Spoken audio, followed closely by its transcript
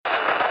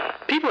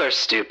People are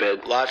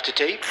stupid. Live to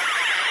tape.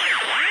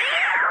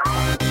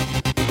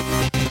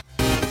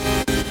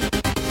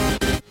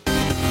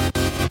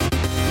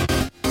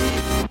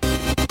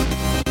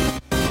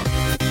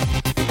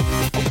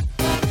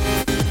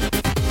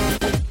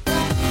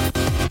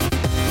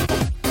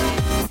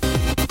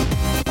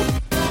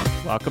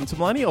 Welcome to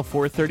Millennial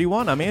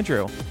 431. I'm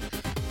Andrew.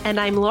 And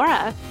I'm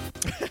Laura.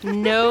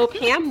 No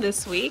Pam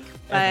this week,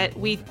 but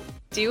we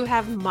do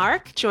have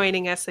Mark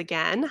joining us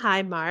again.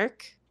 Hi,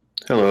 Mark.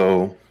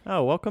 Hello.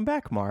 Oh, welcome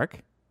back, Mark.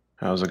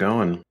 How's it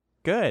going?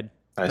 Good.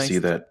 I see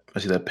that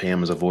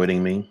Pam is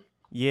avoiding me.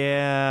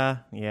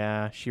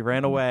 Yeah. She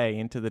ran away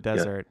into the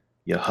desert.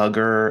 You hug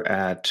her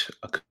at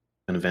a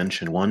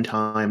convention one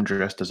time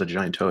dressed as a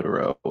giant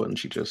Totoro, and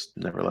she just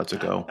never lets it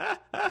go.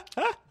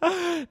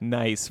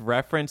 Nice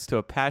reference to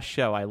a past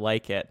show. I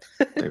like it.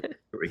 There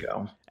we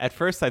go. At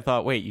first, I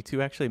thought, wait, you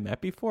two actually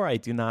met before? I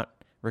do not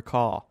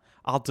recall.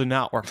 I do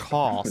not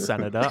recall,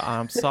 Senator.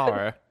 I'm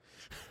sorry.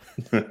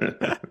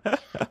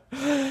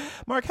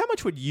 Mark, how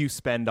much would you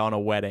spend on a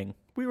wedding?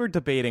 We were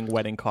debating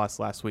wedding costs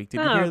last week.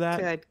 Did you hear that?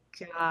 Good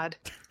God.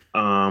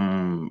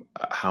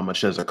 How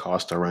much does it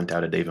cost to rent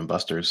out a Dave &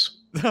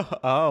 Buster's?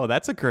 Oh,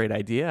 that's a great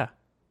idea.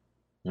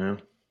 Yeah.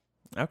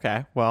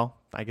 Okay, well,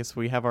 I guess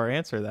we have our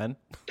answer then.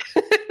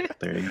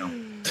 There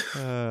you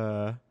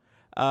go.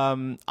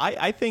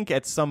 I think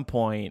at some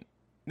point,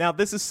 now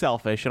this is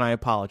selfish and I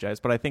apologize,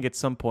 but I think at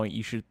some point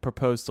you should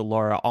propose to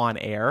Laura on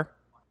air.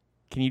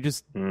 Can you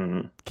just,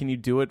 can you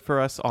do it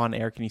for us on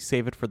air? Can you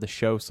save it for the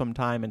show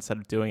sometime instead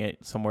of doing it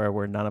somewhere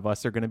where none of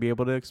us are going to be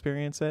able to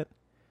experience it?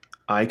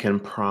 I can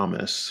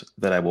promise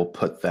that I will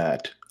put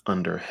that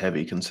under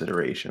heavy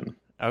consideration.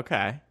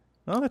 Okay.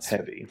 Well, that's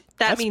heavy.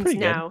 That means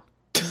no.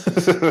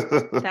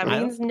 That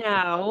means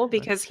no,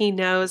 because he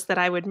knows that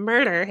I would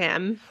murder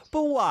him.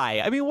 But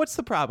why? I mean, what's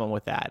the problem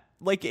with that?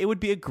 Like, it would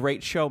be a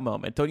great show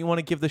moment. Don't you want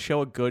to give the show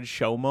a good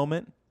show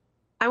moment?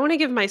 I want to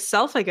give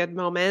myself a good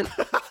moment.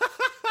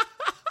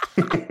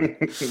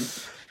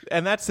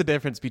 And that's the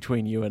difference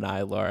between you and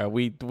I, Laura.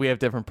 We have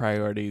different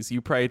priorities.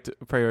 You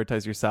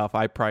prioritize yourself.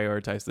 I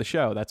prioritize the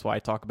show. That's why I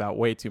talk about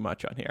way too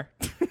much on here.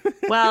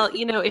 Well,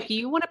 if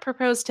you want to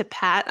propose to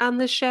Pat on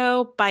the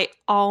show, by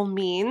all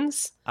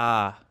means.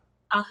 I'll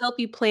help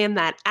you plan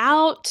that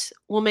out.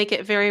 We'll make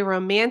it very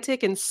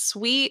romantic and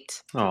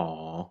sweet.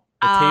 Aww.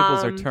 The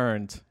tables are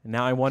turned.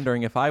 Now I'm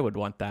wondering if I would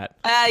want that.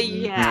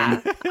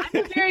 Yeah. I'm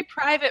a very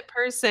private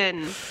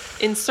person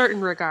in certain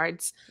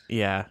regards.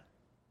 Yeah.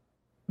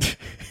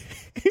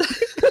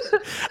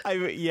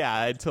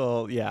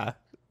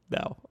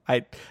 No.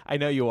 I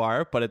know you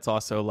are, but it's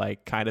also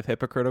like kind of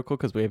hypocritical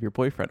because we have your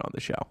boyfriend on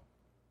the show.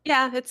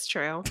 Yeah, it's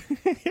true.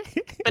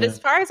 But as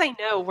far as I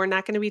know, we're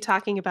not going to be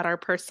talking about our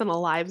personal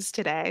lives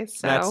today.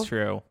 So. That's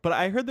true. But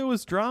I heard there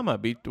was drama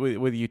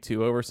with you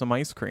two over some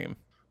ice cream.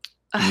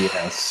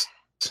 Yes,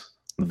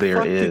 there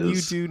what is. What did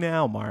you do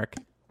now, Mark?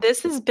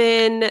 This has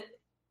been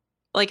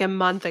like a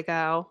month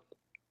ago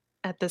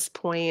at this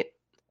point.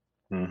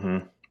 Mm-hmm.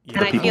 Yeah.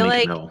 And I feel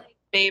like,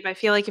 babe,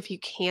 if you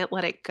can't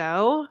let it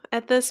go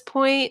at this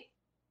point,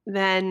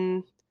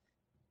 then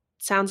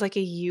it sounds like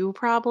a you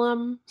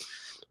problem.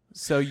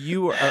 So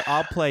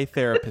I'll play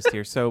therapist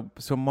here. So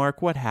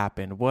Mark, what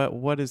happened?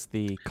 What is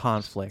the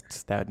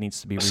conflict that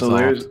needs to be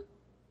resolved? So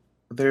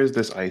there's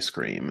this ice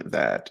cream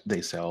that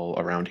they sell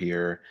around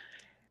here.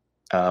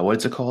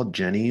 What's it called?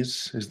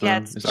 Jenny's is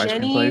Jenny's ice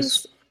cream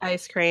place.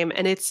 Ice cream,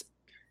 and it's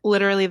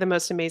literally the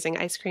most amazing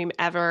ice cream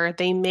ever.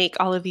 They make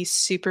all of these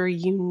super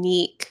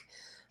unique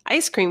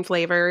ice cream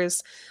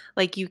flavors.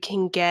 Like you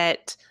can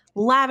get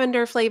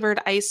lavender flavored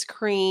ice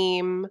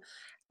cream,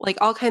 like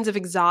all kinds of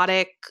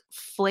exotic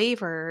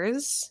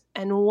flavors.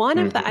 And one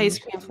of the ice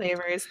cream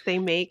flavors they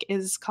make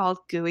is called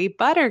gooey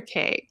butter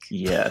cake.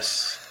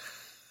 Yes.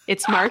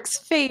 It's Mark's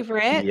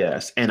favorite.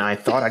 Yes. And I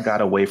thought I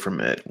got away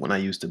from it when I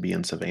used to be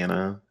in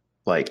Savannah.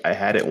 Like I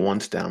had it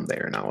once down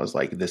there and I was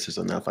like, this is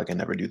enough. I can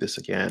never do this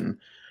again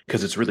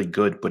because it's really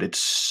good, but it's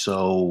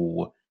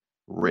so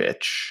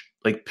rich.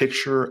 Like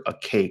picture a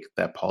cake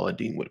that Paula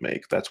Deen would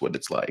make. That's what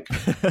it's like.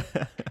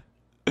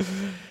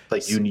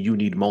 Like you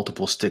need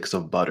multiple sticks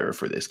of butter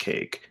for this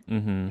cake,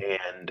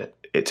 and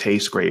it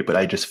tastes great, but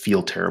I just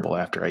feel terrible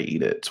after I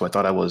eat it. So I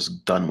thought I was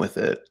done with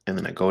it, and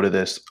then we go to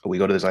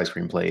this ice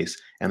cream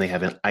place, and they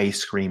have an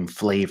ice cream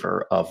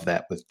flavor of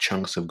that with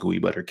chunks of gooey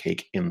butter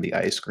cake in the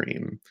ice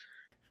cream.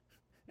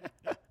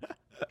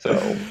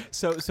 So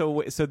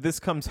this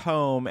comes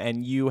home,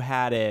 and you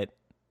had it.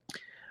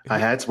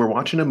 We're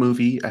watching a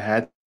movie. I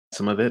had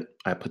some of it.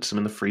 I put some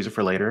in the freezer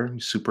for later. I'm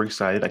super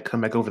excited. I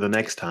come back over the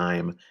next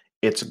time.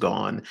 It's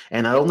gone.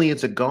 And not only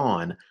is it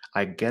gone,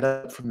 I get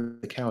up from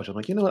the couch. I'm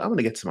like, you know what? I'm going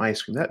to get some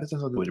ice cream. That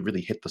doesn't look good. It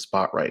really hit the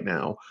spot right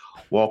now.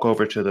 Walk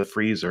over to the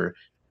freezer.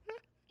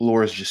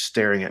 Laura's just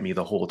staring at me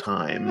the whole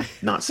time,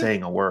 not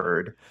saying a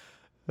word.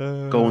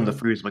 Go in the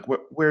freezer. I'm like,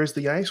 where's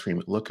the ice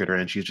cream? Look at her,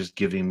 and she's just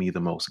giving me the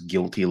most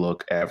guilty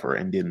look ever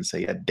and didn't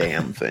say a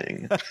damn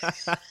thing.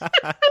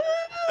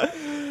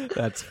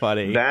 That's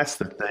funny. That's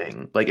the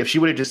thing. Like, if she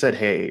would have just said,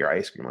 hey, your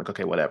ice cream, I'm like,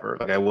 okay, whatever.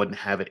 Like, I wouldn't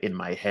have it in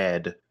my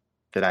head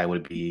that I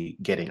would be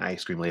getting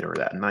ice cream later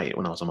that night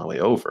when I was on my way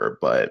over,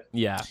 but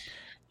Yeah.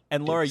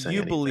 And Laura, didn't say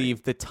you anything.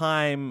 believe the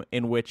time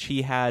in which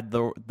he had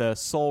the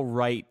sole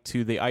right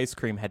to the ice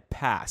cream had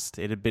passed.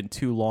 It had been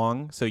too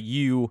long, so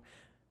you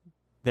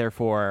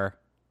therefore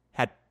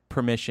had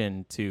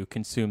permission to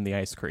consume the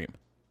ice cream.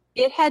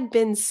 It had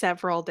been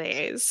several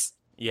days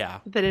Yeah.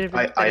 that it had been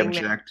I sitting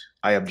there. object.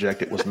 I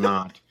object. It was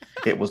not.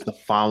 It was the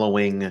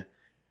following.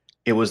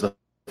 It was the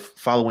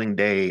following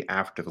day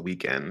after the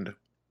weekend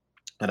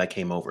that I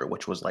came over,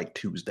 which was like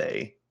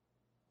Tuesday.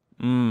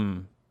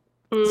 Mm.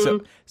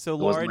 Mm, So It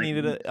Laura wasn't like-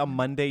 needed a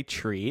Monday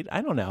treat.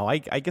 I don't know. I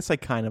guess I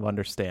kind of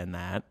understand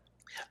that.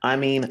 I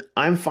mean,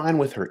 I'm fine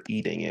with her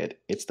eating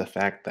it. It's the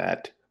fact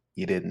that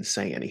you didn't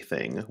say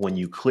anything when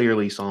you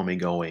clearly saw me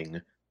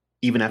going,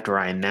 even after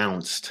I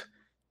announced,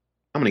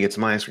 I'm gonna get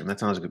some ice cream. That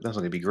sounds good. That's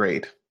gonna be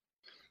great.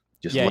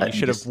 Just Yeah, let you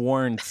should have just-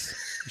 warned. You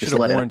just should have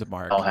let it warned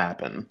Mark. all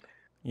happen.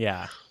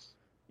 Yeah.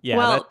 Yeah.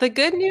 well, the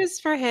good news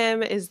for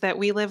him is that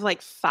we live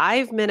like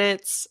 5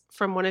 minutes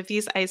from one of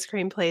these ice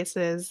cream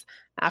places.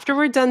 After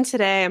we're done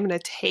today, I'm going to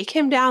take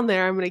him down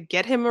there. I'm going to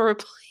get him a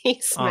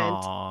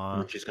replacement.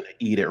 Aww. She's gonna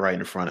eat it right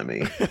in front of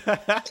me.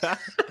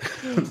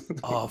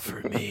 All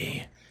for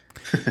me.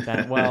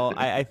 Well,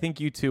 I think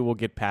you two will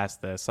get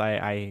past this.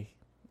 I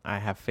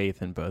have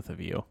faith in both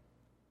of you.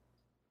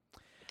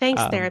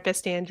 Thanks,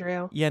 therapist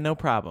Andrew. Yeah, no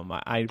problem.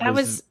 That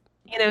was,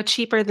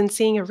 cheaper than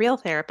seeing a real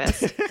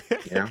therapist.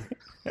 Yeah.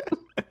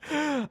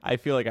 I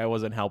feel like I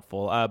wasn't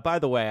helpful. By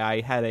the way,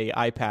 I had a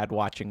iPad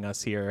watching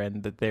us here,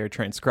 and that they're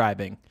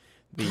transcribing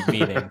the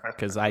meeting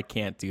because I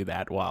can't do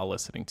that while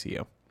listening to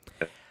you.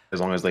 As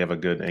long as they have a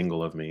good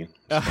angle of me.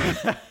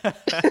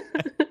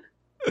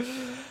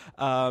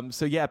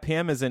 So yeah,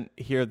 Pam isn't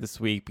here this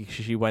week because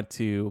she went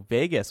to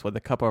Vegas with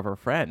a couple of her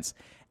friends,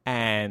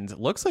 and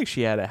looks like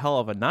she had a hell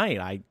of a night.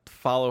 I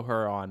follow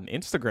her on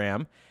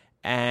Instagram,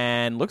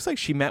 and looks like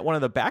she met one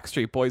of the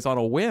Backstreet Boys on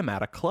a whim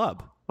at a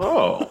club.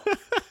 Oh.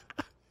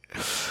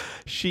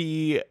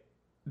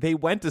 They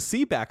went to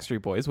see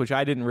Backstreet Boys, which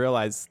I didn't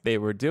realize they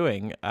were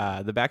doing.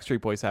 The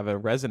Backstreet Boys have a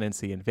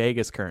residency in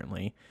Vegas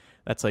currently.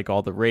 That's like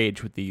all the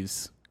rage with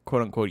these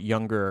quote unquote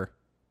younger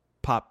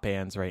pop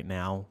bands right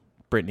now.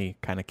 Britney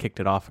kind of kicked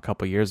it off a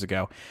couple years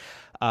ago.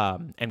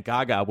 And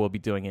Gaga will be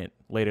doing it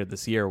later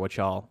this year, which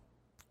I'll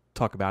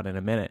talk about in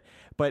a minute.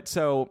 But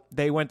so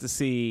they went to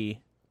see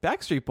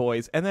Backstreet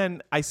Boys, and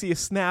then I see a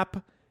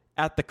snap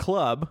at the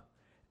club,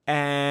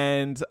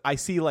 and I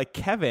see like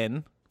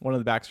Kevin, one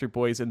of the Backstreet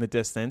Boys, in the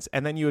distance,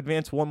 and then you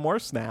advance one more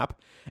snap,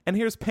 and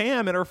here's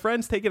Pam and her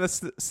friends taking a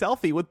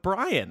selfie with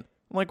Brian.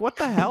 I'm like, what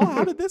the hell?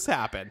 How did this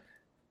happen?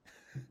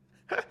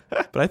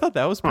 But I thought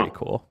that was pretty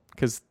cool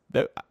because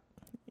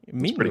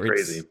meet and pretty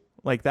greets crazy.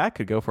 like that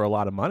could go for a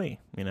lot of money,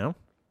 you know?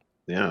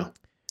 Yeah.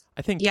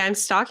 I think. Yeah, I'm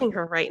stalking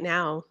her right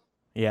now.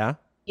 Yeah.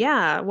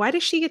 Yeah, why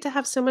does she get to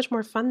have so much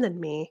more fun than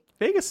me?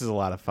 Vegas is a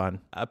lot of fun.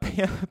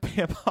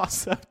 Pam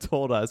also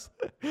told us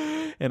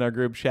in our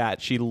group chat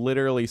she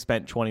literally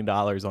spent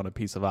 $20 on a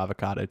piece of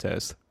avocado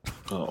toast.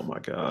 Oh my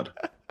God.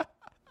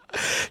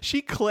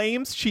 She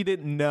claims she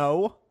didn't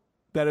know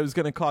that it was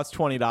going to cost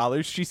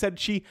 $20. She said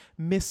she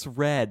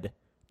misread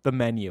the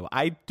menu.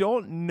 I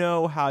don't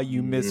know how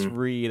you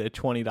misread a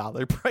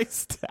 $20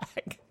 price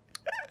tag.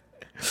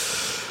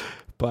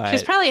 But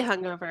She's probably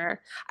hungover.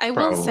 I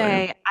will Probably.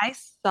 say, I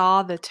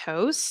saw the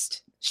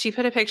toast. She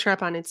put a picture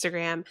up on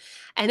Instagram,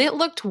 and it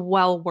looked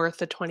well worth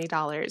the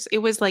 $20. It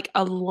was like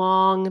a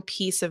long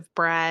piece of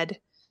bread,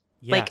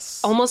 like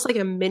yes. almost like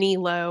a mini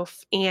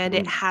loaf, and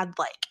it had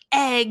like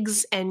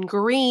eggs and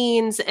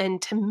greens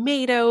and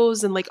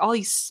tomatoes and like all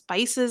these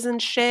spices and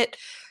shit.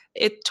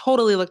 It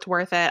totally looked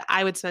worth it.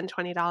 I would spend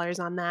 $20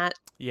 on that.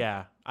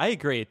 Yeah, I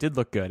agree. It did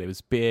look good. It was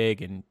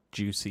big and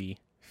juicy,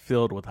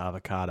 filled with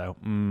avocado.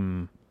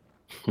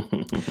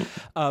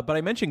 But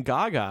I mentioned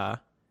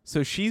Gaga.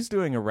 So she's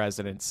doing a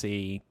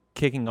residency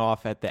kicking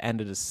off at the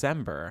end of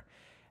December.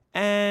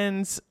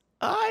 And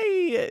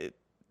I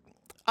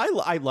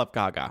love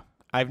Gaga.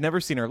 I've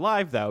never seen her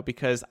live, though,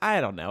 because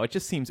I don't know. It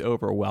just seems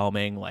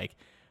overwhelming. Like,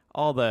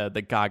 all the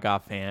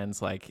Gaga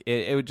fans, like,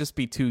 it would just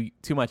be too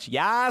much,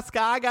 yes,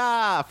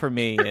 Gaga, for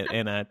me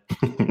in a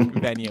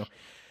venue.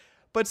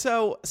 But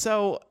so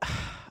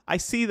I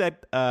see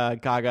that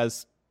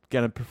Gaga's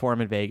going to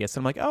perform in Vegas.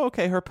 I'm like, oh,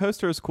 okay, her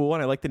poster is cool,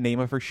 and I like the name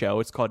of her show.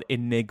 It's called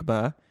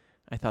Enigma.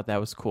 I thought that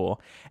was cool.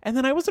 And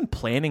then I wasn't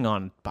planning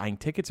on buying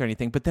tickets or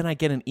anything, but then I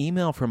get an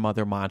email from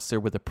Mother Monster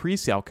with a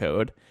pre-sale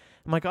code.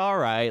 I'm like, all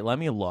right, let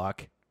me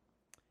look.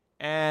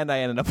 And I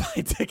ended up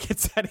buying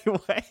tickets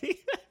anyway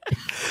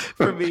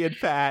for me and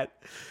Pat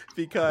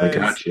because I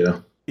got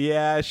you.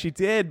 yeah, she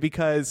did,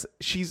 because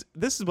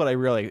this is what I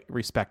really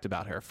respect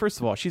about her. First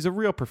of all, she's a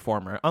real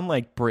performer.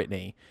 Unlike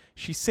Britney,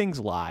 she sings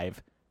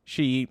live.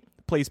 She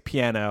plays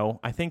piano.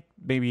 I think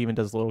maybe even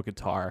does a little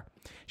guitar.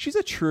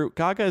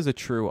 Gaga is a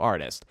true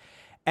artist.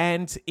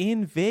 And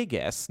in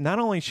Vegas, not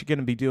only is she going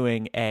to be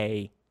doing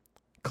a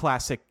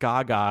classic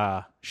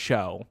Gaga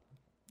show,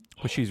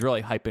 which she's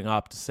really hyping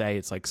up to say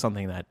it's like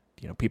something that,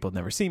 people have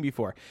never seen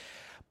before,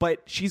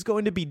 But she's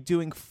going to be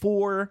doing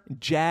 4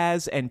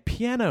 jazz and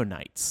piano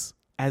nights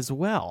as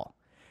well.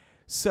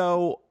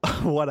 So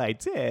what I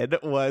did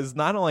was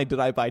not only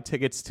did I buy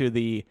tickets to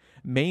the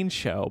main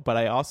show, but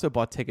I also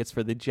bought tickets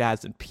for the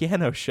jazz and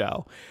piano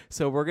show.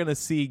 So we're going to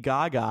see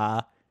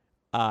Gaga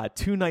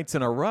 2 nights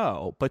in a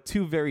row, but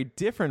 2 very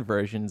different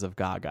versions of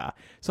Gaga.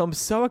 So I'm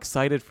so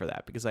excited for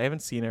that because I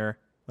haven't seen her,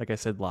 like I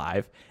said,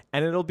 live,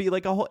 and it'll be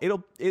like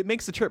it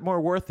makes the trip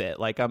more worth it.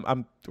 Like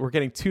we're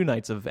getting 2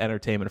 nights of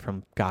entertainment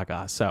from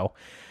Gaga. So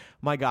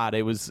my God,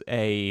 it was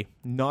a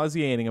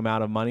nauseating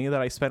amount of money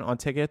that I spent on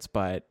tickets,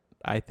 but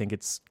I think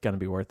it's going to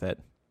be worth it.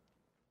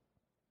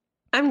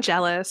 I'm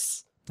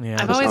jealous. Yeah.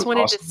 I've always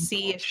wanted to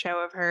see a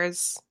show of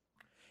hers.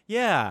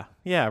 Yeah,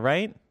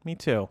 right? Me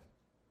too.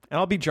 And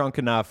I'll be drunk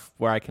enough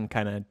where I can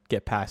kind of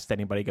get past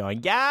anybody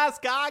going, yes,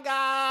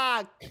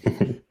 Gaga!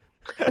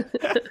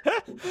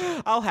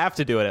 I'll have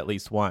to do it at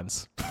least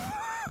once.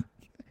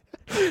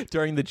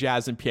 During the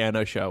jazz and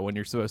piano show when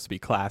you're supposed to be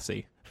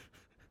classy.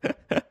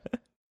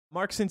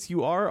 Mark, since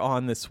you are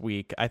on this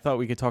week, I thought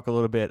we could talk a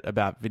little bit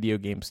about video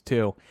games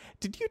too.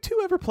 Did you two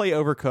ever play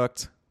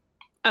Overcooked?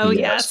 Oh,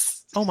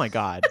 yes. Oh my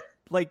God.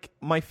 Like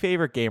my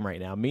favorite game right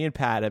now. Me and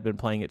Pat have been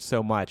playing it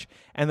so much.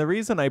 And the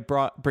reason I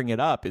bring it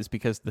up is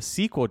because the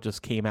sequel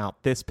just came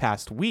out this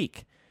past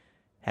week.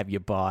 Have you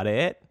bought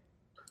it?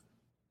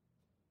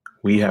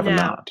 We have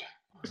not.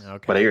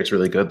 Okay. But I hear it's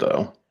really good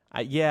though.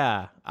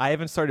 Yeah, I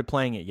haven't started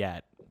playing it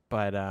yet,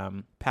 but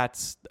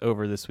Pat's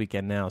over this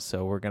weekend now,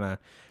 so we're gonna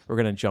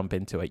jump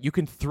into it. You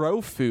can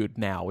throw food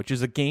now, which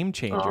is a game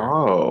changer.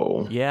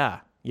 Oh, yeah.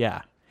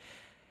 And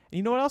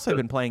you know what else I've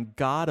been playing?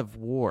 God of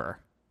War.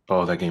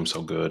 Oh, that game's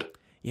so good.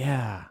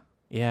 Yeah.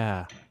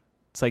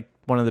 It's like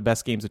one of the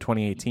best games of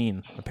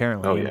 2018,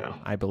 apparently. Oh yeah,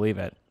 I believe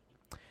it.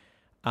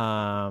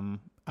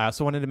 I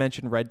also wanted to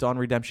mention Red Dawn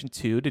Redemption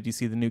 2. Did you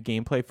see the new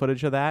gameplay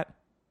footage of that?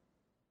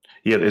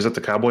 Yeah, is it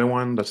the cowboy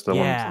one? That's the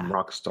one from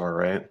Rockstar,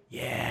 right?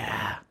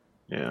 Yeah.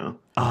 Yeah.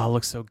 Oh, it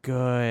looks so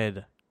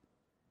good.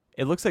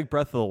 It looks like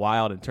Breath of the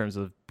Wild in terms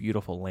of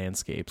beautiful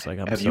landscapes. Like,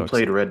 Have you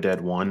played Red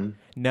Dead 1?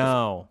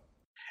 No.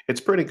 It's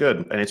pretty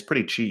good, and it's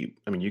pretty cheap.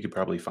 I mean, you could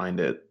probably find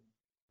it.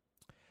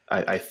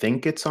 I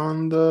think it's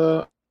on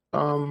the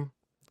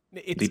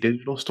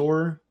digital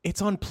store.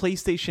 It's on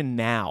PlayStation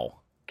Now.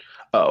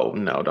 Oh,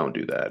 no, don't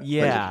do that.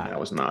 Yeah. PlayStation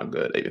Now is not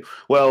good.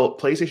 Well,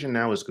 PlayStation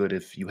Now is good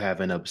if you have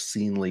an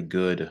obscenely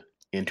good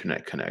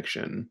internet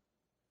connection,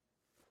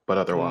 but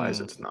otherwise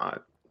it's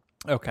not.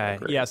 Okay.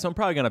 Yeah, so I'm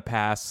probably going to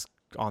pass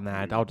on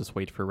that. I'll just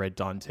wait for Red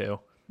Dawn 2.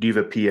 Do you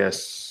have a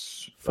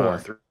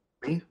PS4?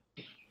 3?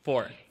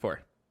 4.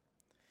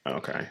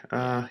 Okay.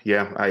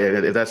 Yeah,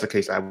 if that's the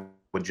case, I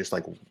would just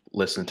like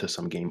listen to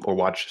some game or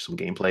watch some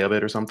gameplay of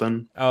it or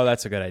something. Oh,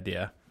 that's a good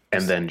idea.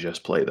 And then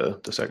just play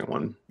the second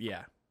one.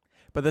 Yeah.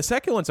 But the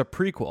second one's a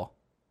prequel.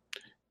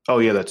 Oh,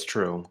 yeah, that's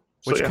true.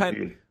 Which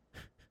kind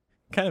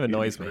of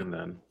annoys me.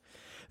 Then.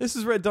 This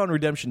is Red Dawn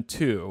Redemption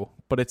 2,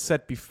 but it's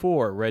set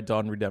before Red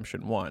Dawn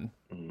Redemption 1.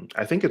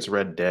 I think it's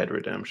Red Dead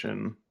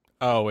Redemption.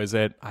 Oh, is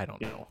it? I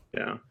don't know.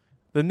 Yeah.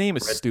 The name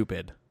is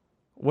stupid.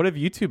 What have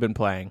you two been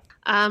playing?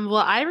 Well,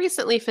 I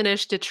recently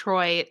finished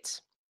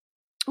Detroit,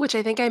 which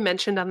I think I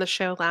mentioned on the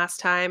show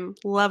last time.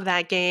 Love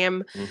that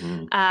game.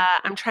 Mm-hmm.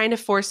 I'm trying to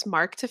force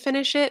Mark to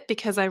finish it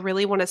because I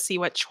really want to see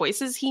what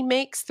choices he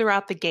makes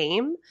throughout the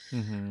game.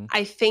 Mm-hmm.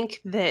 I think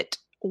that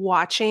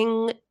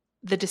watching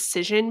the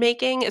decision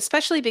making,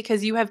 especially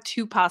because you have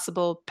 2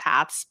 possible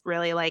paths,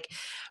 really, like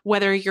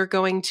whether you're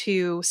going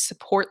to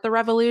support the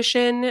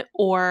revolution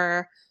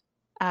or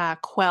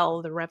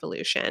quell the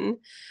revolution.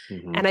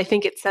 Mm-hmm. And I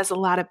think it says a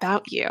lot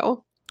about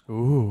you.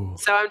 Ooh.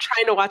 So I'm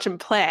trying to watch him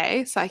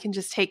play so I can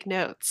just take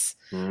notes.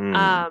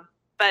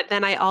 But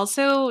then I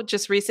also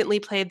just recently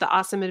played The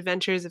Awesome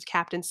Adventures of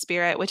Captain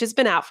Spirit, which has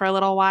been out for a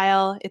little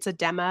while. It's a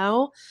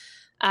demo.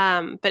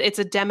 But it's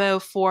a demo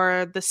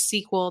for the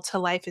sequel to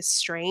Life is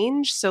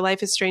Strange. So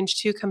Life is Strange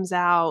 2 comes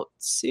out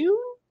soon?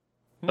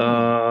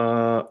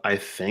 I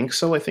think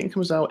so. I think it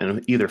comes out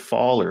in either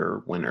fall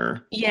or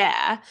winter.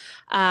 Yeah.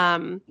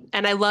 And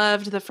I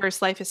loved the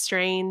first Life is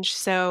Strange.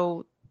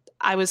 So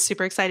I was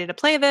super excited to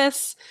play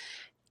this.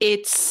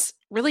 It's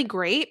really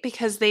great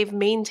because they've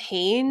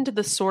maintained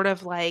the sort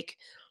of like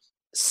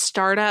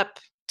startup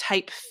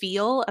type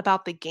feel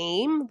about the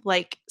game.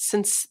 Like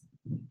since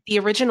the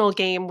original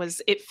game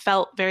it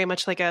felt very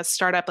much like a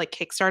startup, like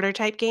Kickstarter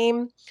type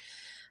game.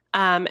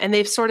 And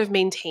they've sort of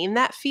maintained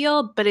that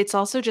feel, but it's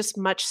also just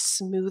much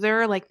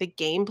smoother. Like the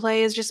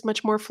gameplay is just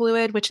much more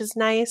fluid, which is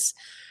nice.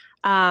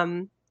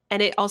 And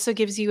it also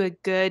gives you a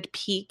good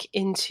peek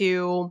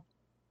into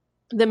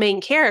the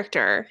main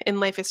character in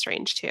Life is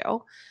Strange 2.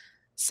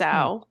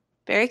 So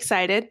very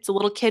excited. It's a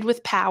little kid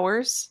with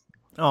powers.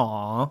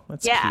 Aw,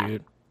 that's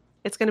cute.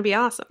 It's going to be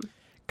awesome.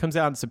 Comes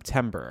out in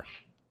September.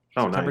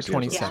 Oh, September nice.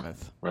 27th. Yeah.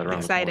 Right around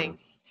exciting.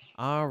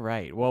 All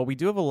right. Well, we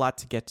do have a lot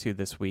to get to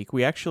this week.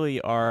 We actually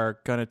are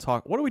going to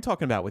talk. What are we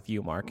talking about with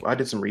you, Mark? I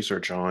did some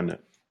research on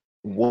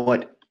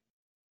what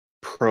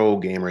pro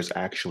gamers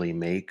actually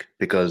make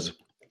because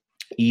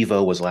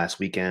Evo was last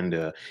weekend.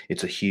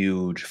 It's a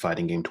huge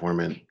fighting game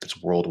tournament.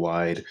 It's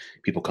worldwide.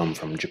 People come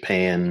from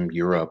Japan,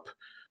 Europe,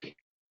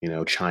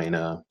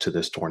 China to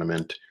this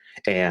tournament.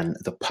 And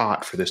the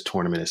pot for this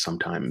tournament is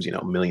sometimes,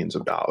 millions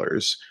of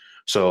dollars.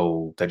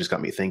 So that just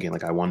got me thinking,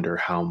 like, I wonder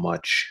how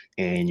much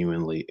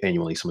annually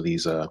some of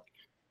these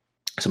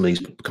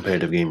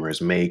competitive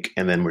gamers make.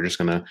 And then we're just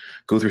gonna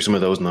go through some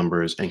of those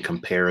numbers and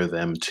compare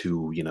them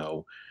to,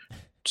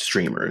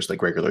 streamers,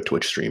 like regular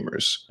Twitch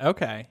streamers.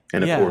 Okay.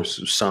 And of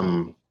course,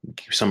 some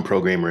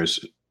pro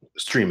gamers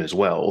stream as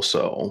well.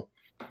 So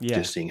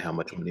just seeing how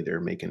much money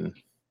they're making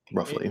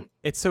roughly.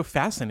 It's so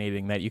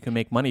fascinating that you can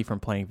make money from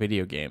playing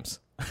video games.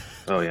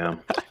 Oh, yeah.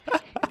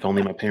 If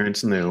only my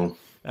parents knew.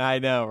 I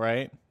know,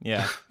 right?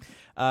 Yeah.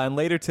 And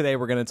later today,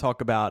 we're going to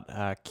talk about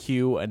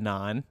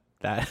QAnon,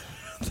 that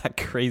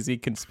crazy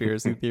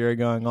conspiracy theory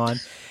going on.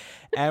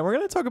 And we're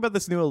going to talk about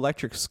this new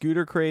electric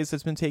scooter craze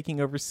that's been taking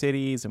over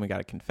cities. And we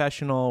got a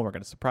confessional. We're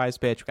going to surprise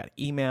bitch. We got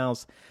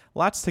emails.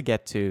 Lots to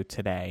get to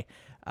today.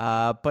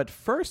 But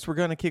first, we're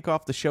going to kick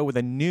off the show with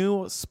a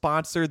new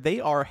sponsor. They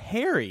are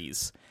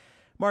Harry's.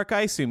 Mark,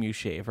 I assume you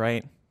shave,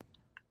 right?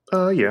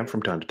 Yeah,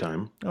 from time to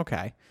time.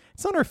 Okay.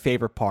 It's not our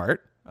favorite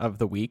part of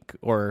the week,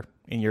 or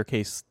in your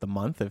case, the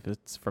month, if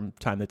it's from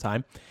time to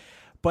time.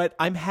 But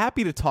I'm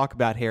happy to talk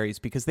about Harry's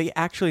because they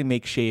actually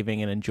make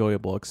shaving an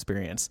enjoyable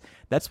experience.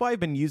 That's why I've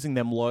been using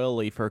them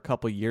loyally for a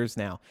couple years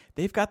now.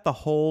 They've got the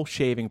whole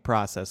shaving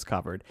process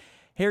covered.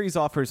 Harry's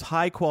offers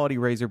high-quality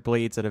razor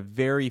blades at a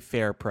very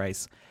fair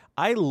price.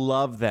 I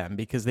love them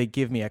because they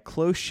give me a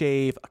close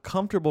shave, a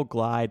comfortable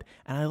glide,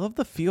 and I love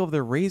the feel of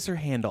their razor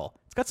handle.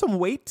 It's got some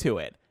weight to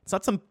it. It's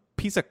not some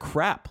piece of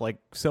crap like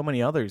so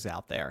many others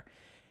out there.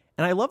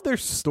 And I love their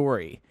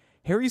story.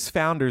 Harry's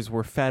founders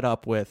were fed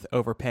up with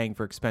overpaying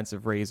for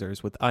expensive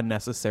razors with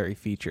unnecessary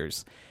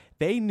features.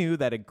 They knew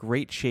that a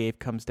great shave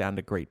comes down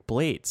to great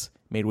blades,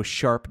 made with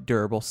sharp,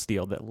 durable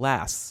steel that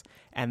lasts.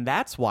 And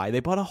that's why they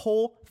bought a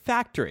whole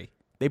factory.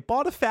 They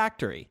bought a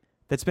factory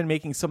that's been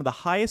making some of the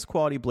highest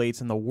quality blades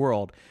in the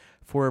world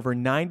for over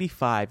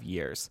 95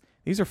 years.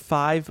 These are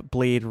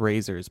 5-blade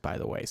razors, by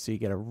the way, so you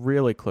get a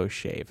really close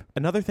shave.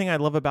 Another thing I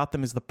love about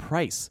them is the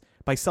price.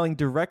 By selling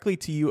directly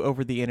to you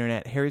over the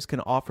internet, Harry's can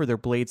offer their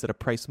blades at a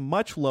price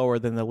much lower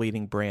than the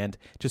leading brand,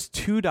 just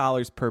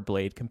 $2 per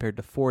blade compared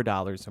to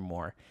 $4 or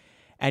more.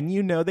 And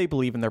you know they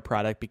believe in their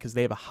product because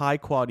they have a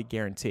high-quality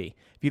guarantee.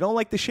 If you don't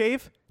like the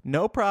shave,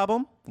 no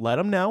problem. Let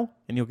them know,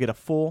 and you'll get a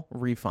full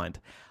refund.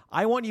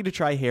 I want you to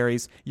try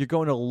Harry's. You're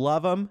going to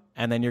love them,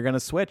 and then you're going to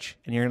switch,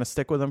 and you're going to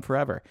stick with them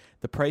forever.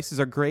 The prices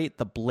are great,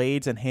 the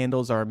blades and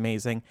handles are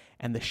amazing,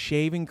 and the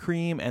shaving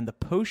cream and the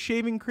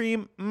post-shaving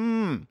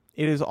cream,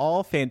 it is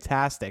all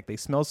fantastic. They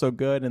smell so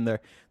good, and they're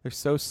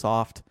so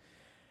soft.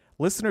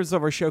 Listeners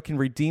of our show can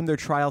redeem their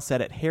trial set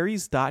at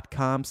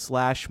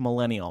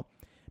harrys.com/millennial.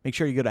 Make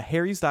sure you go to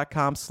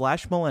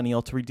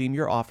harrys.com/millennial to redeem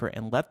your offer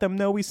and let them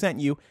know we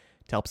sent you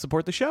to help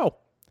support the show.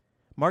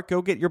 Mark,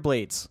 go get your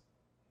blades.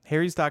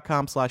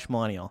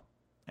 harrys.com/millennial.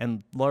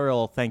 And Laura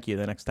will thank you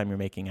the next time you're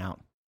making out.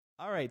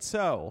 All right,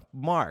 so,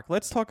 Mark,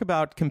 let's talk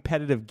about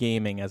competitive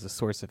gaming as a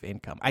source of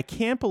income. I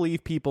can't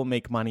believe people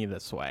make money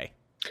this way.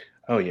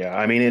 Oh, yeah.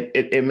 I mean,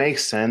 it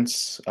makes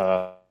sense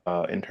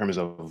in terms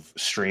of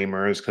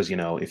streamers because,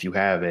 if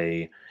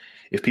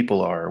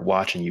people are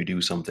watching you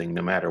do something,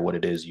 no matter what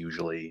it is,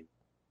 usually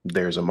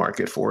there's a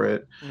market for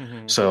it.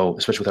 Mm-hmm. So,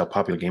 especially with how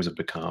popular games have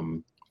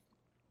become,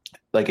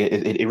 like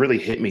it really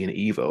hit me in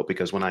Evo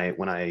because when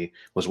I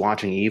was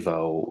watching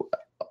Evo,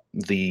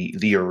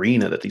 the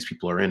arena that these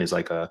people are in is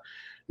like a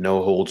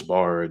no holds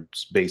barred,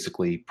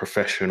 basically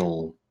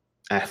professional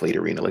athlete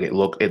arena. Like it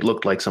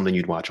looked like something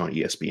you'd watch on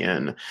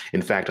ESPN.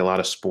 In fact, a lot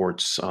of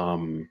sports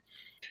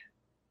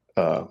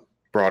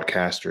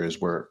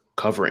broadcasters were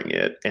covering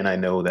it, and I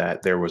know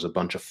that there was a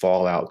bunch of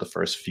fallout the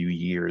first few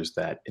years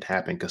that it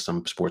happened because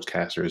some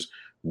sportscasters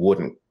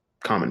wouldn't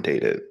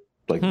commentate it.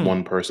 Like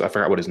one person, I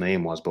forgot what his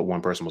name was, but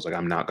one person was like,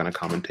 I'm not going to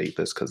commentate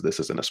this because this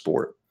isn't a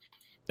sport,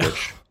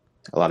 which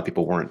a lot of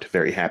people weren't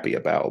very happy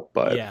about.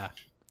 But yeah,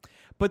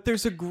 but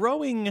there's a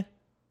growing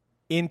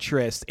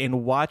interest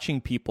in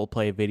watching people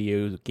play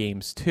video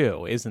games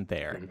too, isn't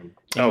there? Mm-hmm.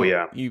 Oh,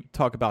 yeah. You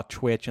talk about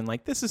Twitch and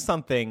like, this is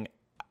something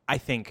I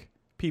think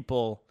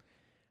people,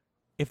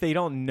 if they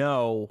don't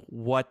know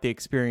what the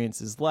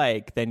experience is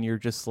like, then you're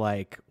just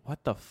like,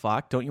 what the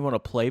fuck? Don't you want to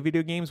play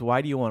video games?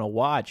 Why do you want to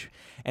watch?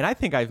 And I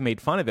think I've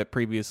made fun of it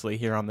previously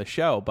here on the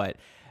show, but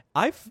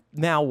I've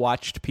now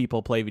watched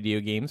people play video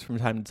games from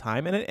time to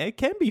time, and it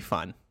can be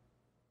fun.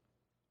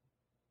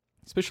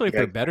 Especially if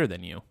they're better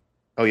than you.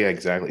 Oh, yeah,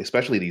 exactly.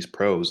 Especially these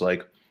pros.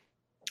 Like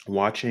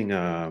watching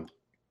some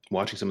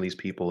of these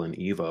people in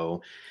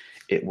Evo,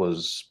 it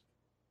was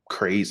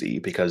crazy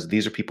because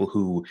these are people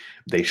who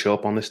they show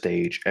up on the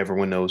stage,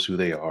 everyone knows who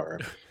they are.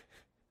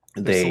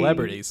 They're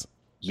celebrities.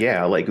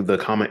 Yeah, like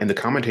the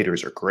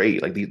commentators are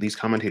great. Like these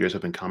commentators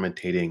have been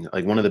commentating.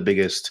 Like one of the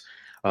biggest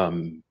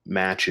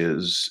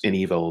matches in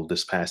Evo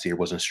this past year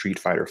was in Street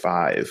Fighter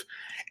V,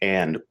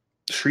 and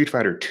Street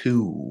Fighter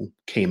 2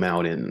 came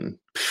out in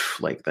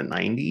like the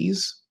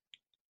 90s.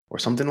 or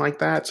something like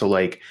that. So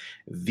like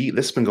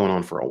this has been going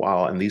on for a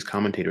while, and these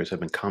commentators have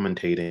been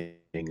commentating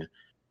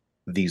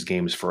these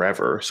games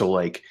forever. So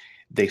like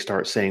they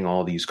start saying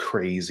all these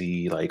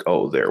crazy like,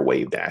 oh, they're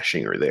wave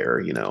dashing or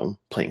they're,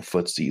 playing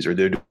footsies or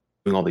they're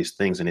doing all these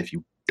things. And if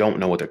you don't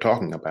know what they're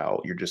talking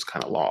about, you're just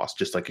kind of lost.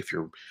 Just like if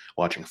you're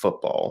watching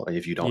football and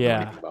if you don't know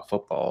anything about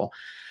football.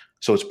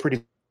 So it's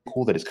pretty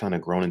cool that it's kind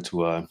of grown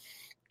into a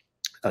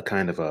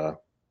kind of a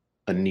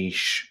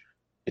niche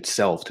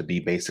itself to be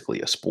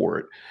basically a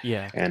sport.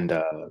 Yeah. And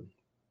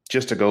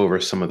just to go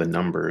over some of the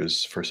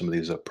numbers for some of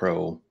these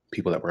pro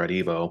people that were at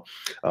Evo,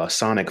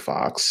 Sonic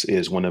Fox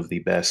is one of the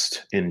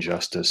best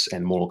Injustice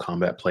and Mortal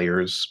Kombat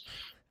players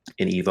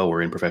in Evo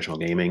or in professional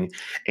gaming.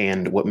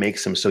 And what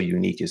makes him so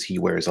unique is he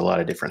wears a lot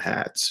of different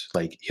hats.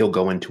 Like he'll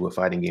go into a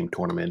fighting game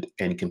tournament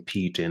and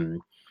compete in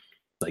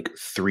like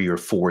 3 or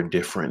 4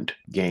 different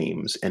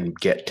games and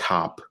get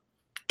top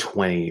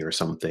 20 or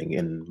something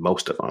in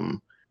most of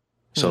them.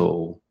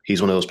 So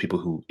he's one of those people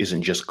who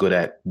isn't just good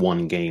at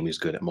one game, he's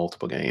good at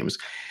multiple games.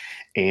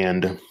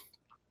 And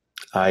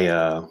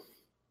I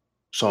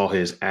saw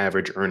his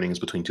average earnings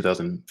between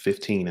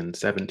 2015 and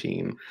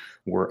 17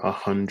 were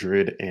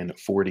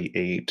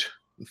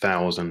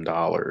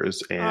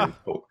 $148,000 and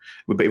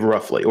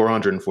roughly, or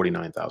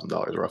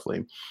 $149,000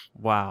 roughly.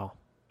 Wow.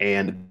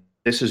 And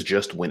this is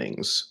just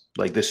winnings.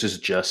 Like this is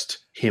just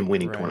him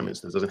winning tournaments.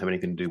 This doesn't have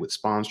anything to do with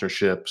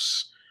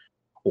sponsorships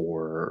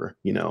or,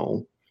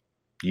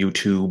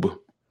 YouTube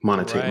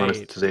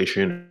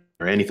monetization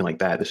or anything like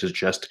that. This is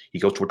just he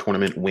goes to a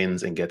tournament,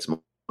 wins, and gets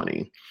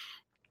money.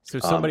 So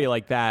somebody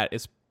like that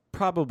is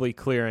probably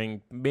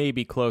clearing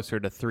maybe closer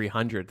to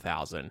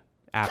 300,000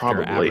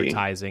 after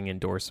advertising,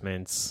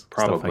 endorsements.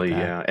 Probably, stuff like that.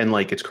 yeah. And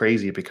like it's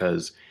crazy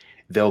because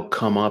they'll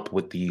come up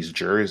with these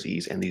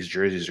jerseys, and these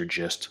jerseys are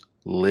just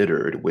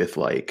littered with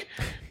like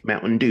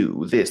Mountain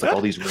Dew, like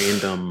all these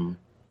random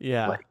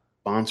like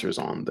sponsors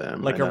on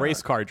them, like a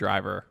race car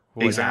driver.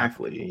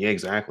 Exactly.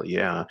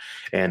 Yeah.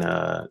 And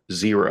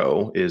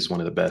Zero is one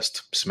of the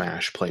best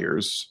Smash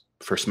players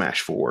for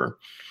Smash 4,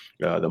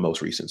 the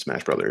most recent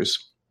Smash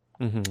Brothers.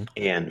 Mm-hmm.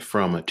 And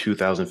from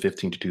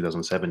 2015 to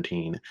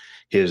 2017,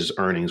 his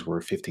earnings were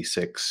His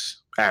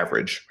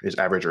average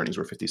earnings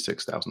were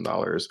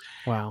 $56,000.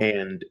 Wow.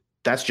 And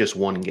that's just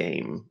one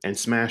game. And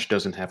Smash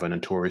doesn't have a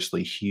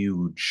notoriously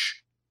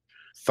huge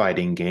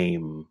fighting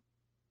game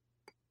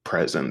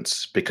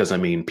presence because, I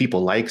mean,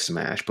 people like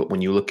Smash, but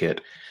when you look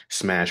at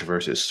Smash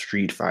versus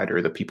Street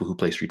Fighter, the people who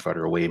play Street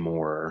Fighter are way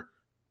more,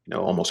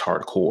 almost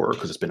hardcore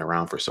because it's been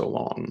around for so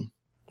long.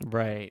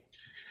 Right.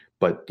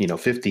 But,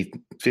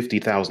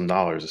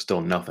 $50,000 is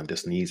still nothing to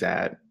sneeze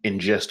at in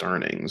just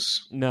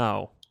earnings.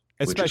 No,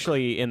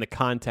 especially in the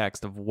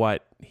context of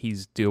what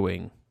he's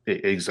doing.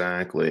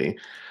 Exactly.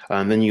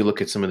 And then you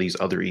look at some of these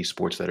other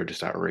esports that are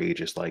just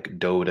outrageous, like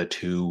Dota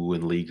 2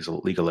 and League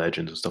of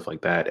Legends and stuff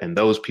like that. And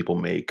those people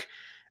make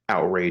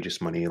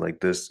outrageous money. Like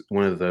this,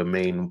 one of the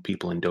main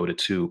people in Dota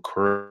 2,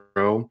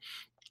 Kuro,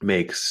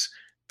 makes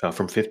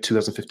from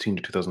 2015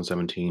 to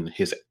 2017,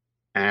 his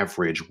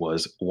average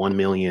was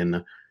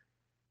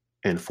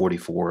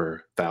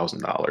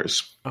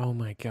 $1,044,000. Oh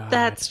my god,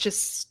 that's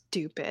just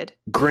stupid.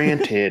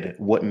 Granted,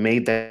 what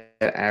made that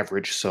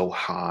average so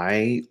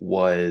high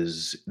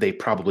was they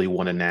probably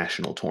won a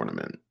national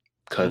tournament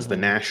because the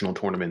national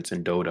tournaments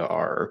in Dota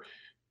are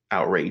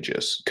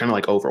outrageous, kind of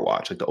like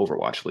Overwatch, like the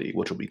Overwatch League,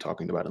 which we'll be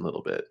talking about in a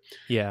little bit.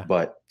 Yeah.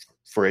 But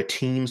for a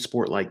team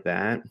sport like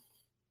that,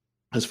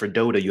 because for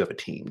Dota, you have a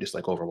team, just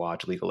like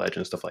Overwatch, League of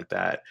Legends, stuff like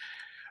that.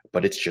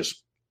 But it's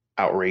just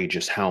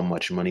outrageous how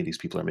much money these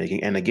people are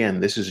making. And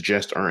again, this is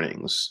just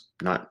earnings,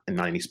 not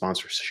any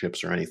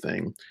sponsorships or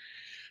anything.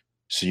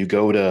 So you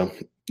go to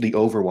the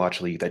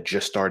Overwatch League that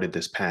just started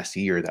this past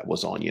year that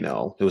was on,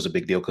 it was a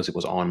big deal because it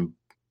was on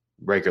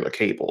regular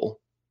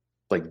cable.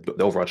 Like the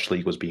Overwatch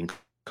League was being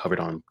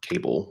covered on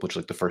cable, which is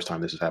like the first time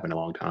this has happened in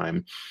a long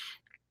time.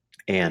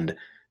 And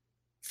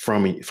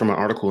from an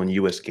article in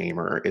US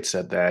Gamer, it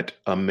said that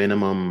a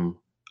minimum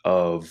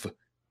of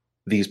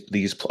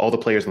these all the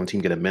players on the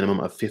team get a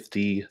minimum of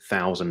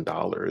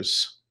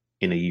 $50,000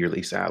 in a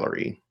yearly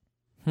salary.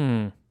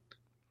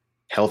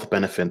 Health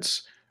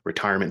benefits,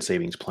 retirement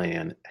savings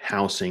plan,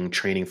 housing,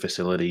 training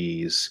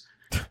facilities.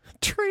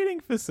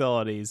 Training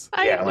facilities.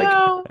 I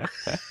know. Like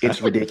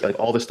it's ridiculous. Like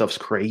all this stuff's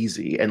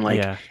crazy. And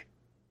like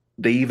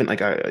they even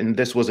and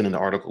this wasn't in the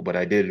article, but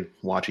I did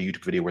watch a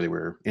YouTube video where they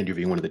were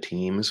interviewing one of the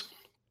teams,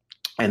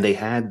 and they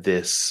had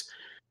this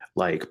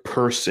like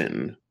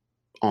person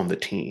on the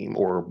team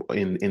or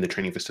in the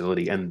training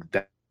facility, and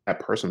that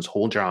person's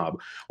whole job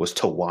was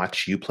to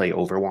watch you play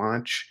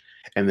Overwatch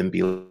and then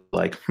be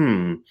like,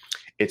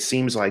 it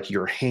seems like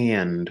your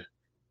hand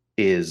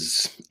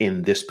is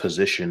in this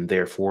position,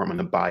 therefore I'm going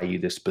to buy you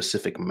this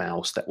specific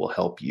mouse that will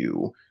help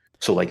you.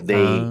 So like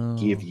they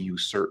give you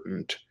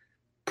certain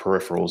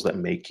peripherals that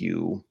make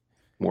you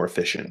more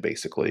efficient,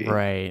 basically.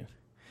 Right.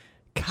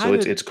 So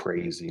it's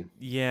crazy.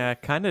 Yeah,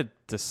 kind of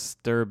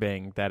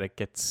disturbing that it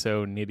gets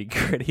so nitty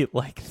gritty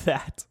like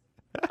that.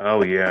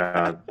 Oh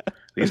yeah,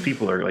 These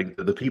people are like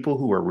the people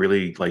who are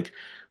really like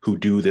who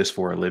do this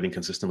for a living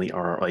consistently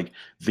are like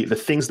the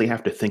things they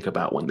have to think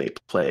about when they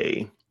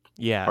play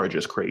Yeah. are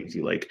just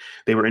crazy. Like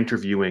they were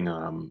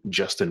interviewing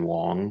Justin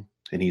Wong,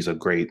 and he's a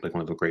great like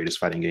one of the greatest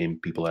fighting game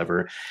people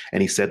ever.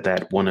 And he said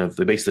that one of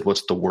the basically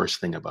what's the worst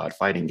thing about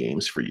fighting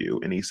games for you?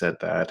 And he said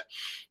that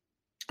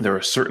there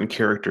are certain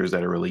characters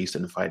that are released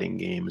in fighting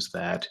games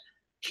that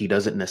he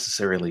doesn't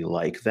necessarily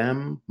like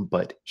them,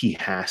 but he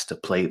has to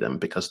play them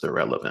because they're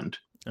relevant.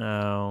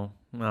 Oh,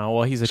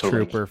 well, he's a So,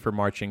 trooper like, for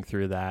marching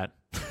through that.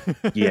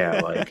 yeah,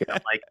 like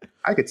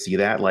I could see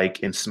that. Like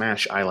in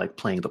Smash, I like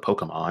playing the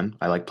Pokemon.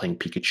 I like playing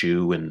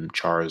Pikachu and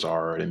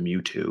Charizard and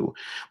Mewtwo.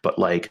 But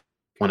like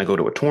when I go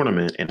to a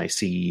tournament and I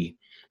see,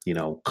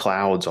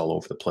 clouds all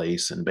over the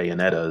place and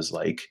Bayonetta's,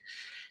 like,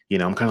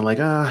 I'm kind of like,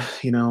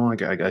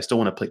 I still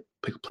want to play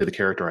the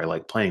character I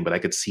like playing, but I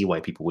could see why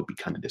people would be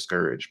kind of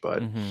discouraged.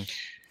 But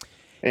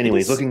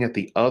anyways, looking at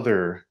the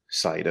other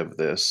side of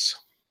this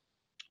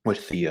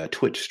with the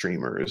Twitch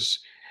streamers,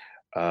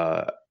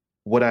 of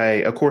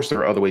course, there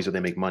are other ways that they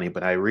make money,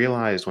 but I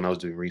realized when I was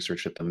doing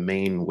research that the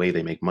main way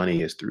they make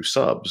money is through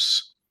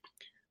subs.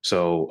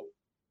 So,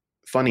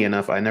 funny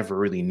enough, I never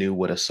really knew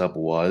what a sub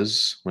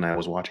was when I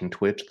was watching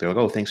Twitch. They're like,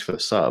 "Oh, thanks for the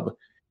sub,"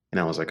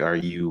 and I was like,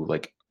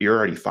 you're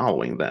already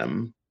following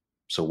them,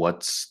 so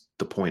what's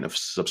the point of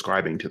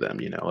subscribing to them?"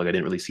 Like I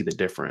didn't really see the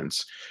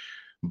difference.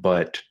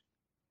 But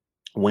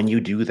when you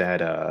do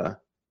that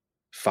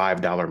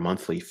 $5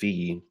 monthly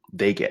fee,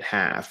 they get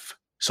half.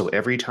 So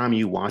every time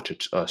you watch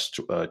a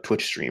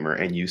Twitch streamer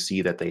and you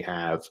see that they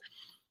have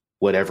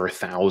whatever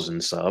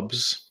 1,000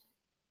 subs,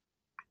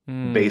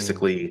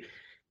 basically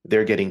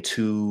they're getting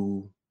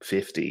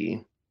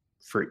 $2.50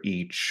 for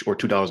each, or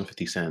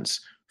 $2.50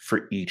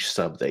 for each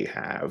sub they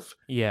have.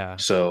 Yeah.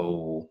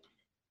 So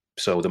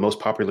the most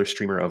popular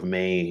streamer of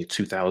May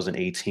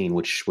 2018,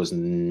 which was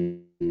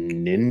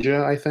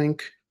Ninja, I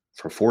think,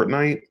 for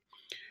Fortnite,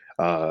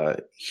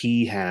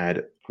 he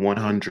had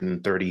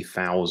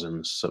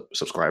 130,000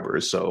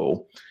 subscribers.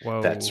 So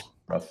that's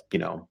rough,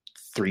 $325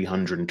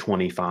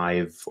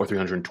 or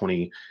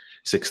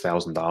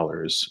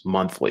 $326,000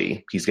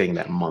 monthly. He's getting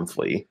that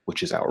monthly,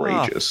 which is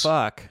outrageous. Oh,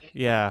 fuck.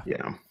 Yeah.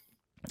 Yeah.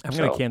 I'm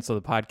going to cancel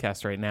the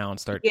podcast right now and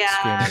start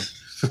screaming.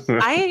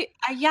 I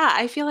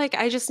feel like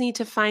I just need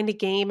to find a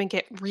game and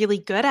get really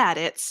good at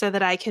it so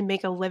that I can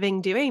make a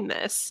living doing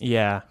this.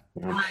 Yeah.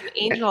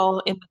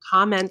 Angel in the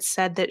comments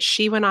said that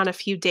she went on a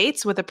few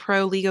dates with a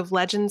pro League of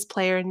Legends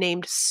player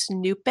named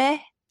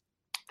Snoopy.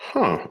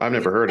 Huh. I've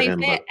never heard of him.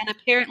 But... And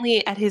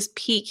apparently at his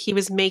peak, he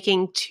was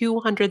making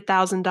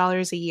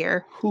 $200,000 a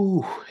year.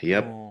 Ooh,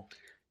 yep.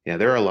 Yeah,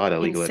 there are a lot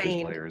of League of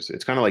Legends players.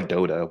 It's kind of like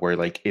Dota, where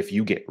like if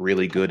you get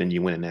really good and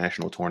you win a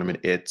national tournament,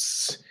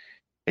 it's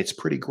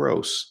pretty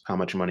gross how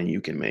much money you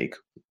can make.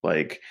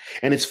 Like,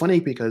 and it's funny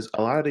because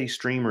a lot of these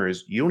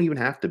streamers, you don't even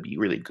have to be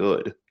really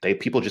good.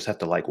 People just have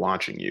to like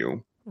watching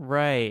you.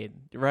 Right.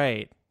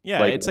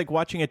 Yeah, it's like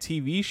watching a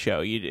TV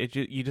show.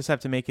 You just have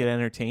to make it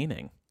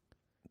entertaining.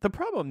 The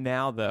problem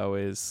now, though,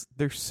 is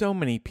there's so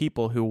many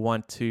people who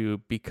want to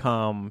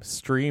become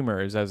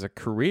streamers as a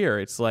career.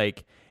 It's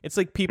like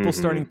people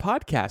starting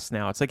podcasts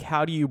now. It's like,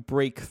 how do you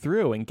break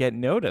through and get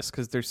noticed?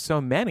 Because there's so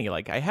many.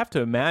 Like, I have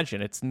to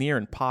imagine it's near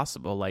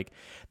impossible. Like,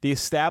 the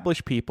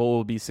established people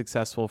will be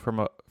successful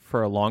for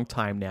a long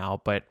time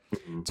now, but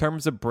in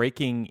terms of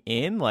breaking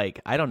in, like,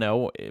 I don't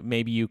know,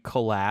 maybe you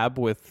collab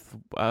with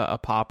a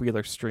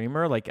popular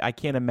streamer. Like, I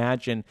can't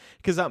imagine,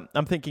 because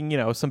I'm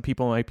thinking, some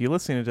people might be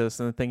listening to this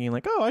and thinking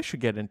like, oh, I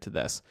should get into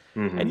this.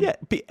 And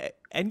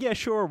yeah,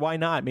 sure, why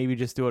not? Maybe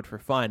just do it for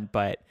fun.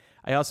 But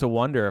I also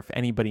wonder if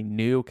anybody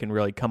new can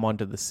really come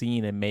onto the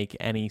scene and make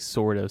any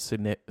sort of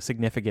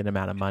significant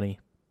amount of money.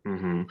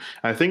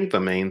 I think the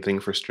main thing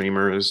for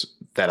streamers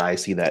that I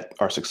see that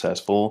are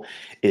successful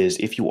is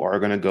if you are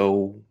going to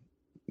go,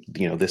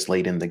 this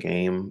late in the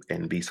game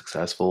and be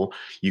successful,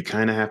 you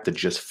kind of have to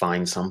just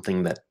find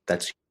something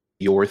that's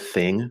your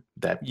thing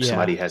that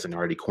somebody hasn't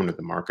already cornered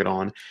the market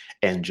on,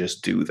 and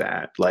just do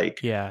that. Like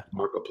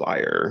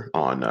Markiplier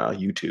on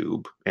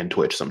YouTube and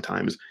Twitch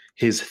sometimes,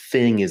 his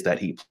thing is that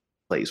he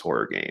plays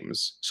horror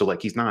games. So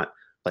like he's not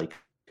like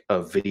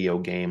a video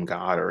game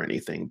god or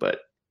anything,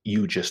 but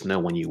you just know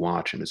when you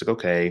watch him, it's like,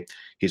 okay,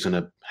 he's going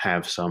to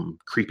have some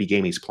creepy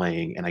game he's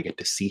playing, and I get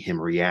to see him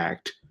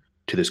react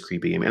to this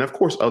creepy game. And of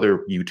course,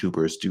 other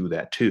YouTubers do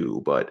that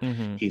too, but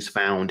he's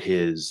found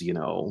his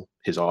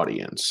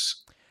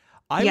audience.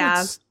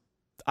 I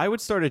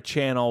would start a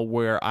channel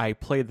where I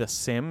play The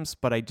Sims,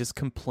 but I just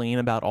complain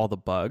about all the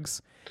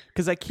bugs.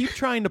 Because I keep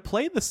trying to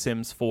play The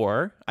Sims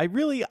 4. I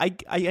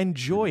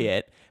enjoy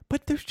it,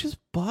 but there's just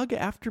bug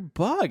after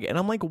bug. And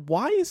I'm like,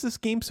 why is this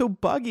game so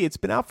buggy? It's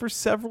been out for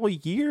several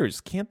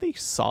years. Can't they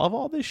solve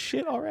all this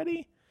shit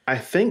already? I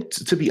think,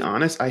 to be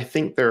honest, I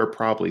think there are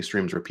probably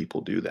streams where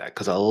people do that,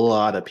 because a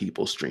lot of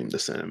people stream The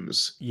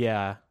Sims.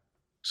 Yeah.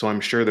 So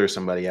I'm sure there's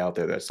somebody out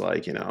there that's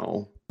like,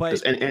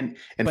 But and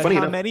but funny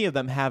how enough, many of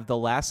them have the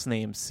last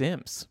name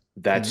Sims?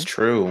 That's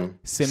true.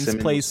 Sims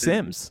plays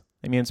Sims.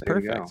 I mean, it's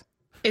perfect.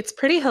 It's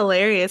pretty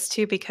hilarious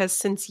too, because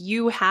since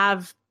you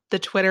have the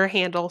Twitter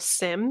handle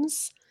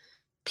Sims,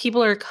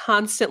 people are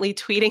constantly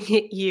tweeting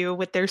at you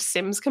with their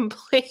Sims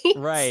complaints.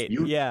 Right.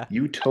 Yeah.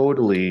 You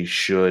totally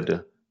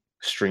should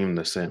stream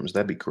The Sims.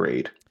 That'd be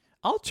great.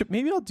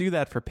 Maybe I'll do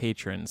that for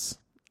patrons.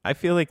 I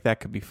feel like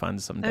that could be fun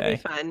someday.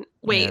 That'd be fun.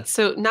 Wait,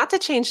 so not to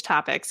change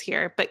topics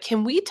here, but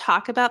can we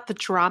talk about the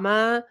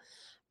drama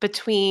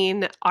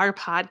between our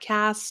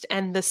podcast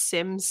and the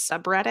Sims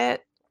subreddit?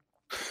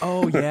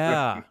 Oh,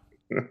 yeah.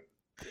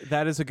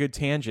 That is a good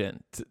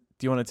tangent. Do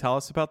you want to tell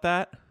us about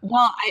that?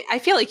 Well, I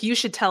feel like you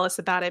should tell us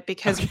about it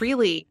because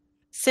really,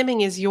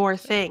 simming is your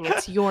thing.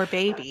 It's your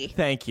baby.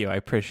 Thank you. I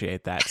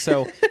appreciate that.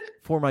 So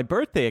for my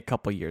birthday a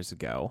couple years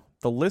ago,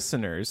 the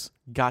listeners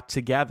got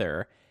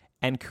together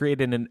and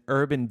created an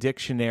Urban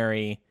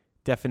Dictionary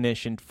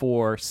definition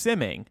for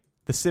simming,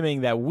 the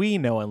simming that we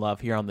know and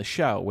love here on the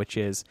show, which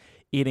is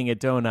eating a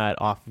donut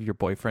off of your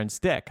boyfriend's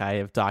dick. I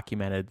have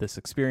documented this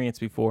experience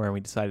before, and we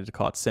decided to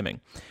call it simming.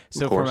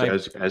 So of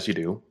course, as you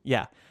do.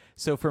 Yeah.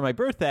 So for my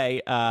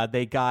birthday,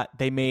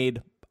 they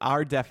made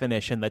our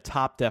definition, the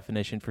top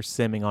definition for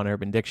simming on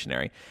Urban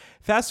Dictionary.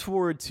 Fast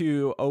forward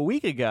to a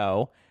week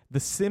ago, the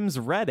Sims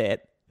Reddit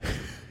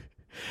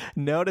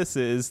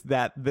notices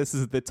that this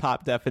is the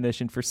top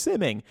definition for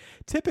simming.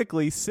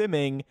 Typically,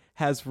 simming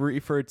has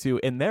referred to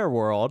in their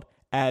world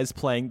as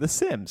playing The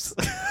Sims.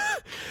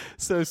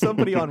 So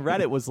somebody on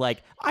Reddit was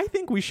like, I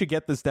think we should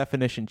get this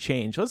definition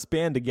changed. Let's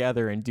band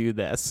together and do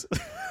this.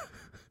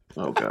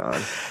 Oh, God.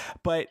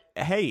 But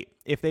hey,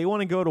 if they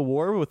want to go to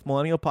war with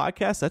Millennial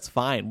Podcast, that's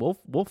fine.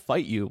 We'll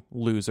fight you,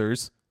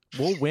 losers.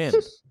 We'll win.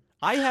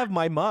 I have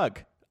my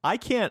mug. I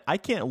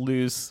can't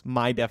lose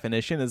my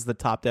definition as the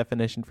top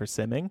definition for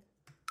simming.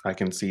 I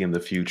can see in the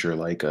future,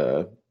 like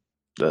the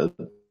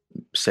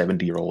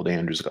 70-year-old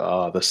Andrew's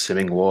the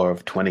simming war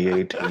of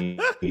 2018.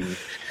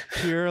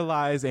 Pure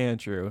lies,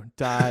 Andrew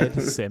died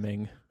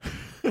simming.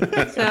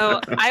 So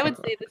I would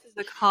say this is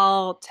a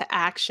call to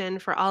action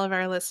for all of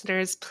our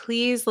listeners.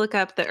 Please look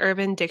up the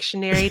Urban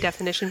Dictionary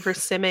definition for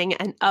simming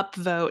and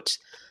upvote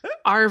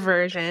our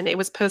version. It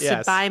was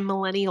posted by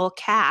Millennial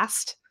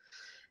Cast.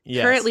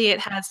 Yes. Currently, it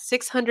has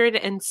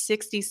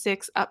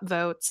 666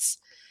 upvotes.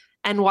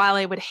 And while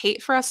I would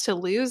hate for us to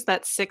lose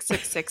that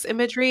 666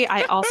 imagery,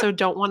 I also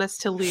don't want us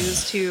to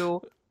lose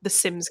to the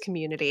Sims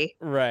community.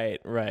 Right.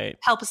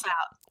 Help us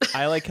out.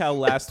 I like how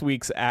last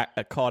week's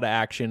call to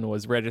action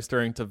was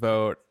registering to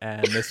vote,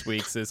 and this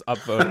week's is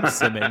upvote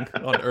simming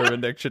on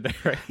Urban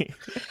Dictionary.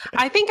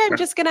 I think I'm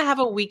just going to have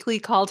a weekly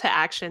call to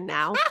action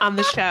now on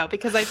the show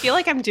because I feel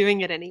like I'm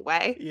doing it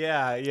anyway.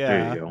 Yeah.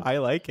 I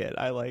like it.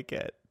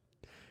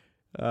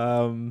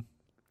 So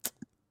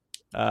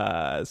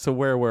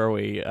where were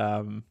we?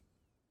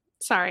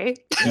 Sorry.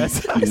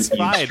 That's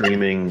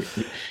fine.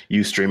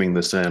 You streaming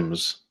The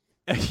Sims.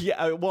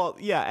 Yeah, well,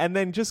 yeah, and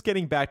then just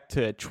getting back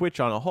to Twitch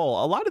on a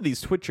whole, a lot of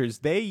these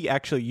Twitchers, they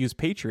actually use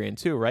Patreon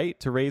too, right?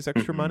 To raise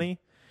extra money?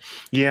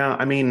 Yeah,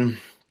 I mean,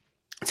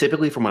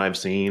 typically from what I've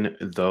seen,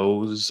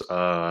 those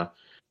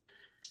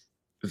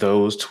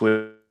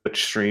Twitch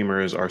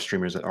streamers are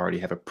streamers that already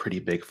have a pretty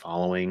big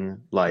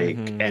following,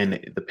 and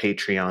the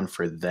Patreon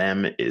for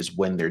them is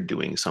when they're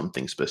doing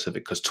something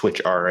specific, because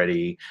Twitch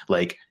already,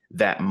 like,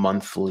 that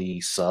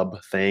monthly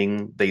sub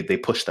thing, they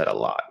push that a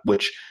lot,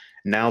 which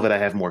now that I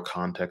have more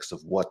context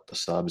of what the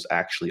subs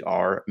actually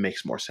are,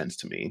 makes more sense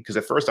to me. Because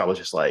at first I was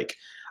just like,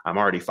 I'm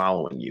already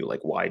following you.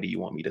 Like, why do you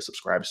want me to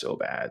subscribe so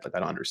bad? Like, I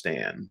don't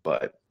understand.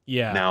 But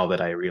now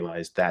that I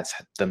realize that's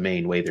the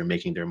main way they're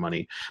making their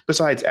money,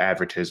 besides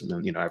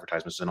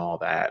advertisements and all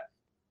that,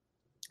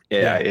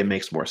 it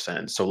makes more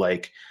sense. So,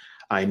 like,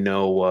 I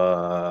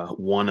know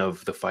one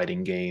of the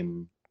fighting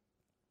game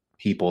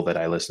people that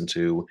I listen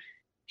to,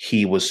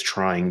 he was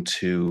trying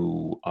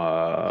to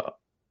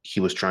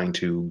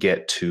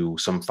get to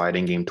some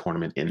fighting game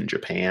tournament in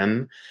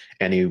Japan,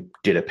 and he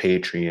did a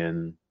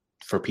Patreon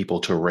for people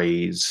to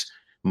raise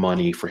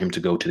money for him to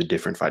go to the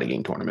different fighting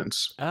game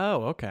tournaments.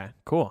 Oh, okay,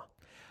 cool.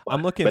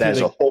 I'm looking, but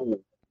as a whole,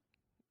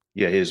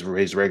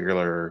 his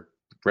regular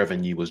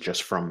revenue was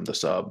just from the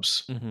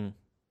subs. Mm-hmm.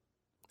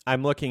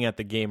 I'm looking at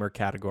the gamer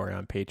category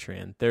on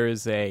Patreon. There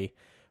is a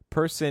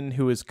person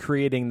who is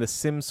creating the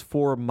Sims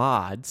 4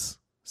 mods,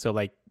 so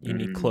like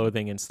unique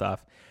clothing and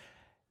stuff.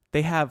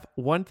 They have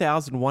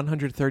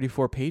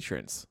 1,134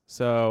 patrons,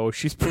 so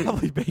she's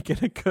probably making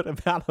a good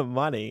amount of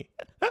money.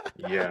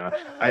 Yeah,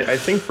 I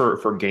think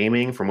for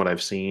gaming, from what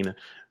I've seen,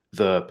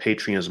 the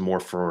Patreon is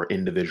more for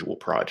individual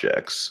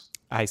projects.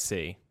 I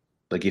see.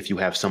 Like, if you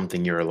have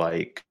something you're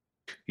like,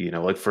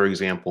 like, for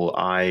example,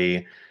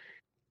 I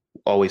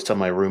always tell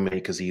my roommate,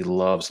 because he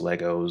loves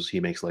Legos, he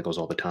makes Legos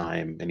all the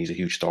time, and he's a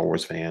huge Star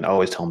Wars fan. I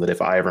always tell him that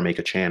if I ever make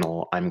a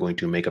channel, I'm going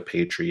to make a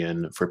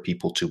Patreon for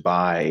people to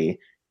buy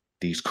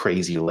these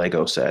crazy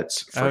Lego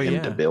sets for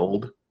him to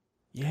build.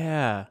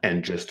 Yeah.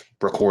 And just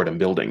record him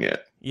building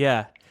it.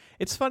 Yeah.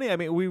 It's funny. I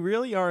mean, we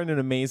really are in an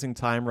amazing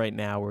time right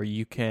now where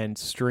you can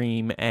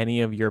stream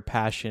any of your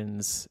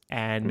passions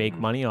and make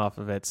money off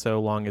of it,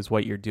 so long as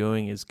what you're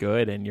doing is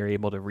good and you're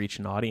able to reach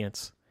an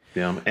audience.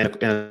 Yeah.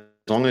 And as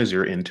long as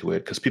you're into it,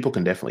 because people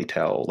can definitely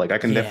tell. Like, I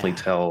can definitely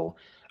tell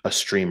a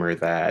streamer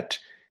that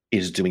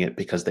is doing it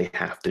because they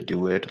have to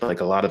do it. Like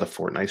a lot of the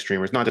Fortnite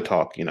streamers, not to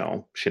talk,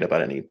 shit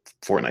about any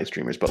Fortnite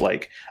streamers, but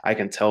like I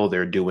can tell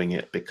they're doing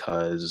it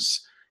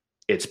because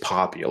it's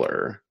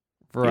popular,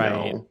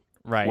 Right.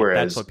 Right.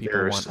 Whereas That's what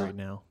people want right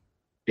now.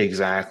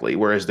 Exactly.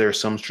 Whereas there's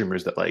some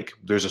streamers that like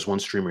there's this one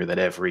streamer that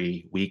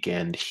every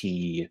weekend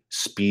he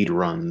speed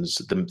runs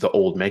the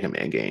old Mega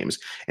Man games.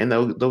 And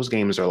those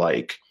games are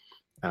like,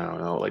 I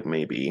don't know, like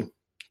maybe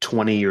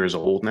 20 years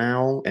old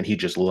now, and he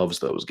just loves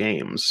those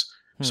games.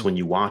 So when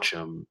you watch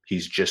him,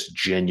 he's just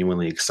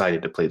genuinely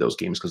excited to play those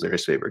games because they're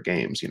his favorite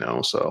games,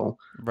 So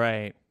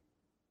right.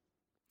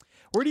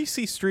 Where do you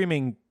see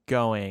streaming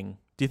going?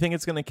 Do you think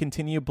it's going to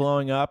continue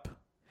blowing up?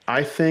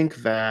 I think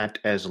that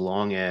as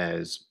long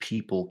as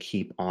people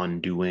keep on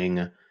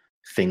doing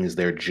things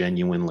they're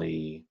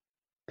genuinely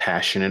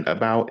passionate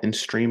about in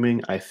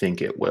streaming, I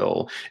think it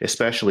will,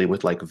 especially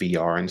with like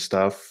VR and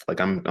stuff. Like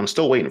I'm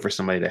still waiting for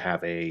somebody to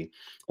have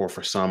or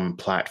for some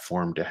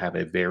platform to have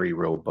a very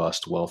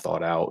robust, well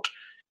thought out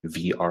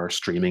VR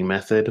streaming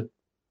method.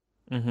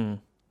 Mm-hmm.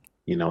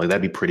 Like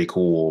that'd be pretty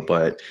cool.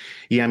 But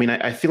yeah, I mean,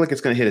 I feel like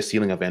it's going to hit a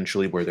ceiling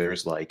eventually where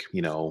there's like,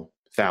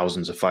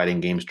 thousands of fighting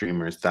game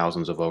streamers,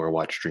 thousands of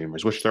Overwatch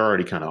streamers, which there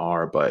already kind of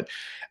are. But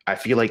I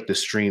feel like the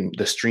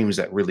streams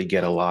that really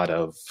get a lot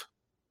of,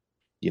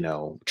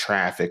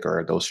 traffic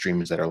are those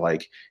streams that are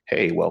like,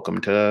 hey,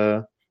 welcome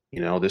to,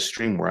 this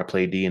stream where I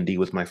play D&D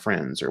with my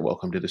friends, or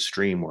welcome to the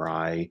stream where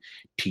I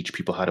teach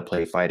people how to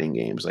play fighting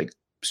games, like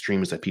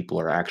streams that people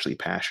are actually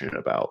passionate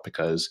about,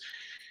 because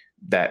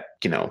that,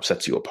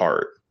 sets you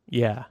apart.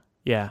 Yeah.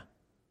 Yeah.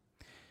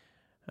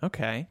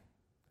 Okay.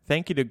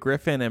 Thank you to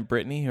Griffin and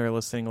Brittany who are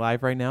listening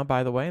live right now,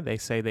 by the way. They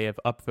say they have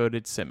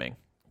upvoted Simming.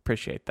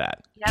 Appreciate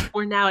that. Yep,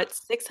 we're now at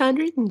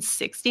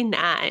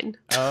 669.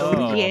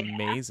 Oh, yeah.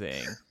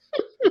 Amazing.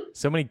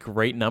 So many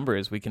great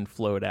numbers we can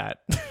float at.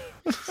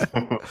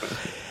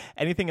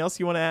 Anything else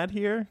you want to add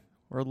here,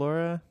 or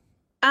Laura?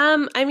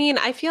 I mean,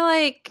 I feel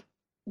like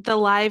the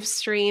live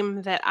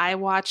stream that I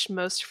watch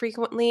most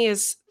frequently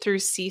is through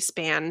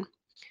C-SPAN.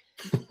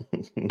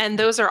 And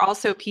those are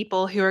also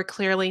people who are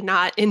clearly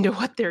not into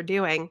what they're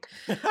doing.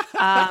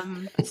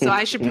 So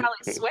I should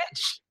probably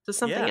switch to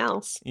something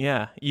else.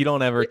 Yeah. You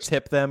don't ever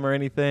tip them or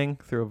anything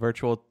through a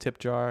virtual tip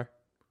jar?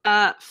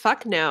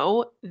 Fuck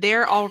no.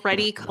 They're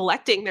already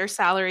collecting their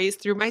salaries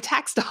through my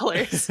tax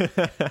dollars.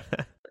 It's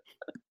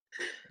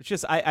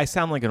just, I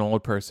sound like an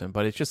old person,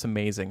 but it's just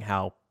amazing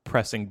how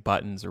pressing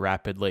buttons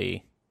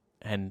rapidly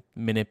and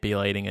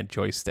manipulating a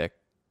joystick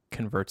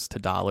converts to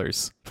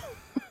dollars.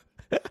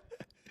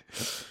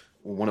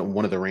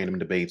 One of the random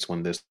debates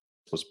when this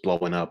was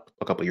blowing up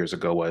a couple of years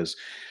ago was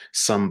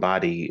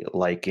somebody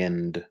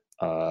likened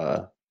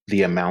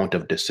the amount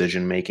of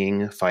decision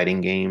making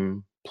fighting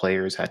game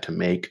players had to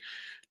make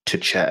to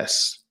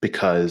chess,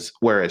 because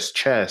whereas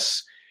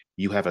chess,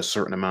 you have a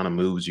certain amount of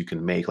moves you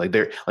can make.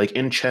 Like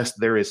in chess,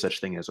 there is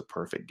such thing as a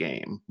perfect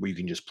game where you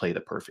can just play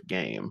the perfect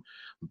game.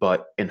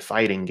 But in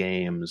fighting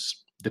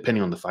games,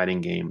 depending on the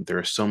fighting game, there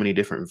are so many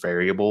different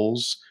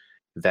variables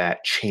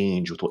that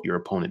change with what your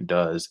opponent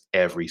does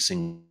every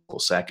single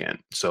second.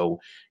 So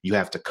you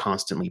have to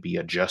constantly be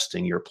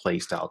adjusting your play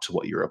style to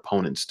what your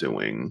opponent's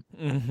doing.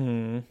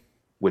 Mm-hmm.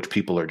 Which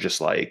people are just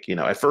like,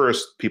 at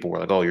first people were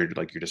like, oh, you're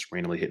just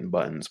randomly hitting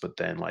buttons. But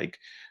then like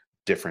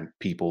different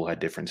people had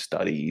different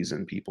studies,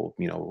 and people,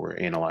 were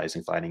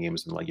analyzing fighting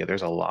games, and like, yeah,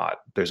 there's a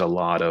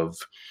lot of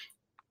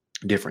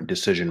different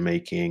decision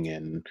making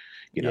and,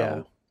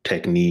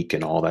 technique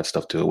and all that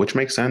stuff to it, which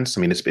makes sense.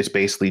 I mean, it's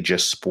basically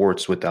just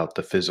sports without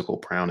the physical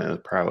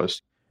prowess.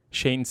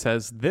 Shane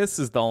says, this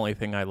is the only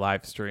thing I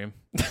live stream.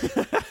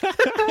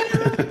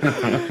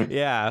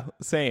 Yeah,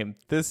 same.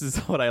 This is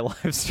what I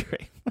live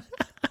stream.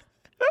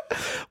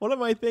 What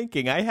am I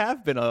thinking? I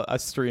have been a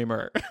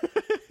streamer.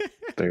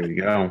 There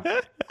you go.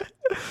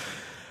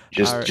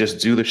 Just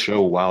do the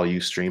show while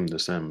you stream The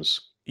Sims.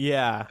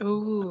 Yeah.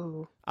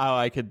 Ooh. Oh,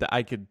 I could.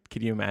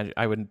 Could you imagine?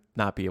 I would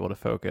not be able to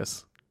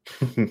focus.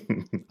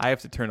 I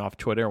have to turn off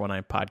Twitter when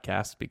I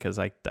podcast because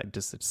I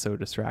just, it's so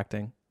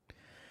distracting.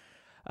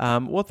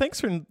 Well,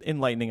 thanks for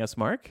enlightening us,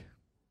 Mark.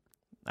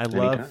 I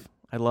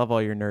love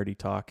all your nerdy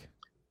talk.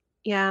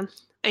 Yeah,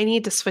 I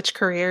need to switch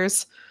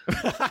careers.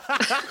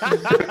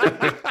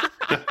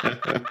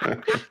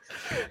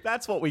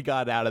 That's what we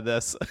got out of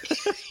this.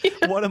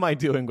 What am I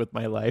doing with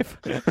my life?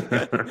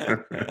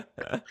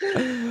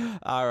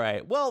 All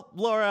right. Well,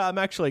 Laura, I'm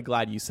actually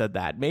glad you said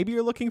that. Maybe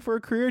you're looking for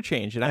a career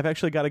change, and I've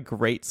actually got a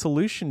great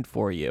solution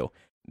for you.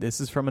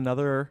 This is from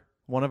another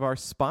one of our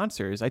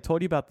sponsors. I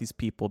told you about these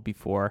people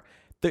before.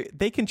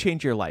 They can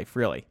change your life,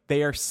 really.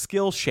 They are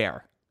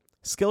Skillshare.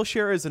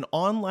 Skillshare is an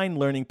online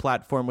learning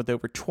platform with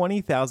over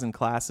 20,000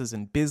 classes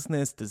in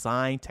business,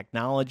 design,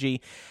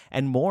 technology,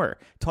 and more,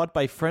 taught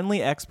by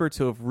friendly experts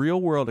who have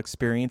real-world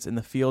experience in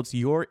the fields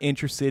you're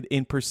interested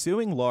in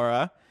pursuing,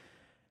 Laura.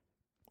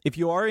 If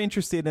you are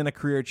interested in a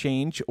career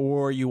change,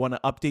 or you want to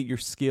update your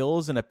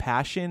skills in a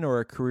passion or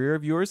a career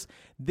of yours,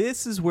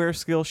 this is where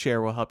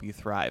Skillshare will help you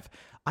thrive.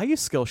 I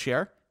use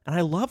Skillshare, and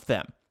I love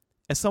them.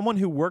 As someone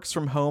who works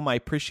from home, I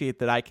appreciate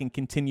that I can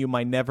continue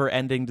my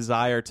never-ending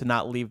desire to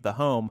not leave the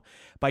home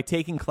by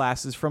taking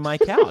classes from my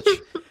couch.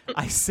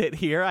 I sit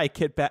here, I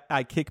kick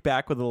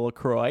back with a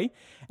LaCroix,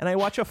 and I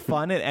watch a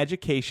fun and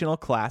educational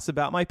class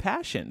about my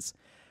passions,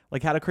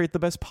 like how to create the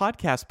best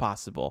podcast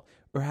possible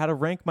or how to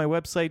rank my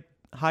website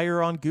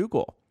higher on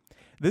Google.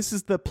 This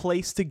is the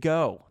place to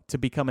go to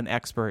become an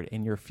expert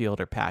in your field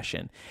or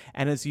passion.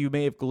 And as you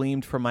may have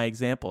gleaned from my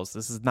examples,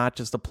 this is not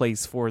just a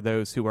place for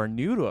those who are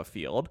new to a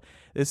field.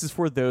 This is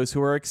for those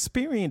who are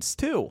experienced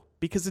too,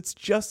 because it's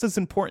just as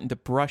important to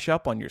brush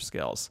up on your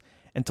skills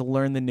and to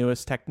learn the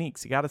newest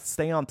techniques. You got to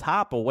stay on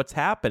top of what's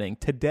happening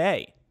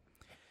today.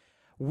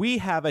 We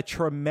have a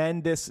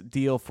tremendous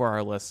deal for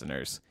our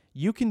listeners.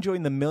 You can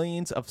join the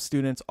millions of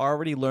students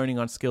already learning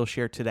on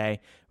Skillshare today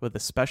with a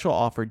special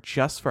offer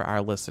just for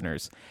our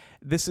listeners.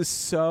 This is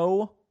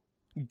so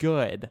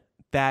good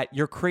that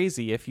you're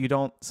crazy if you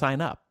don't sign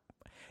up.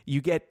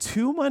 You get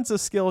 2 months of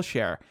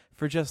Skillshare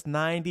for just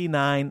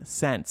 99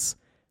 cents.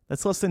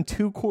 That's less than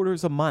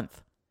 2/4 a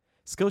month.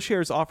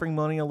 Skillshare is offering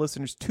Millennial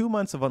listeners 2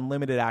 months of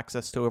unlimited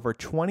access to over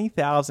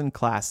 20,000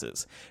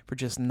 classes for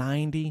just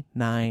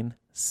 99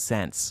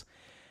 cents.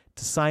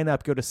 To sign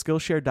up, go to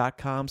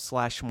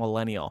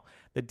Skillshare.com/millennial.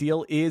 The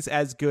deal is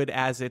as good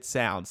as it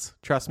sounds.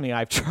 Trust me,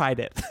 I've tried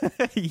it.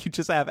 You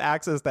just have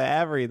access to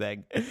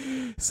everything.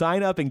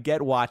 Sign up and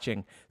get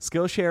watching.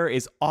 Skillshare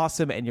is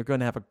awesome, and you're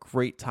going to have a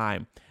great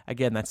time.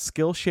 Again, that's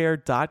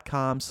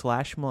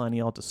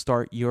Skillshare.com/millennial to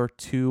start your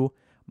 2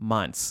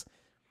 months.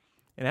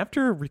 And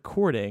after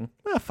recording,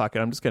 fuck it,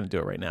 I'm just going to do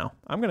it right now.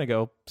 I'm going to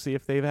go see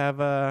if they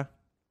have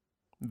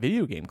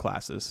video game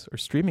classes or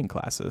streaming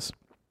classes.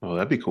 Oh,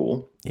 that'd be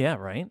cool. Yeah,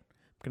 right? I'm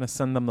going to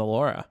send them to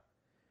Laura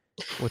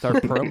with our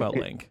promo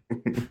link.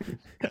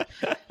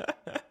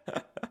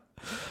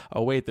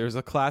 Oh, wait, there's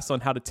a class on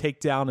how to take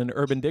down an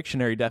Urban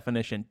Dictionary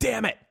definition.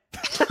 Damn it!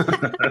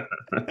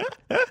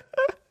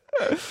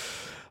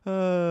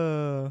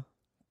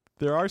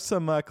 There are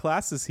some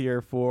classes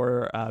here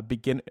for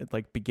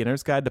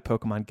beginner's guide to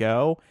Pokemon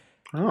Go.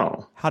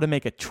 Oh. How to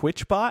make a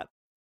Twitch bot.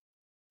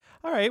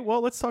 All right, well,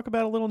 let's talk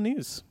about a little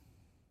news.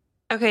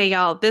 Okay,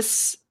 y'all,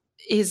 this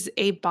is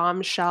a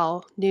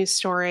bombshell news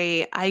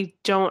story. I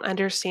don't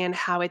understand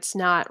how it's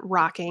not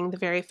rocking the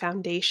very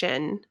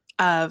foundation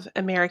of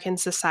American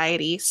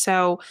society.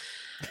 So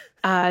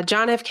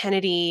John F.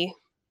 Kennedy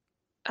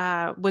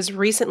was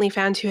recently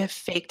found to have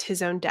faked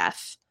his own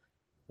death.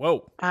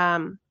 Whoa.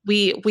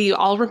 We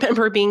all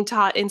remember being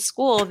taught in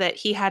school that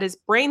he had his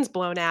brains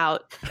blown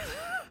out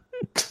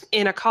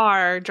in a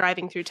car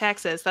driving through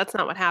Texas. That's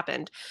not what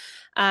happened.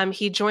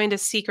 He joined a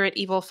secret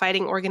evil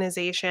fighting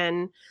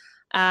organization.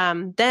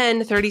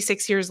 Then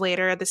 36 years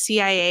later, the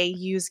CIA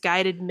used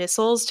guided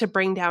missiles to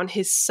bring down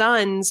his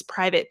son's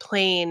private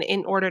plane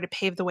in order to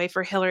pave the way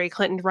for Hillary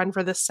Clinton to run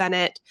for the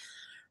Senate.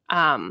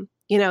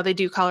 They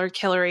do call her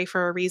Hillary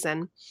for a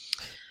reason.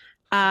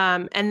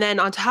 And then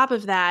on top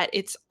of that,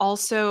 it's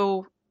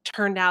also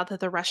turned out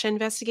that the Russia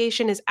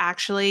investigation is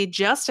actually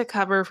just a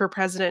cover for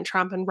President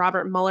Trump and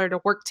Robert Mueller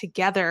to work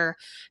together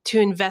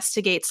to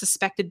investigate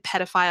suspected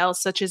pedophiles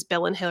such as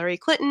Bill and Hillary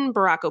Clinton,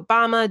 Barack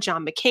Obama,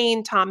 John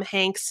McCain, Tom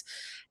Hanks,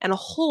 and a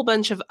whole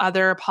bunch of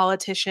other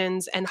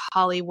politicians and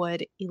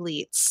Hollywood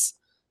elites.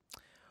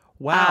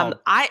 Wow.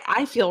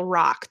 I feel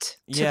rocked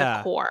to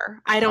the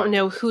core. I don't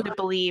know who to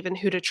believe and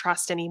who to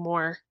trust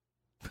anymore.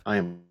 I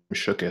am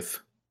shooketh.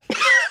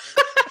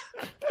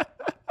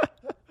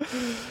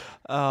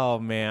 Oh,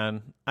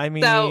 man. I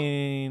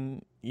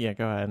mean, yeah,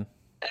 go ahead.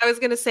 I was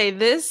going to say,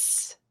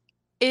 this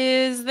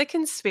is the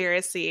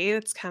conspiracy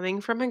that's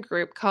coming from a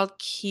group called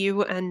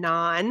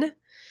QAnon.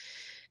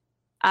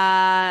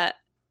 I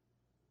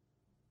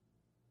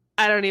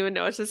don't even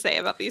know what to say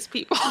about these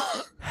people.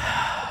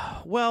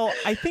 Well,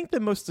 I think the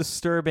most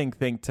disturbing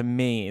thing to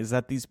me is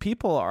that these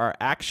people are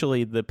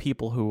actually the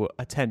people who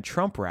attend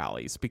Trump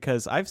rallies,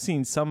 because I've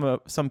seen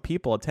some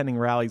people attending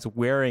rallies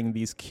wearing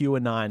these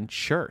QAnon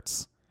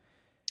shirts.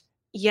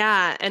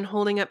 Yeah, and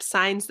holding up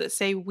signs that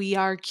say "We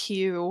are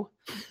Q."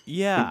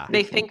 Yeah.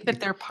 They think that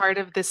they're part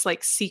of this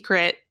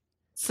secret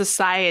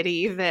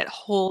society that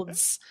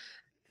holds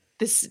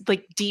this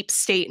deep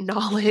state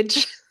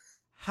knowledge.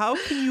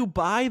 How can you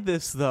buy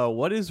this, though?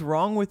 What is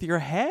wrong with your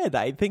head?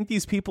 I think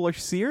these people are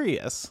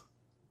serious.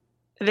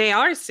 They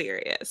are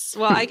serious.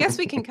 Well, I guess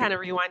we can kind of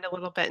rewind a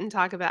little bit and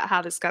talk about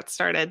how this got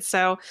started.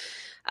 So,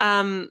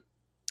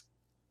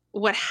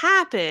 what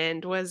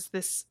happened was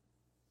this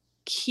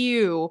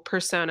Q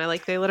persona,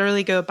 they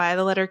literally go by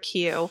the letter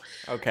Q.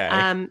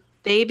 Okay.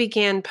 They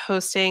began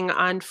posting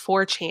on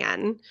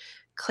 4chan,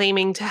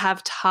 claiming to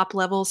have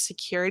top-level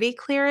security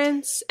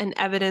clearance and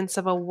evidence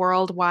of a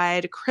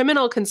worldwide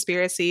criminal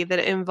conspiracy that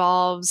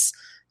involves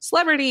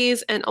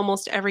celebrities and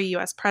almost every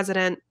U.S.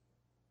 president,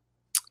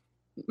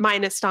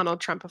 minus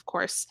Donald Trump, of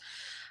course.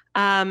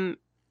 To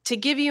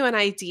give you an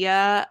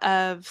idea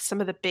of some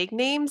of the big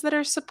names that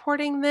are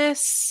supporting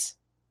this,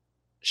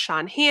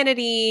 Sean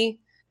Hannity,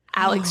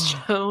 Alex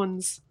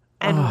Jones,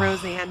 and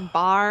Roseanne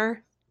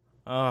Barr.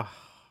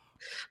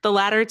 The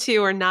latter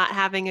two are not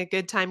having a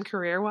good time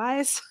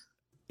career-wise.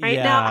 right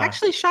now.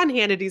 Actually, Sean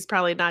Hannity's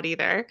probably not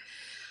either.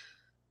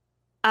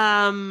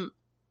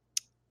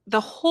 The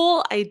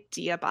whole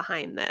idea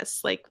behind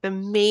this, like the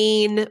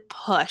main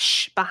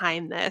push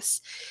behind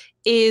this,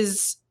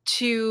 is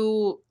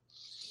to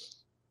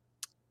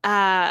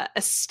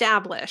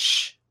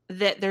establish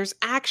that there's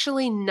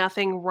actually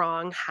nothing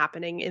wrong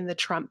happening in the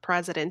Trump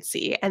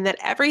presidency and that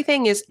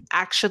everything is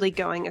actually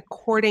going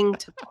according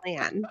to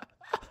plan.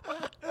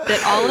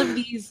 That all of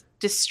these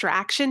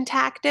distraction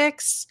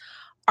tactics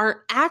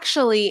are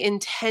actually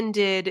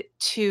intended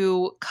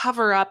to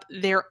cover up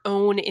their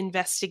own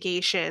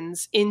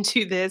investigations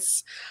into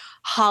this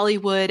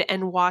Hollywood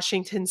and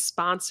Washington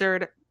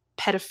sponsored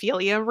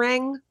pedophilia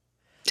ring.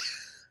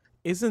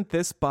 Isn't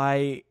this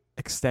by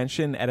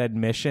extension an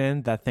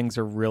admission that things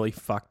are really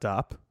fucked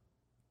up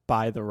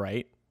by the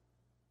right?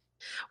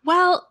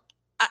 Well,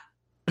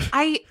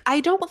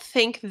 I don't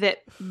think that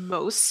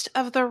most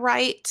of the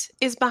right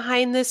is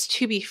behind this,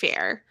 to be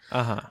fair.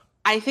 Uh-huh.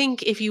 I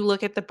think if you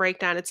look at the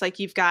breakdown, it's like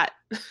you've got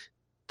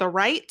the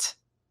right,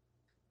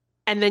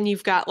 and then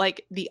you've got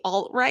like the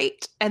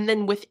alt-right, and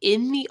then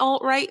within the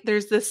alt-right,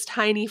 there's this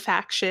tiny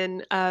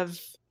faction of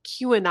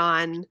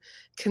QAnon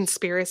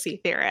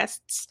conspiracy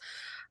theorists.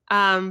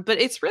 But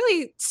it's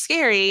really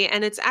scary,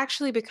 and it's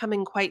actually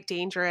becoming quite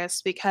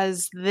dangerous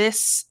because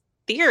this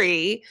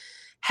theory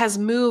has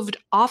moved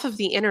off of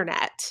the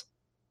internet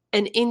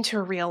and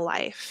into real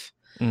life.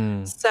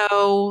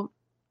 So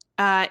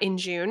in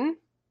June,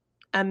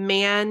 a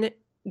man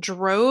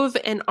drove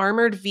an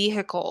armored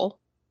vehicle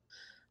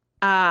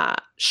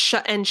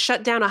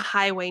shut down a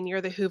highway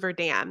near the Hoover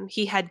Dam.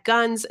 He had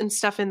guns and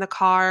stuff in the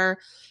car,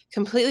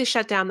 completely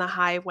shut down the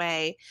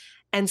highway,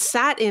 and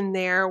sat in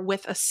there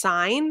with a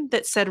sign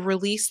that said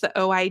release the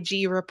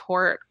OIG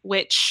report,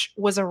 which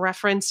was a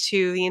reference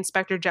to the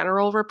Inspector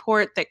General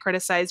report that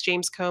criticized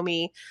James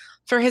Comey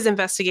for his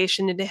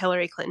investigation into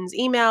Hillary Clinton's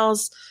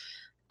emails.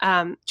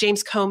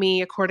 James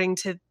Comey, according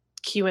to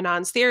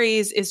QAnon's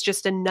theories, is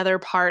just another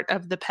part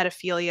of the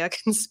pedophilia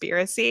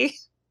conspiracy.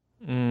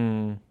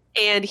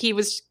 And he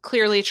was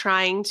clearly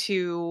trying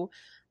to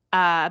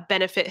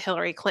benefit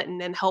Hillary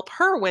Clinton and help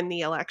her win the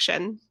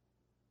election.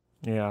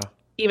 Yeah.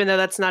 Even though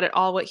that's not at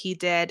all what he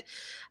did.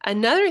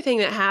 Another thing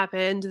that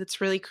happened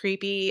that's really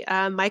creepy,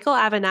 Michael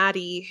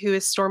Avenatti, who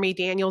is Stormy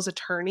Daniels'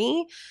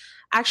 attorney,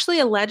 actually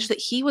alleged that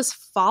he was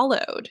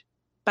followed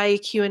by a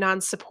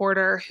QAnon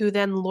supporter who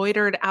then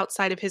loitered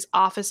outside of his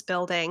office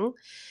building.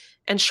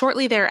 And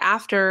shortly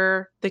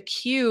thereafter, the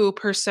Q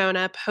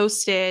persona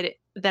posted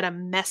that a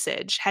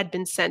message had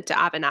been sent to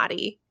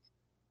Avenatti.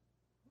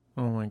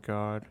 Oh my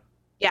God.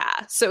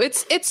 Yeah, so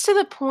it's to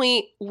the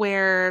point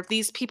where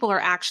these people are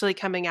actually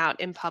coming out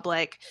in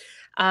public.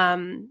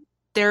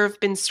 There have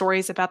been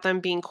stories about them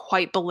being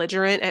quite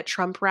belligerent at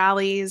Trump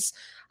rallies,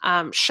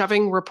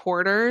 shoving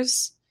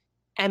reporters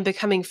and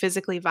becoming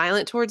physically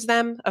violent towards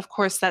them. Of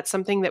course, that's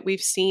something that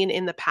we've seen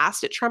in the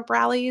past at Trump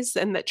rallies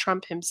and that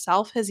Trump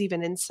himself has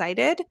even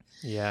incited.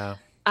 Yeah.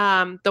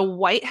 The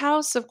White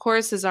House, of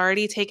course, has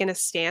already taken a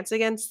stance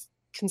against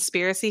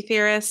conspiracy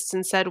theorists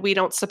and said we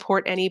don't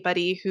support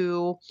anybody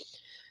who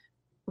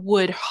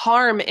would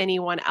harm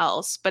anyone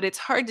else. But it's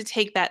hard to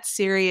take that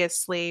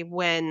seriously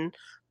when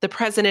the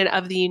president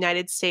of the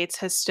United States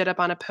has stood up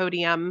on a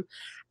podium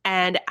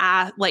and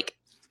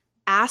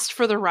asked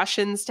for the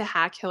Russians to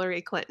hack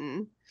Hillary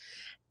Clinton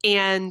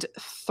and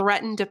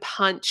threatened to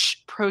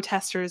punch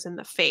protesters in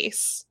the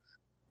face.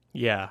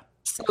 Yeah.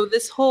 So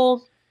this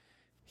whole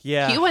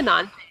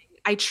QAnon thing,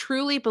 I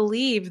truly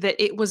believe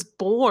that it was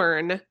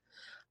born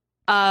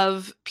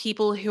of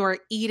people who are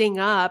eating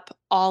up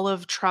all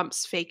of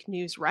Trump's fake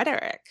news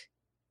rhetoric.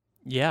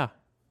 Yeah.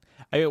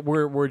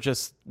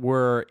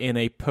 We're in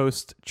a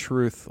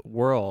post-truth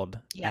world,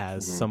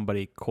 as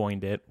somebody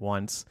coined it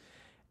once,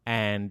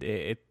 and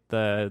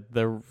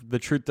the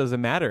truth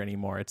doesn't matter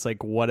anymore. It's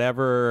like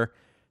whatever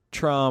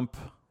Trump,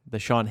 the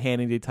Sean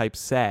Hannity types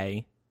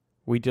say,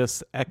 we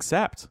just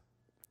accept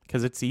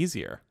because it's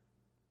easier.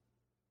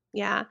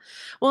 Yeah.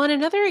 Well, and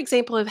another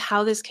example of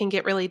how this can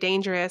get really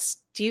dangerous,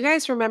 do you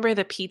guys remember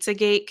the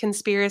Pizzagate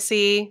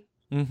conspiracy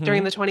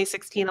during the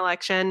 2016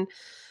 election?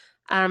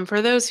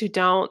 For those who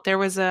don't, there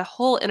was a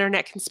whole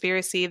internet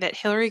conspiracy that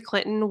Hillary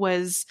Clinton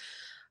was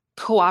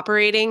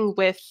cooperating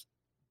with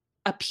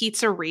a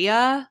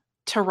pizzeria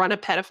to run a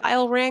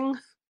pedophile ring.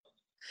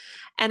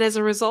 And as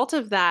a result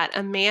of that,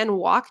 a man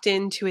walked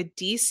into a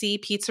DC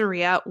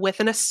pizzeria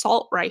with an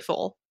assault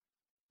rifle.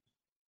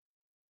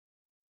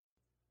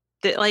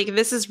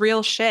 This is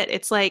real shit.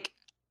 It's like,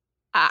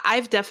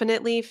 I've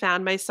definitely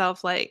found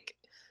myself like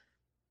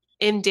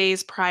in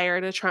days prior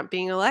to Trump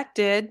being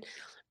elected,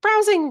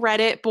 browsing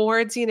Reddit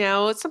boards,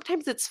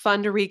 sometimes it's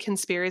fun to read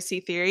conspiracy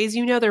theories.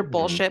 They're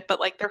bullshit, but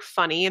like they're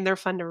funny and they're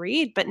fun to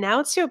read. But now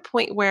it's to a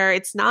point where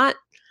it's not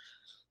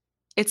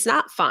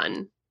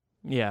fun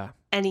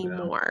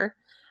anymore.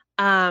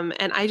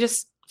 And I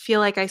just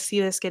feel like I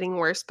see this getting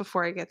worse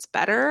before it gets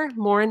better.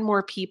 More and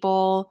more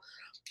people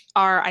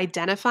are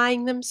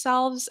identifying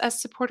themselves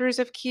as supporters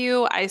of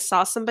Q. I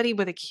saw somebody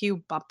with a Q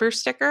bumper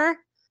sticker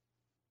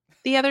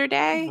the other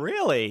day.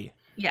 Really?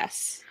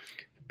 Yes.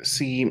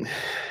 See,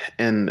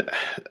 and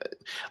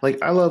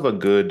like I love a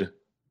good,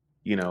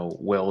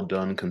 well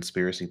done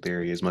conspiracy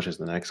theory as much as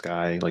the next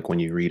guy, like when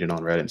you read it on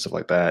Reddit and stuff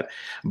like that.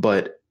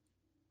 But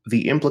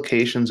the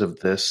implications of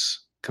this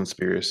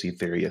conspiracy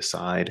theory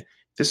aside,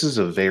 this is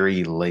a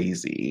very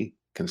lazy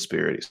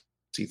conspiracy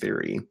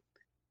theory.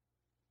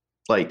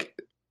 Like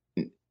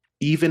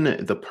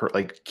even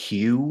like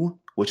Q,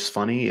 which is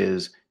funny,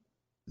 is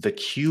the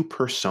Q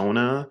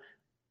persona.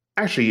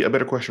 Actually, a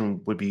better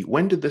question would be,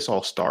 when did this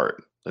all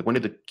start? Like, when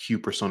did the Q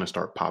persona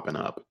start popping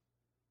up?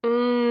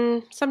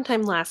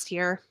 Sometime last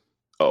year.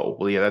 Oh,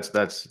 well, yeah,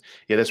 that's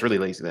really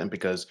lazy then,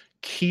 because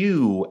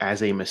Q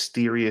as a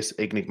mysterious,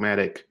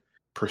 enigmatic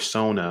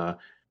persona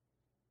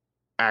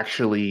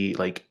actually,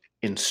 like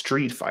in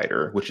Street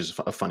Fighter, which is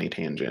a funny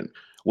tangent,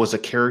 was a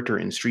character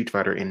in Street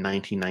Fighter in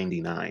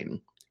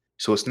 1999.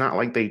 So it's not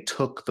like they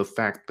took the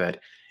fact that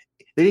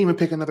they didn't even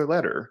pick another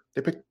letter.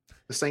 They picked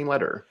the same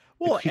letter.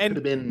 Well, He could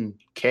have been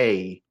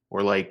K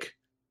or like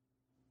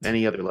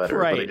any other letter,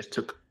 right. but they just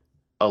took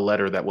a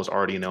letter that was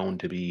already known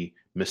to be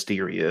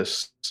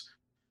mysterious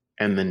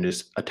and then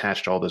just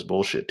attached all this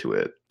bullshit to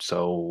it.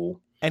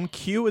 So, and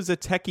Q is the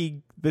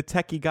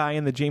techie guy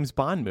in the James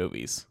Bond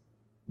movies.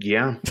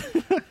 Yeah,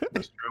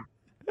 that's true.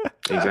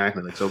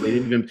 Exactly. So they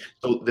didn't even.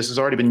 So this has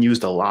already been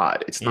used a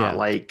lot. It's not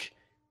like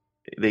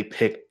they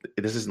picked.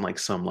 This isn't like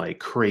some like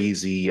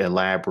crazy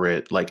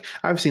elaborate. Like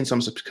I've seen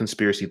some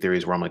conspiracy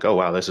theories where I'm like, oh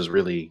wow, this is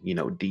really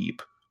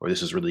deep, or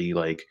this is really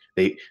like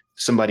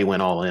somebody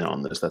went all in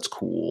on this. That's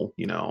cool.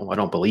 I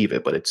don't believe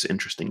it, but it's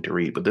interesting to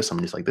read. But I'm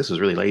just like, this is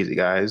really lazy,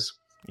 guys.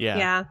 Yeah.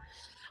 Yeah.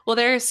 Well,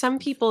 there are some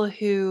people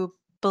who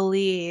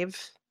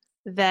believe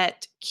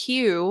that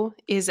Q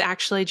is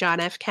actually John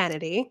F.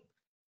 Kennedy,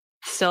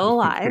 still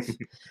alive.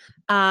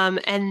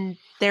 And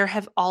there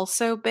have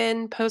also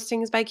been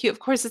postings by Q. Of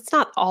course, it's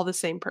not all the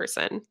same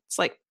person. It's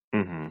like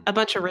a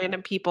bunch of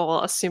random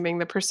people assuming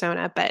the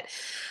persona. But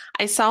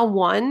I saw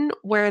one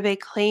where they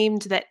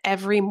claimed that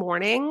every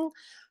morning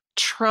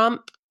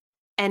Trump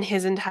and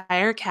his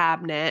entire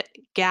cabinet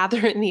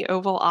gather in the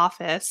Oval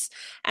Office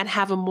and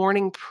have a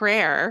morning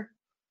prayer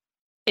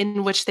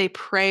in which they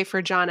pray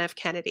for John F.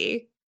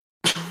 Kennedy.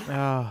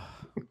 Oh.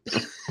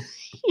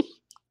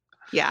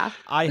 Yeah.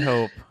 I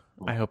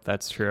hope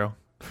that's true.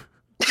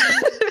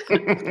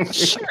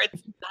 Sure,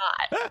 it's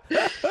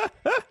not.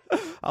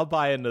 I'll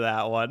buy into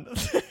that one.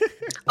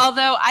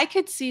 Although I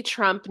could see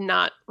Trump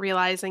not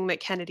realizing that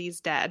Kennedy's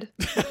dead.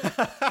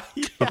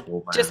 Yeah.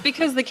 Just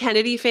because the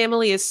Kennedy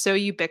family is so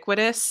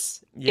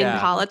ubiquitous in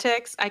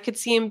politics, I could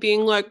see him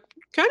being like,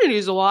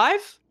 Kennedy's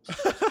alive.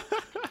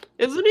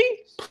 Isn't he?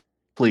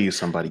 Please,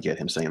 somebody get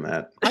him saying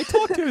that. I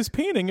talk to his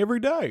painting every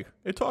day.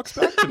 It talks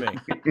back to me.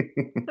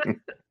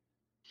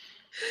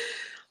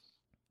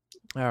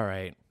 All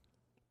right.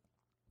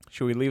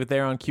 Should we leave it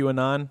there on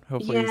QAnon?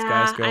 Hopefully these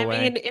guys go away.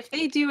 I mean, if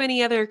they do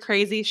any other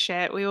crazy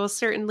shit, we will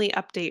certainly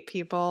update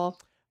people.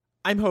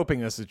 I'm hoping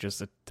this is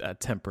just a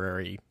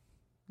temporary...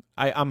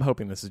 I'm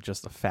hoping this is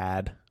just a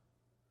fad.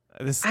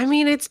 I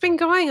mean, it's been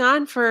going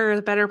on for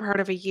the better part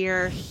of a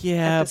year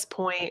at this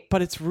point.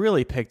 But it's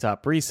really picked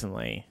up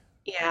recently.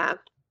 Yeah.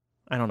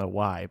 I don't know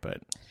why,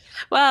 but...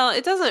 Well,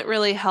 it doesn't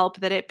really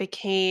help that it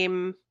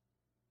became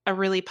a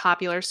really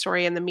popular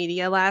story in the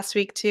media last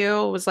week,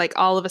 too. It was like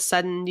all of a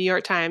sudden, New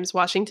York Times,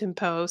 Washington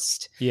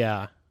Post.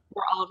 Yeah.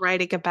 We're all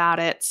writing about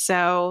it.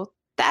 So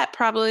that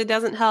probably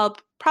doesn't help.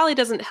 Probably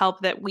doesn't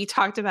help that we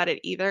talked about it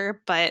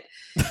either, but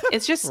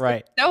it's just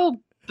right. so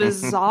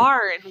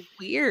bizarre and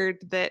weird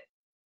that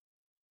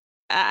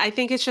I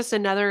think it's just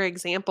another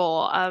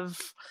example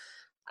of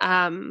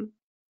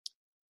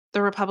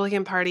the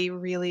Republican Party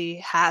really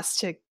has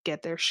to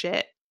get their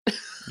shit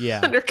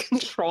under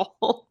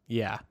control.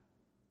 Yeah.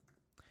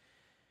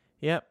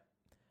 Yep.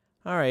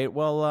 All right.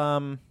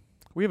 Well,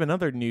 we have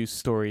another news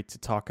story to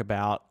talk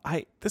about.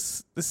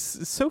 This is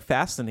so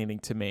fascinating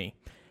to me.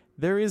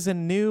 There is a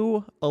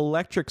new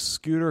electric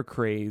scooter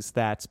craze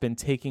that's been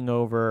taking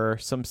over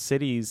some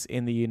cities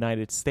in the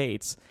United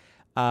States.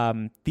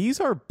 These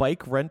are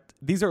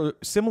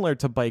similar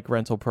to bike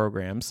rental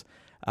programs.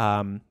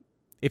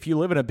 If you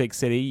live in a big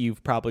city,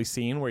 you've probably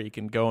seen where you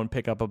can go and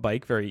pick up a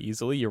bike very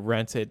easily. You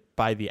rent it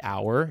by the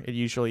hour. It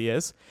usually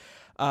is.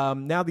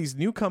 Now these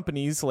new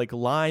companies like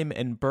Lime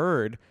and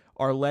Bird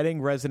are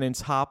letting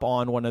residents hop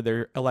on one of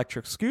their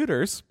electric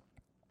scooters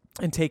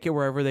and take it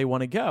wherever they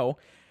want to go.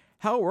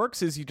 How it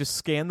works is you just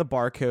scan the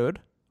barcode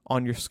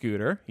on your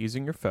scooter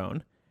using your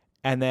phone,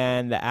 and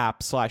then the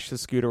app / the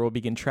scooter will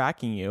begin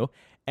tracking you,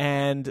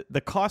 and the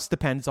cost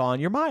depends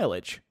on your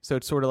mileage. So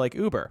it's sort of like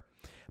Uber.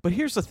 But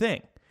here's the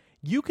thing.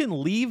 You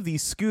can leave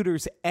these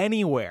scooters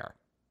anywhere.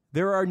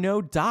 There are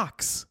no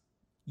docks.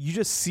 You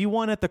just see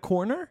one at the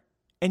corner,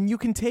 and you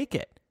can take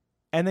it.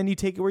 And then you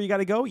take it where you got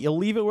to go. You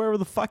leave it wherever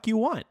the fuck you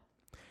want.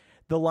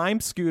 The Lime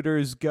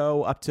scooters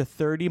go up to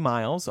 30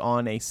 miles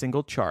on a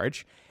single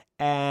charge.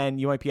 And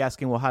you might be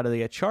asking, well, how do they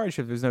get charged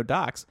if there's no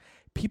docks?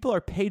 People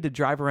are paid to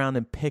drive around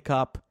and pick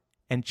up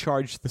and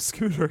charge the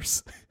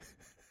scooters.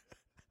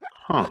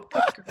 Huh.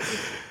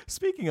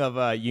 Speaking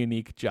of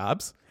unique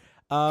jobs.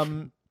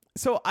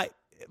 So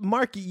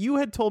Mark, you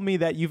had told me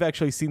that you've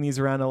actually seen these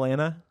around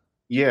Atlanta.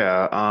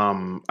 Yeah,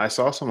 I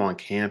saw some on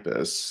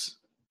campus,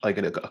 like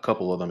a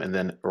couple of them, and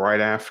then right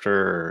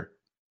after,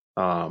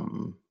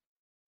 um,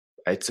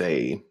 I'd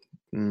say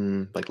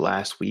like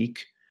last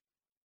week,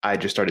 I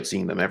just started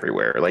seeing them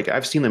everywhere. Like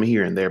I've seen them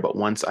here and there, but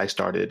once I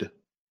started,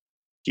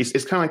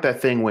 it's kind of like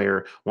that thing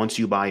where once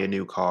you buy a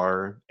new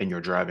car and you're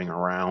driving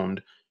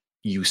around,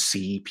 you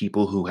see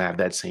people who have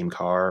that same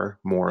car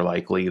more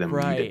likely than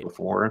you did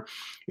before.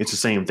 It's the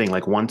same thing.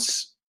 Like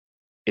once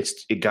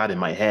it got in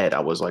my head, I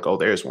was like, oh,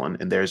 there's one,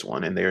 and there's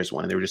one, and there's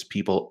one, and there were just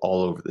people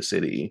all over the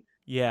city.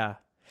 Yeah.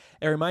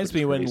 It reminds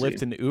me when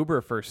Lyft and Uber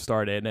first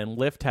started, and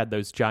Lyft had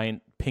those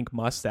giant pink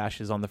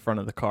mustaches on the front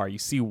of the car. You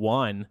see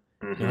one,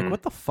 you're like,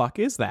 what the fuck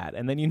is that?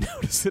 And then you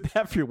notice it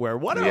everywhere.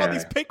 What are all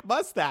these pink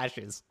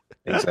mustaches?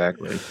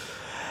 Exactly.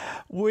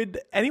 Would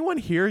anyone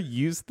here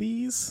use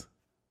these?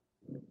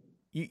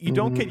 You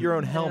don't get your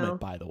own helmet,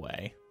 by the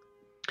way.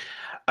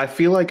 I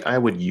feel like I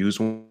would use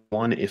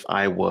one if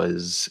I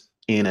was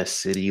in a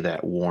city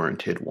that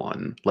warranted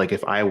one. Like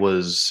if I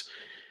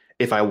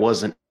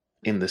wasn't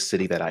in the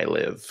city that I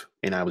live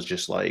and I was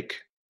just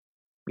like,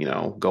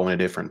 going to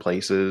different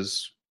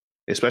places,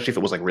 especially if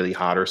it was like really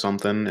hot or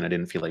something and I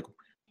didn't feel like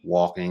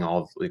walking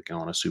all like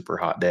on a super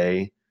hot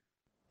day.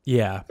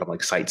 Yeah. But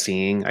like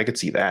sightseeing, I could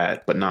see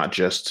that, but not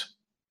just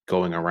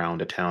going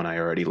around a town I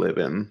already live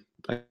in.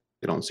 I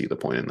don't see the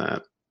point in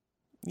that.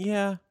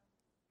 Yeah.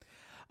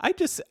 I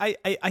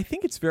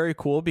think it's very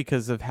cool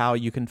because of how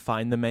you can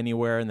find them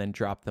anywhere and then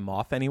drop them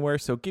off anywhere.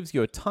 So it gives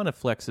you a ton of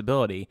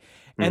flexibility.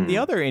 And the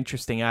other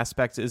interesting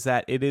aspect is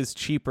that it is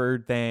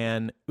cheaper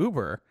than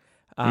Uber.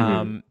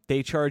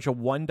 They charge a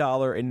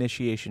 $1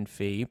 initiation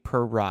fee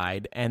per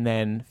ride and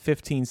then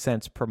 15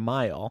 cents per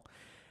mile.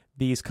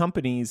 These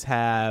companies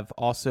have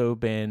also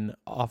been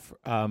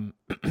offering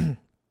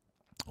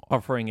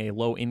a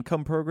low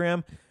income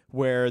program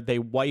where they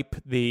wipe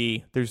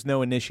there's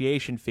no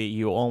initiation fee.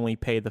 You only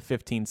pay the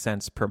 15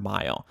 cents per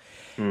mile.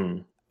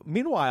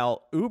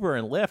 Meanwhile, Uber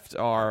and Lyft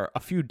are a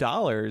few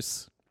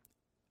dollars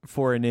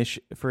for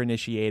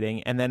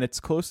initiating, and then it's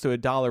close to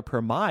 $1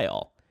 per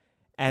mile.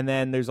 And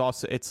then there's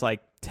also, it's like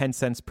 10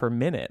 cents per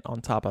minute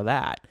on top of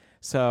that.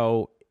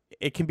 So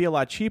it can be a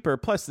lot cheaper.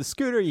 Plus the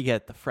scooter, you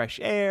get the fresh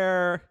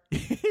air.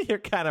 You're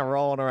kind of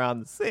rolling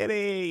around the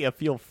city. You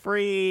feel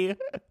free.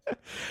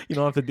 You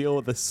don't have to deal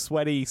with the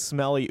sweaty,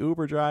 smelly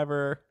Uber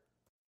driver.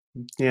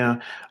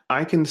 Yeah,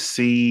 I can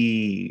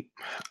see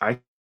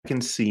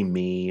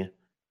me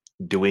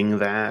doing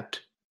that.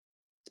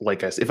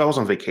 Like if I was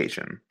on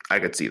vacation, I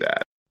could see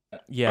that.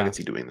 Yeah, I could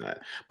see doing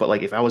that. But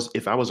like if I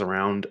was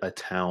around a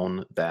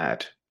town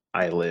that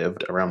I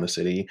lived around the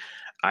city,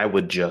 I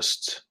would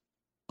just,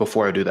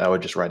 before I do that, I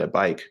would just ride a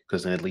bike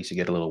because then at least you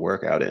get a little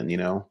workout in,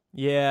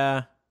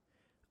 Yeah,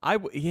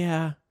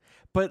 yeah.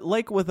 But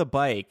like with a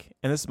bike,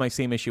 and this is my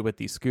same issue with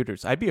these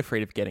scooters, I'd be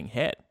afraid of getting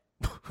hit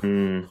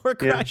or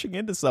crashing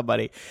into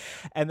somebody.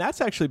 And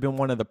that's actually been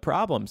one of the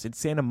problems in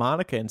Santa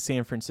Monica and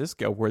San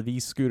Francisco where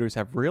these scooters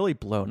have really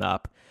blown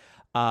up.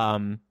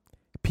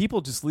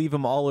 People just leave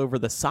them all over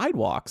the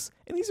sidewalks.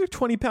 And these are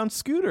 20-pound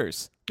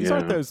scooters. These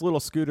aren't those little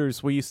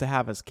scooters we used to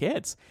have as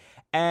kids.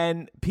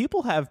 And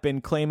people have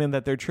been claiming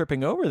that they're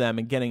tripping over them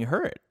and getting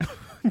hurt.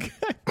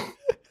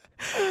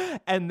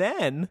 And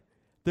then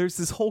there's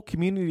this whole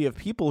community of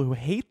people who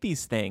hate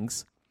these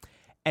things,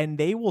 and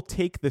they will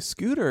take the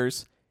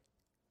scooters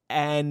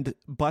and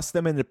bust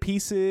them into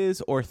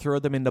pieces or throw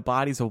them into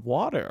bodies of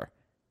water.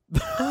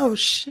 Oh,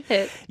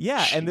 shit.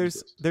 Yeah, Jesus. and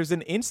there's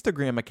an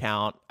Instagram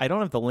account. I don't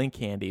have the link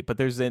handy, but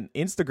there's an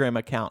Instagram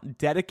account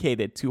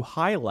dedicated to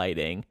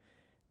highlighting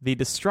the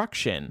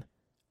destruction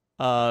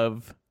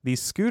of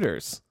these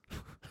scooters.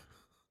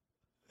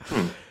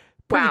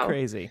 Pretty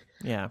crazy.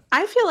 Yeah.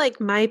 I feel like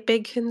my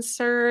big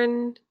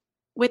concern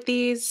with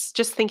these,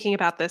 just thinking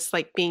about this,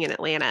 like being in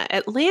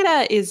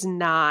Atlanta is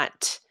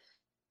not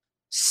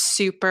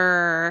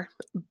super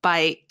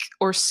bike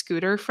or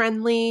scooter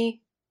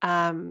friendly.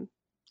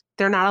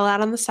 They're not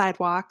allowed on the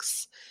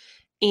sidewalks.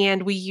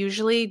 And we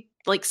usually,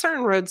 like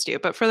certain roads do,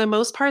 but for the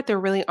most part, there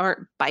really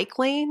aren't bike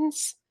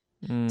lanes.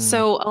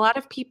 So a lot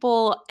of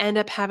people end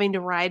up having to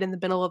ride in the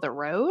middle of the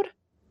road,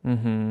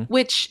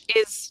 which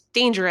is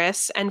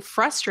dangerous and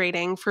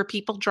frustrating for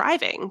people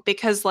driving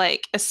because,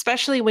 like,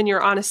 especially when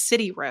you're on a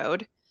city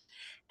road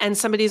and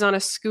somebody's on a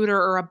scooter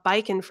or a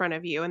bike in front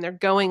of you and they're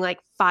going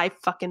like 5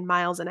 fucking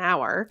miles an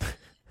hour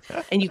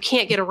and you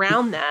can't get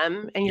around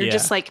them and you're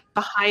just like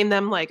behind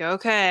them like,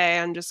 okay,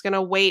 I'm just going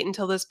to wait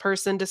until this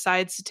person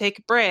decides to take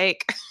a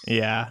break.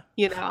 Yeah.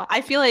 I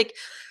feel like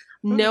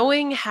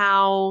knowing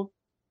how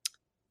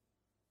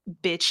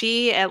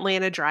bitchy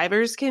Atlanta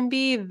drivers can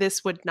be,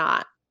 this would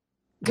not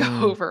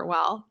go over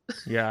well.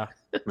 Yeah.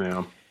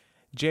 Yeah.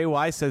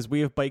 JY says we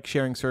have bike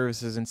sharing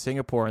services in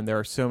Singapore and there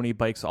are so many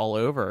bikes all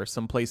over.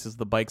 Some places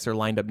the bikes are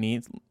lined up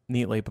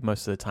neatly, but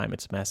most of the time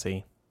it's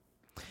messy.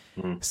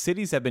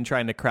 Cities have been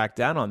trying to crack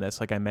down on this.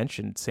 Like I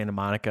mentioned, Santa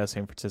Monica,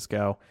 San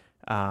Francisco.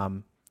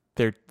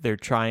 They're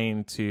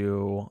trying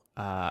to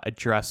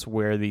address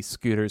where these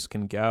scooters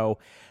can go.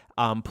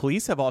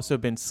 Police have also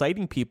been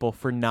citing people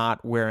for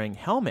not wearing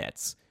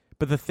helmets.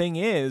 But the thing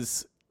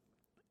is,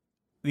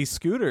 these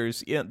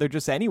scooters, they're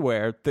just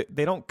anywhere.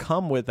 They don't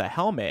come with a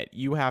helmet.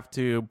 You have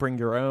to bring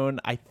your own.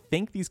 I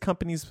think these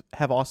companies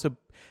have also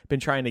been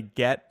trying to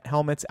get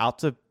helmets out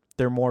to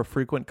their more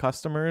frequent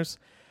customers.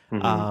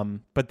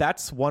 But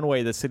that's one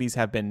way the cities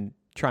have been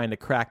trying to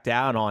crack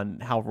down on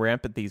how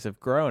rampant these have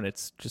grown.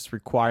 It's just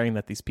requiring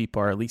that these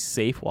people are at least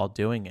safe while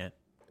doing it.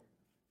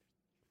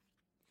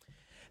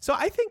 So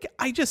I think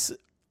I just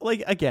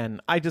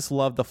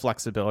love the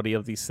flexibility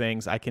of these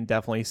things. I can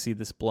definitely see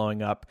this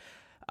blowing up.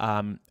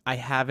 I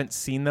haven't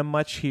seen them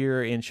much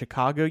here in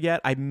Chicago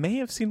yet. I may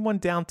have seen one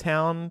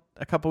downtown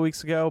a couple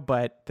weeks ago,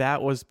 but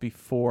that was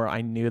before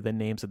I knew the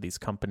names of these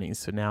companies.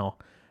 So now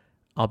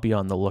I'll be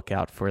on the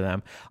lookout for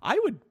them. I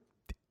would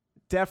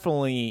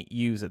definitely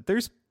use it.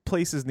 There's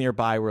places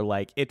nearby where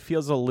like it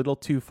feels a little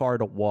too far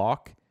to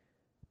walk,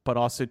 but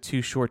also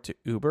too short to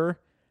Uber.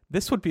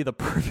 This would be the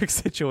perfect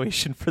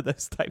situation for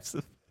those types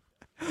of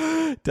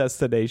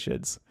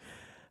destinations.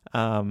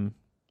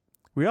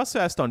 We also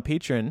asked on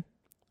Patreon,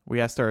 we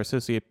asked our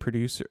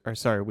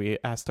we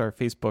asked our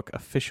Facebook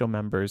official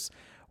members,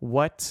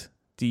 what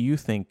do you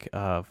think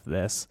of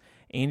this?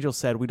 Angel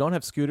said, we don't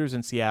have scooters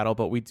in Seattle,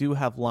 but we do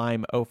have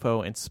Lime,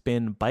 Ofo, and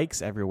Spin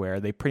bikes everywhere.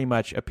 They pretty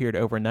much appeared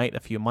overnight a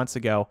few months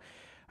ago.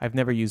 I've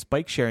never used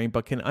bike sharing,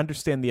 but can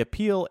understand the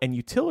appeal and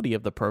utility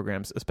of the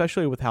programs,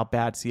 especially with how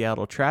bad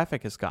Seattle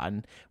traffic has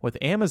gotten, with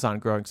Amazon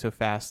growing so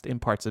fast in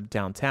parts of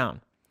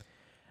downtown.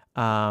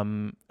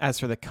 As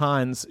for the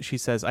cons, she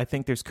says, I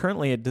think there's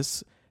currently a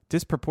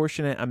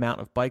disproportionate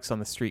amount of bikes on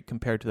the street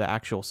compared to the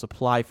actual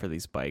supply for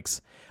these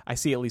bikes. I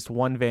see at least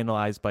one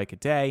vandalized bike a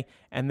day,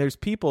 and there's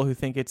people who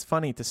think it's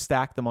funny to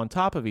stack them on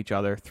top of each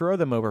other, throw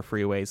them over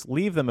freeways,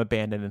 leave them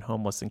abandoned in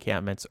homeless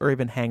encampments, or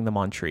even hang them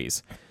on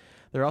trees.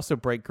 They're also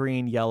bright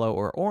green, yellow,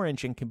 or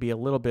orange and can be a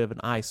little bit of an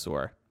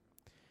eyesore.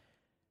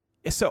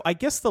 So I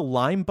guess the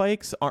Lime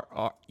bikes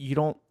are you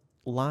don't...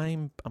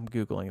 Lime, I'm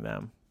Googling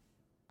them.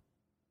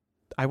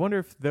 I wonder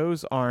if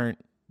those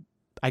aren't...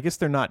 I guess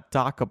they're not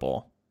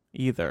dockable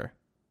either,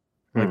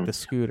 like the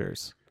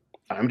scooters.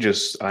 I'm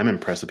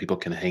impressed that people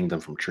can hang them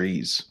from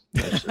trees.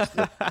 That's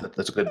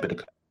a good bit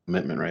of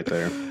commitment right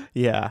there.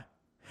 Yeah.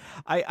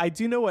 I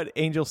do know what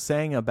Angel's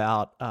saying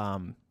about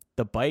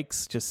the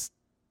bikes, just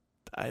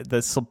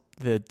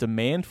the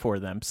demand for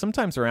them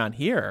sometimes around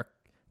here,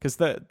 because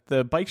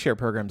the bike share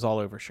program's all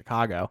over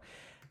Chicago.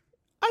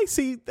 I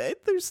see that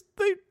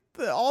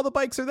all the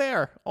bikes are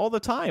there all the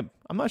time.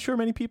 I'm not sure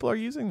many people are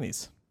using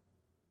these.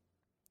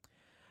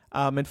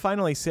 And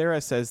finally, Sarah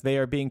says they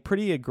are being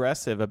pretty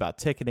aggressive about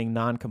ticketing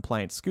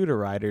non-compliant scooter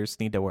riders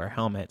need to wear a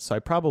helmet, so I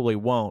probably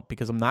won't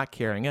because I'm not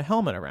carrying a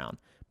helmet around.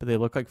 But they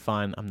look like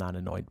fun. I'm not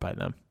annoyed by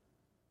them.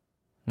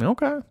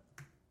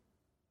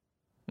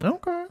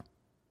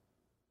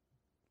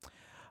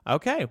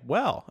 Okay,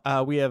 well,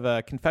 we have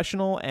a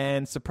confessional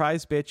and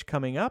surprise bitch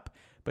coming up,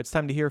 but it's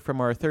time to hear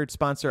from our third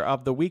sponsor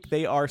of the week.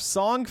 They are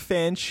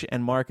Songfinch,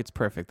 and Mark, it's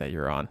perfect that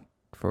you're on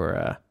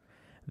for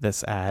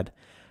this ad.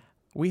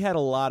 We had a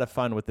lot of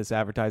fun with this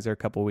advertiser a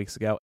couple weeks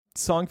ago.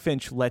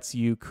 Songfinch lets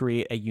you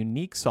create a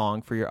unique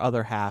song for your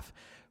other half,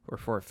 or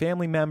for a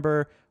family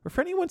member, or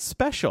for anyone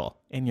special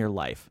in your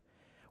life.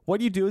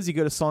 What you do is you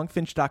go to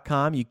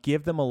songfinch.com, you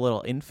give them a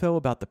little info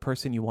about the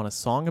person you want a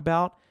song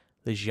about,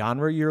 the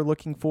genre you're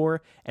looking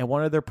for, and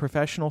one of their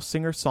professional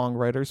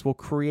singer-songwriters will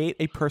create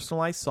a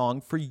personalized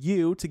song for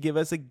you to give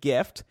as a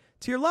gift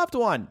to your loved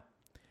one.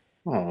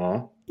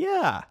 Aww.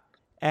 Yeah.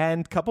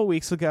 And a couple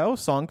weeks ago,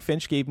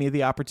 Songfinch gave me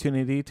the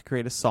opportunity to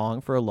create a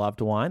song for a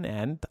loved one,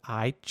 and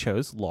I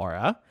chose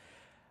Laura.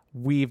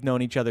 We've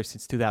known each other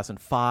since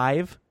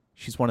 2005.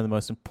 She's one of the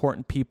most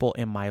important people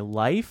in my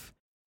life.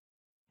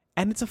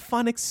 And it's a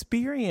fun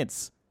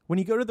experience. When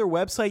you go to their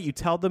website, you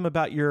tell them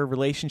about your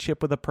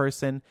relationship with a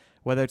person,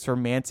 whether it's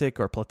romantic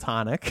or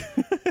platonic,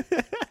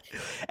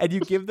 and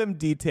you give them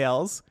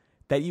details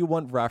that you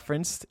want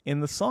referenced in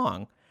the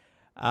song.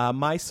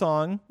 My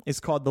song is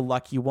called The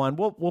Lucky One.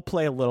 We'll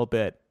play a little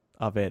bit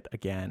of it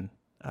again.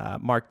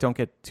 Mark, don't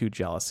get too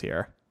jealous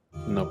here.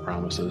 No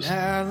promises.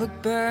 I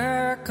look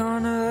back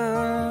on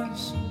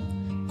us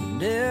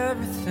and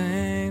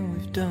everything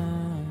we've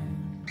done.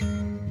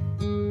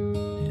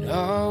 It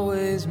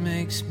always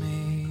makes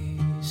me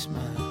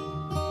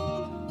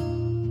smile.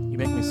 You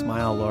make me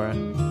smile, Laura.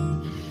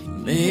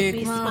 Make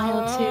me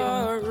smile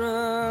too.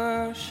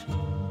 Rush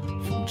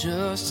from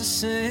just a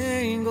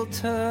single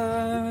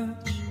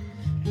touch,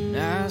 and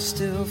I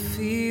still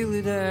feel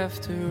it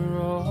after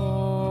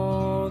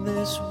all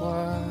this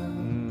while.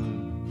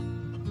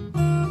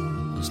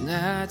 Those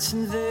nights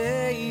in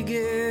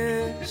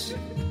Vegas,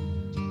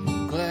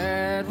 I'm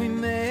glad we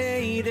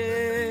made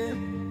it,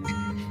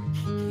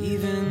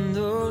 even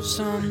though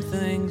some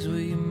things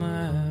we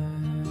might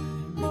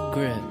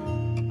regret.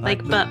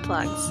 Like butt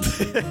plugs.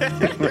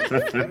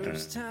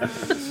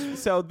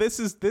 So this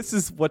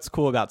is what's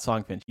cool about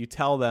Songfinch. You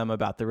tell them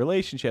about the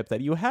relationship that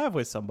you have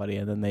with somebody,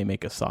 and then they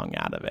make a song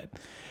out of it.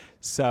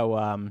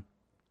 So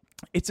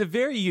It's a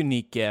very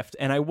unique gift,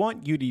 and I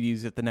want you to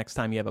use it the next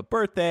time you have a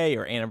birthday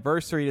or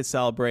anniversary to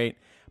celebrate.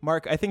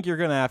 Mark, I think you're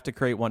going to have to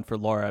create one for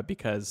Laura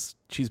because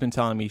she's been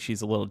telling me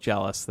she's a little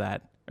jealous or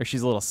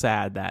she's a little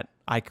sad that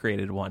I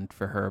created one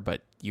for her,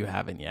 but you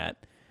haven't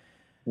yet.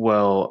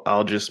 Well,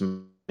 I'll just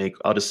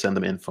send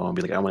them info and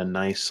be like, I want a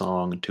nice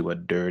song to a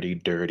dirty,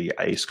 dirty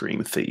ice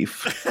cream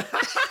thief.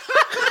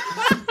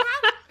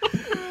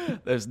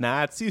 Those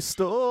nights you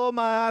stole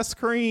my ice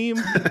cream.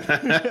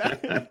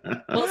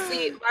 Well,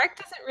 see, Mark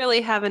doesn't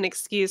really have an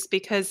excuse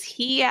because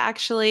he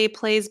actually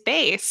plays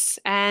bass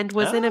and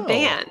was in a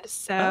band.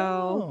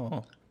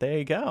 So there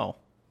you go.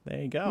 There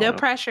you go. No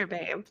pressure,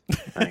 babe.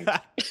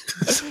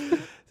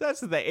 That's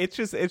the thing. It's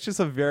just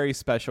a very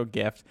special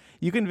gift.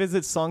 You can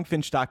visit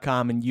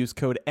songfinch.com and use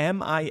code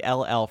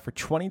MILL for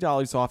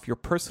 $20 off your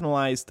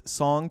personalized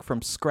song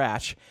from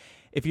scratch.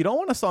 If you don't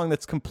want a song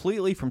that's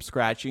completely from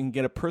scratch, you can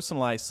get a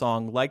personalized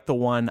song like the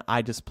one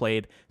I just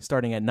played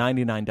starting at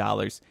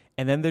 $99,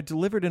 and then they're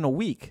delivered in a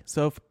week.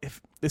 So if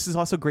this is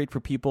also great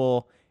for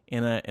people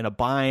in a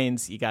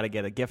bind, you got to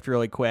get a gift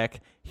really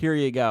quick. Here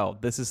you go.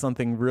 This is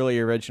something really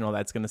original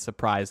that's going to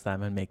surprise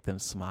them and make them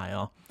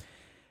smile.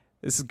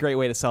 This is a great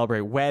way to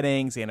celebrate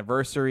weddings,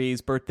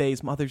 anniversaries,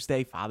 birthdays, Mother's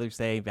Day, Father's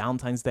Day,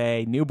 Valentine's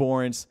Day,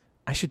 newborns.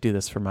 I should do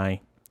this for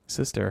my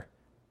sister,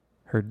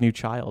 her new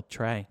child,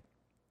 Trey.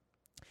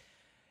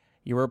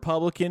 You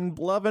Republican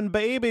loving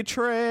baby,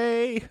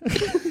 Trey.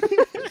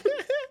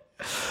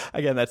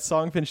 Again, that's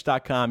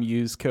songfinch.com.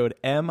 Use code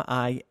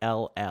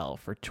MILL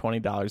for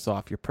 $20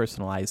 off your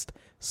personalized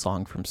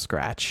song from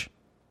scratch.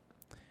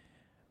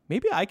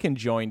 Maybe I can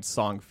join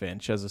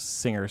Songfinch as a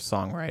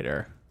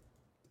singer-songwriter.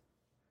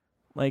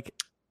 Like,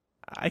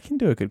 I can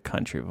do a good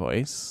country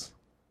voice.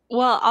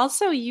 Well,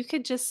 also, you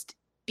could just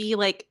be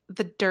like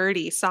the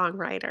dirty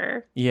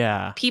songwriter.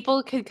 Yeah.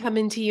 People could come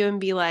into you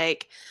and be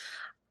like,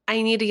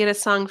 I need to get a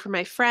song for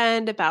my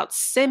friend about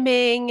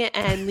simming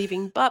and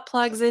leaving butt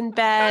plugs in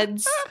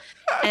beds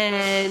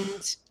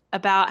and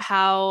about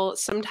how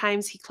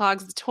sometimes he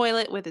clogs the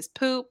toilet with his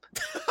poop.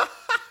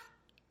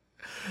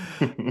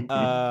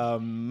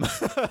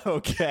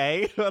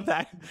 Okay. Well,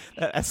 that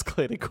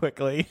escalated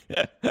quickly.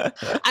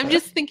 I'm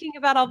just thinking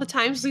about all the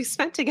times we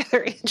spent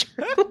together,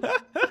 Andrew.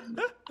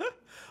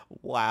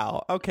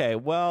 Wow. Okay,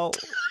 well,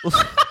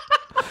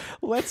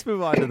 let's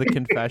move on to the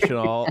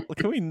confessional.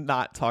 Can we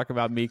not talk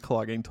about me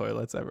clogging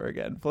toilets ever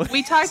again, please?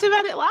 We talked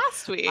about it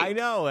last week. I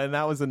know, and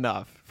that was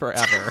enough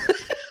forever.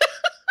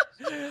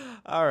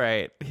 All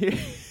right.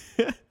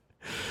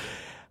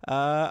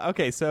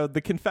 Okay, so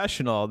the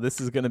confessional, this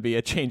is going to be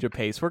a change of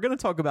pace. We're going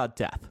to talk about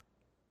death.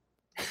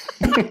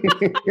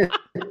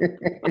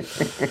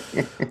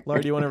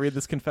 Laura, do you want to read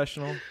this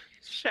confessional?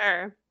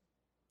 Sure.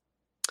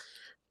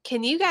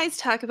 Can you guys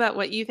talk about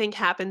what you think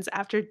happens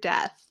after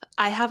death?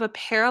 I have a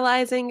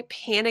paralyzing,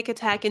 panic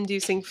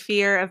attack-inducing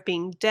fear of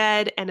being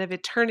dead and of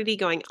eternity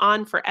going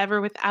on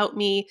forever without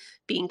me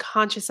being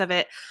conscious of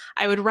it.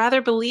 I would rather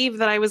believe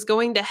that I was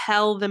going to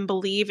hell than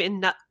believe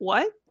in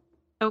what?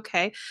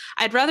 Okay.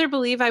 I'd rather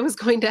believe I was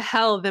going to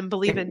hell than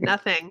believe in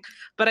nothing,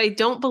 but I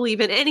don't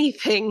believe in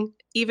anything,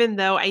 even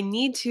though I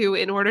need to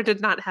in order to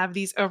not have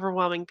these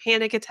overwhelming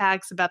panic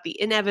attacks about the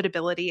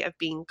inevitability of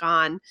being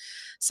gone.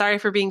 Sorry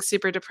for being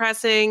super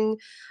depressing.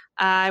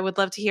 I would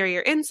love to hear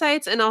your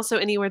insights and also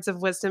any words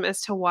of wisdom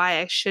as to why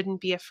I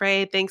shouldn't be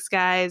afraid. Thanks,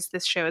 guys.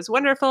 This show is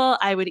wonderful.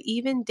 I would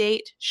even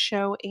date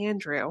Show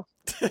Andrew.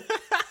 Well,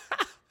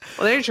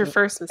 there's your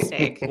first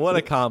mistake. What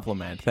a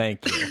compliment.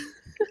 Thank you.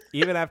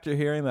 Even after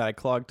hearing that I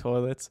clog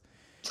toilets.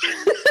 You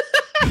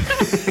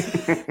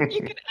can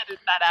edit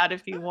that out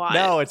if you want.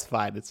 No, it's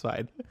fine. It's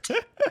fine.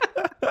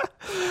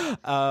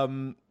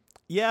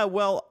 Yeah,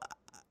 well,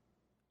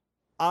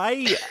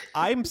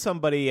 I'm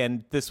somebody,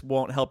 and this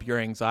won't help your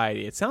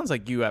anxiety. It sounds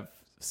like you have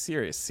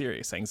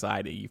serious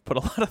anxiety. You've put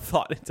a lot of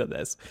thought into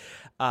this.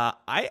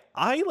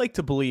 I like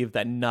to believe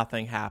that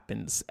nothing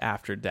happens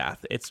after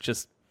death. It's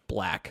just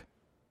black.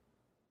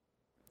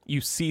 You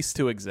cease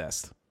to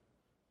exist.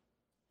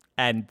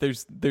 And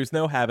there's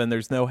no heaven,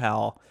 there's no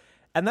hell,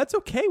 and that's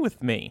okay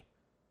with me.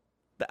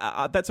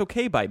 That's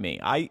okay by me.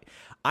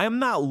 I'm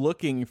not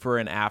looking for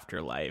an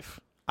afterlife.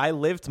 I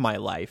lived my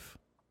life.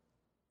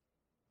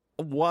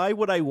 Why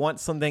would I want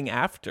something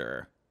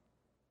after?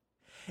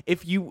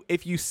 If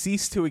you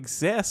cease to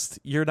exist,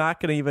 you're not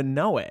going to even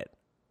know it.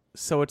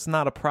 So it's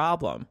not a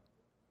problem.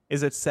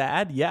 Is it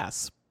sad?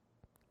 Yes.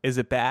 Is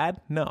it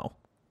bad? No.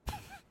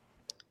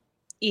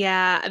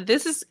 Yeah,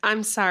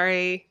 I'm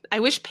sorry.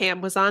 I wish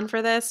Pam was on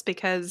for this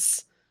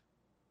because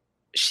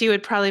she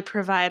would probably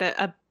provide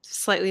a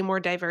slightly more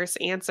diverse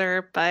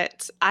answer,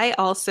 but I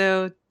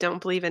also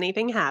don't believe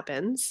anything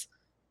happens.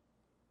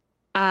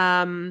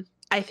 I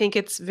think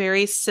it's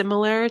very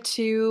similar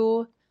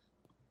to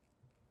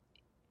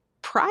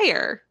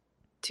prior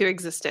to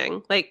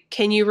existing. Like,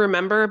 can you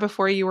remember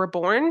before you were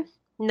born?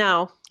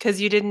 No,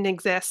 because you didn't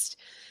exist.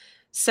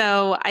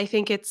 So I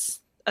think it's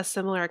a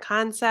similar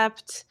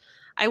concept.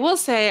 I will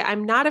say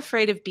I'm not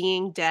afraid of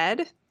being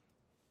dead,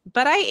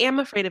 but I am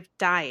afraid of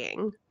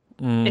dying,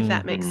 if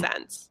that makes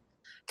sense.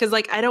 because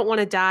like I don't want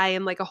to die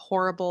in like a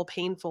horrible,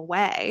 painful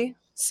way.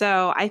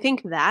 So I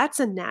think that's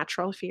a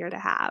natural fear to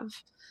have.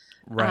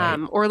 Right.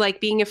 Or like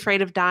being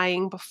afraid of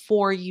dying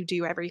before you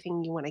do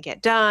everything you want to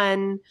get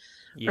done,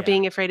 or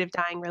being afraid of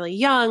dying really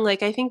young.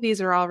 Like I think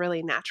these are all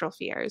really natural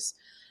fears.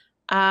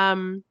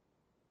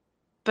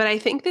 But I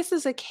think this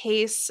is a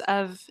case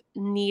of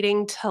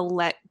needing to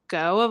let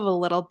go of a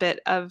little bit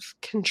of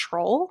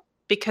control,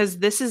 because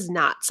this is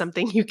not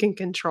something you can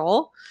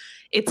control.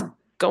 It's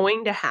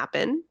going to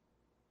happen.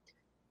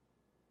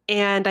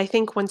 And I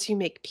think once you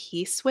make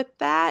peace with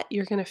that,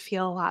 you're going to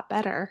feel a lot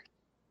better.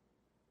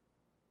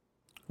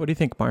 What do you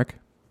think, Mark?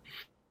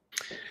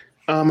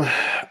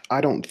 I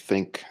don't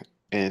think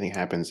anything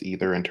happens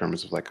either in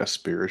terms of like a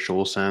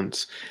spiritual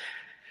sense.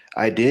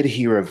 I did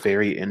hear a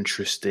very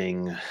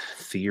interesting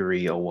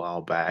theory a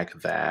while back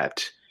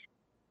that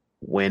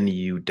when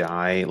you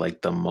die,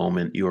 like the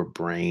moment your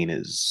brain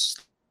is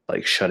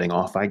like shutting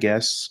off, I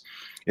guess,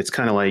 it's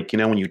kind of like, you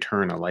know, when you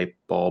turn a light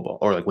bulb,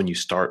 or like when you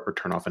start or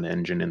turn off an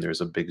engine and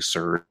there's a big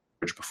surge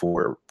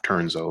before it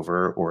turns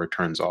over or it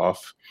turns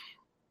off.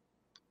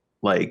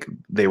 Like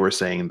they were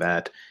saying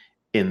that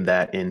in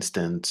that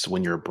instance,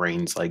 when your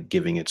brain's like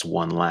giving its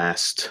one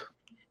last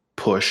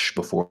push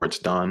before it's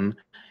done,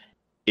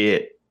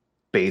 it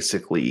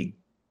basically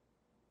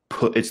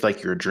it's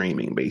like you're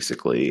dreaming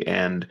basically,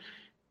 and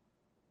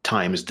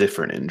time is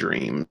different in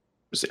dreams,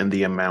 and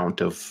the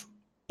amount of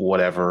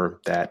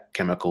whatever that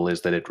chemical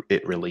is that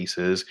it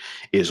releases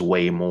is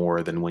way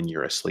more than when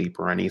you're asleep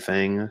or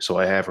anything. So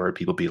I have heard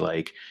people be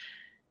like,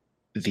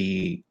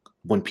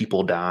 when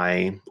people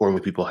die, or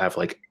when people have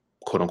like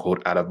quote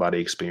unquote out of body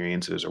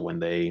experiences, or when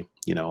they,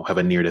 you know, have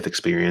a near death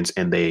experience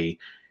and they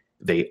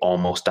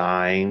almost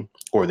die,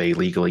 or they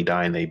legally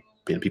die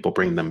and people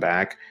bring them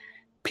back,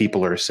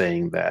 people are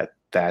saying that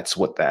that's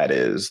what that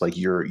is. Like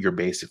you're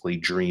basically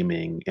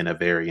dreaming in a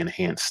very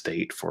enhanced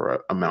state for an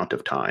amount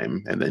of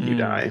time, and then you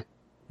die.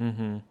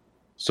 Mm-hmm.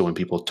 So when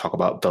people talk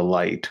about the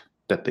light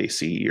that they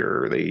see,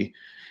 or they,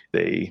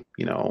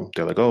 you know,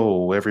 they're like,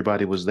 oh,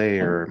 everybody was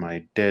there.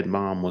 My dead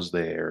mom was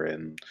there.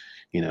 And,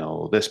 you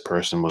know, this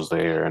person was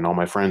there and all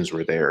my friends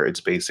were there.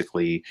 It's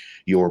basically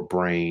your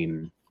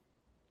brain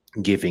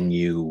giving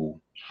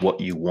you what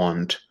you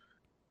want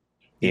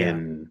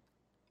in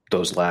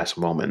those last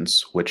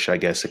moments, which I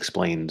guess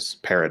explains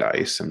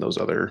paradise and those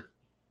other,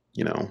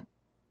 you know,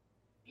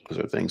 those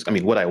other things. I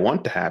mean, what I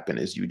want to happen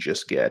is you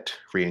just get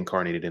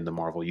reincarnated in the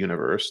Marvel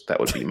universe. That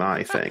would be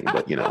my thing,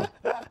 but you know,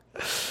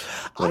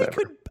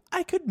 whatever.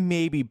 I could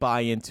maybe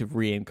buy into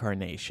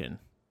reincarnation.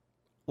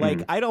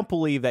 Like, I don't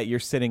believe that you're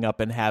sitting up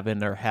in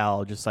heaven or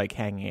hell just like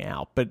hanging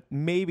out, but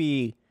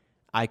maybe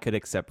I could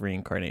accept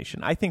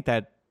reincarnation. I think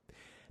that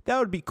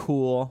would be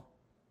cool.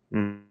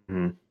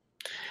 Mm-hmm.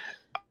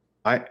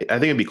 I think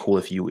it'd be cool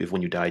if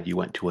when you died, you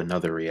went to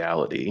another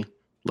reality,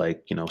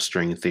 like, you know,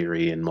 string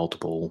theory and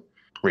multiple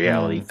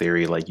reality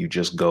theory. Like you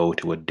just go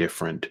to a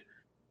different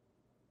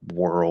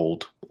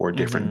world or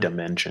different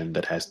dimension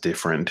that has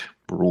different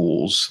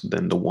rules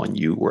than the one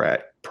you were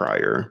at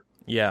prior.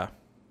 Yeah.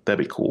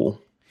 That'd be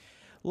cool.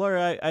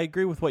 Laura, I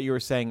agree with what you were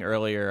saying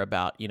earlier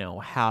about, you know,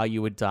 how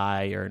you would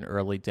die or an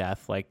early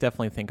death. Like,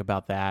 definitely think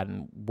about that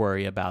and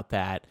worry about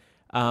that.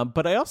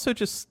 But I also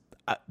just,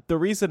 the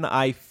reason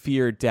I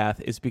fear death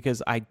is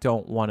because I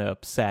don't want to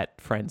upset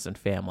friends and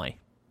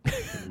family.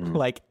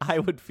 Like, I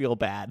would feel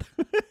bad.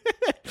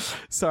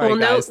 Sorry,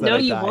 guys. No,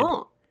 you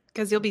won't,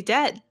 because you'll be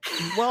dead.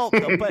 Well,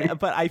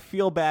 but I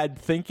feel bad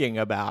thinking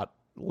about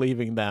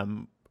leaving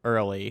them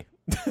early,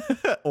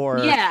 or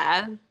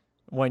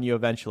when you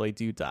eventually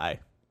do die.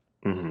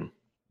 Mm-hmm.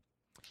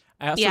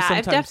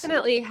 I've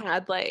definitely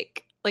had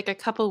like a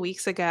couple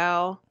weeks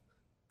ago,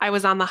 I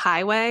was on the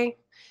highway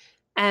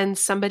and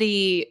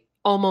somebody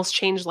almost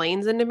changed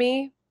lanes into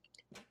me.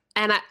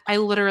 And I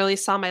literally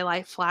saw my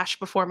life flash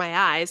before my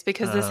eyes,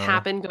 because this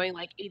happened going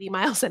like 80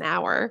 miles an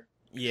hour.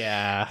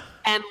 Yeah.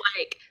 And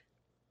like,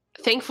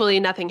 thankfully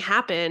nothing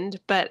happened,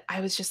 but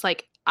I was just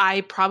like,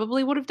 I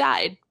probably would have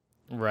died.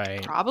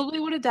 Right. Probably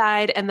would have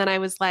died. And then I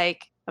was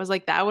like,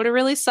 that would have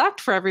really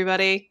sucked for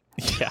everybody.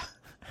 Yeah.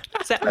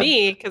 Except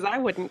me, because I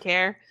wouldn't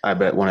care. I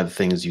bet one of the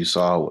things you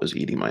saw was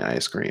eating my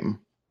ice cream.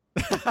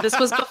 This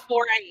was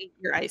before I ate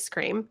your ice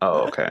cream.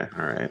 Oh, okay.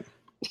 All right.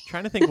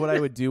 Trying to think what I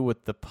would do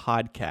with the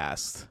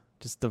podcast.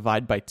 Just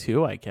divide by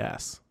 2, I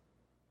guess.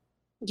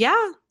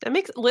 Yeah,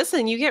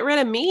 listen, you get rid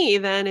of me,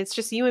 then it's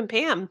just you and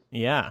Pam.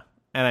 Yeah.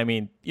 And I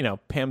mean, you know,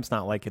 Pam's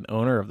not like an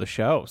owner of the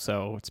show,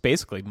 so it's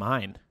basically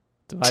mine.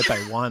 Divide by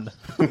 1.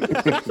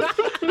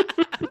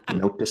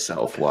 Note to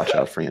self, watch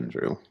out for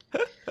Andrew.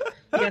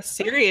 Yeah,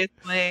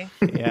 seriously.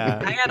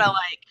 Yeah. I gotta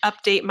like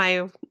update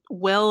my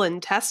will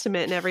and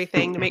testament and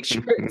everything to make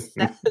sure it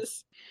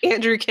says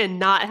Andrew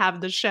cannot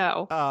have the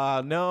show.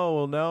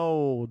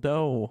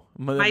 No.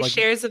 My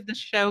shares of the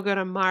show go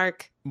to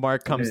Mark.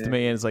 Mark comes to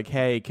me and is like,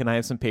 hey, can I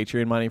have some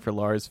Patreon money for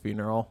Laura's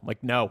funeral? I'm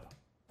like, no.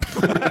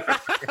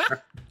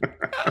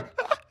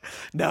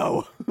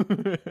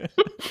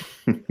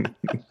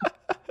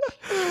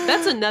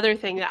 That's another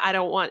thing that I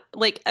don't want.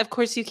 Like, of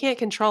course, you can't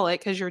control it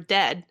because you're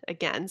dead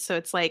again. So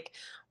it's like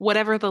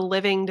whatever the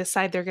living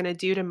decide they're going to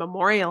do to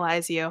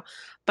memorialize you.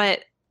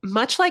 But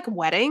much like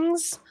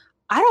weddings,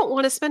 I don't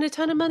want to spend a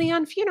ton of money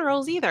on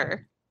funerals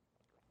either.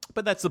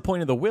 But that's the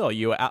point of the will.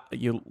 You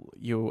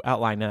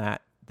outline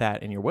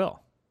that in your will.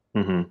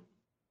 Mm-hmm.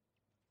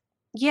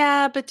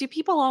 Yeah, but do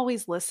people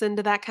always listen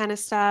to that kind of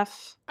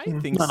stuff? I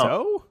think No.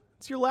 so.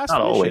 It's your last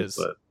Not wishes.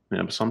 always,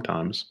 but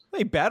sometimes.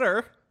 They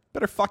better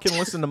fucking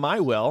listen to my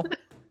will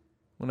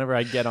whenever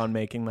I get on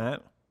making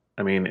that.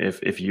 I mean,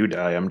 if you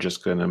die, I'm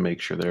just gonna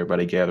make sure that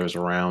everybody gathers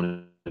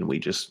around and we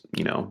just,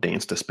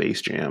 dance to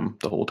Space Jam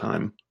the whole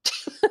time.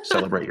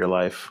 Celebrate your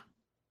life.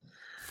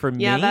 For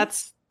me, Yeah,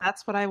 that's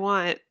what I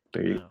want.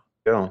 There you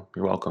go.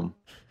 You're welcome.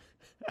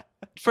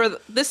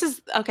 This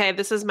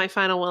is my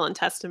final will and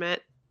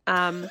testament.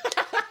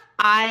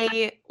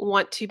 I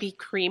want to be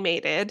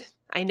cremated.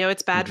 I know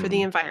it's bad for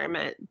the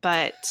environment,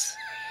 but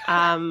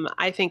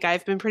I think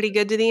I've been pretty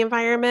good to the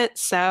environment,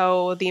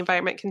 so the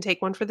environment can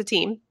take one for the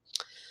team.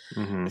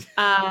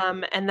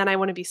 Mm-hmm. And then I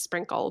want to be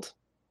sprinkled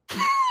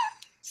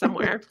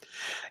somewhere.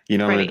 You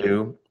know what I'm gonna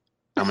do?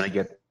 I'm gonna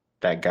get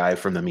that guy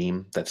from the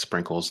meme that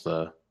sprinkles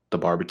the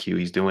barbecue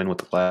he's doing with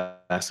the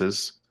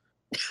glasses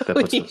that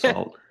puts the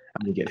salt.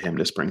 I'm gonna get him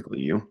to sprinkle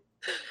you.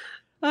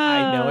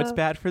 I know it's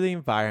bad for the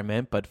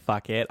environment, but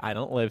fuck it. I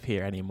don't live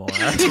here anymore.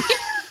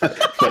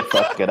 But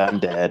fuck it, I'm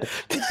dead.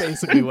 That's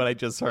basically what I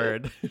just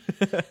heard.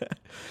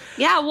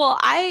 Yeah, well,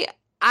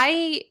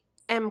 I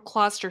am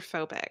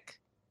claustrophobic.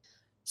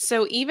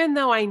 So even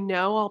though I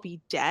know I'll be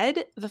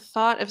dead, the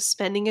thought of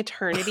spending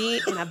eternity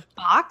in a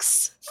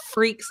box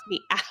freaks me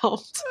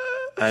out.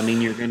 I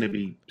mean, you're going to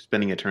be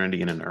spending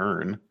eternity in an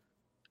urn.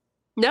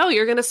 No,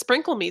 you're going to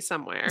sprinkle me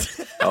somewhere.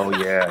 Oh,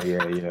 yeah.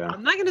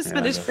 I'm not going to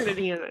spend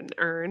eternity in an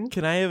urn.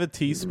 Can I have a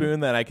teaspoon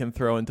that I can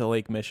throw into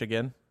Lake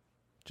Michigan?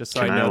 Just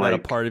so I know that a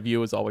part of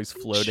you is always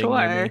floating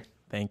near me.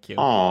 Thank you.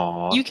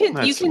 Aw, you can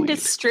sweet.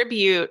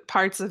 distribute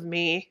parts of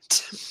me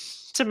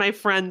to my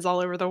friends all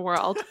over the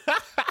world.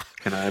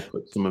 Can I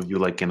put some of you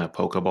like in a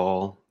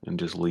Pokeball and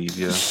just leave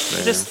you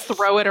there? Just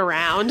throw it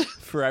around.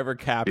 Forever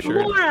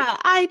captured. Laura,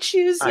 I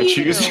choose you. I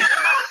choose you.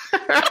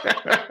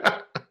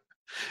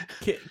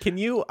 Can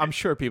you, I'm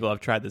sure people have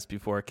tried this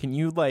before. Can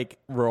you like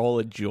roll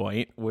a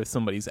joint with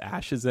somebody's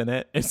ashes in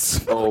it?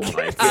 Oh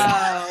my god.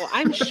 Oh,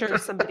 I'm sure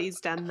somebody's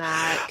done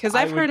that because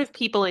I've heard of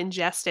people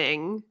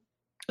ingesting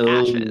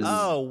ashes.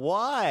 Oh,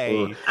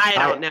 why? I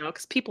don't know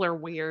because people are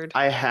weird.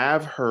 I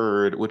have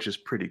heard, which is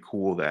pretty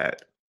cool,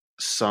 that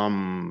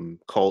some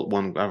cult,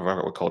 I don't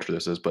know what culture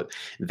this is, but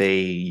they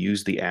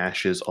use the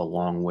ashes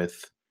along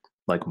with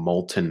like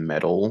molten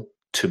metal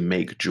to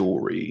make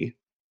jewelry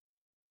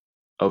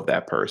of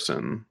that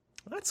person.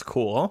 That's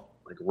cool.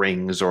 Like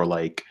rings or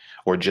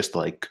just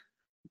like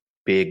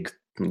big,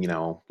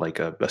 like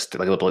a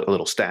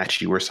little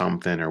statue or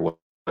something or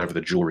whatever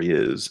the jewelry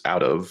is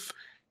out of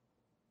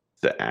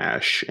the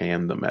ash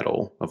and the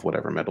metal of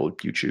whatever metal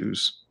you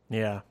choose.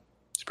 Yeah.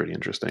 It's pretty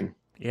interesting.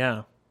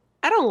 Yeah.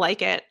 I don't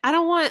like it. I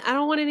don't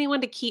want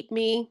anyone to keep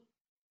me.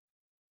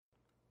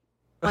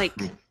 Like,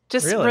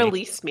 just Really?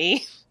 release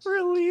me.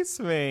 Release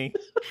me.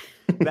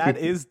 That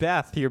is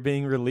death. You're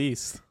being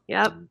released.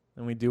 Yep.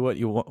 And we do what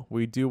you want.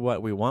 We do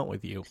what we want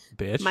with you,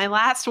 bitch. My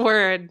last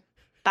word.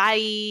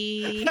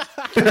 Bye.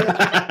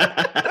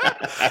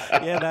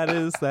 Yeah,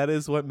 that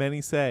is what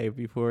many say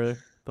before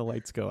the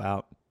lights go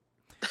out.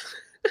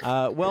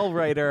 Well,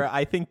 Ryder,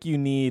 I think you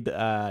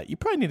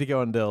probably need to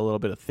go into a little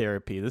bit of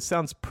therapy. This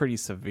sounds pretty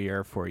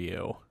severe for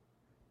you.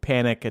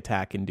 Panic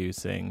attack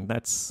inducing.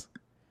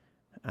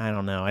 I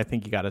don't know. I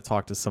think you got to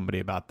talk to somebody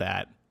about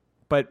that.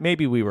 But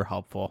maybe we were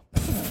helpful.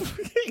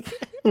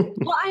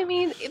 Well, I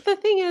mean, the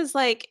thing is,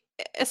 like,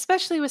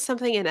 especially with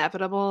something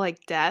inevitable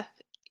like death,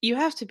 you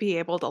have to be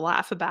able to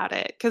laugh about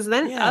it because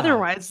then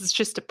otherwise it's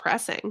just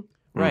depressing.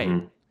 Right.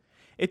 Mm-hmm.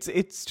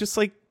 It's just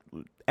like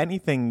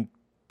anything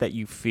that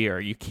you fear.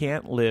 You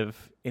can't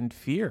live in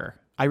fear.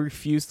 I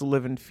refuse to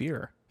live in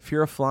fear.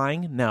 Fear of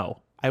flying?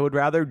 No. I would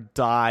rather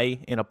die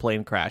in a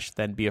plane crash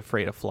than be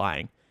afraid of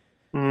flying.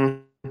 I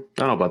don't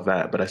know about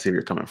that, but I see where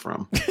you're coming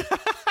from.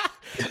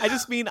 I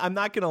just mean I'm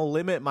not going to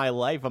limit my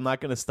life. I'm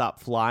not going to stop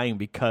flying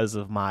because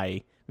of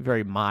my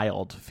very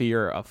mild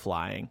fear of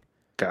flying.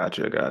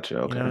 Gotcha. Okay. You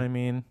know what I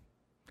mean?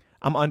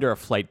 I'm under a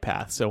flight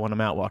path, so when I'm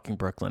out walking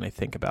Brooklyn, I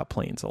think about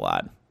planes a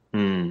lot.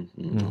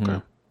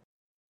 Okay.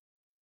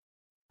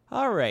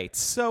 All right,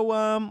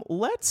 so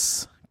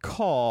let's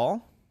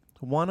call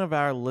one of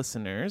our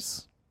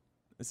listeners.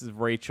 This is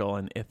Rachel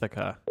in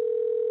Ithaca.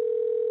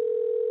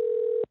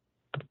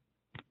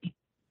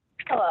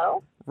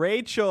 Hello.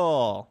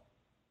 Rachel.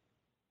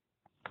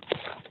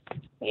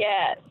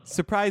 Yes.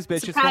 Surprise,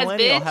 bitch. Surprise, it's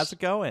Millennial. bitch. How's it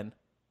going?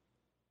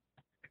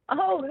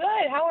 Oh,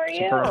 good. How are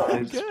you?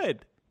 Surprise.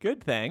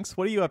 Good, thanks.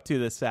 What are you up to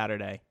this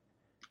Saturday?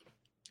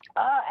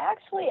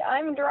 Actually,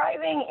 I'm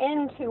driving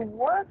into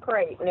work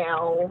right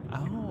now.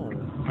 Oh.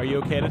 Are you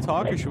okay to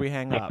talk, or should we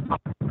hang up?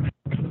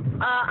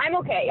 I'm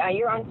okay.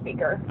 You're on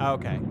speaker.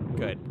 Okay.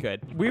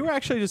 Good. We were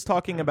actually just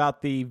talking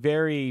about the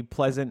very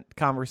pleasant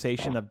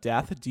conversation of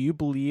death. Do you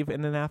believe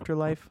in an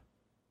afterlife?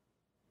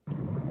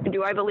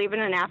 Do I believe in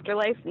an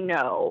afterlife?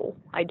 No,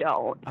 I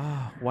don't.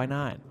 Why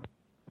not?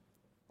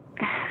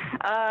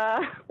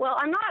 Well,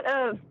 I'm not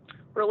a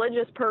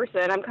religious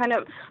person. I'm kind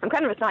of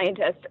a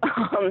scientist,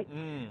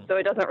 so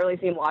it doesn't really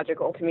seem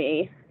logical to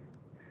me.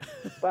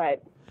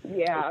 But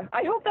yeah,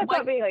 I hope that's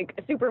not being like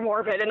super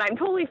morbid, and I'm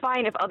totally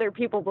fine if other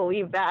people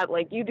believe that.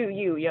 Like, you do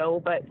you, yo.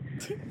 But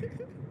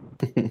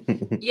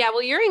yeah,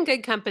 well, you're in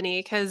good company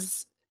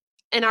because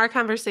in our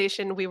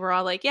conversation we were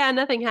all like, yeah,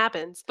 nothing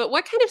happens. But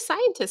what kind of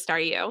scientist are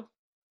you?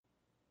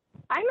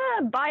 I'm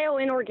a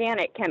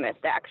bioinorganic chemist,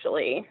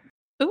 actually.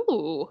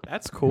 Ooh,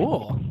 that's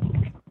cool.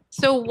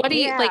 So what do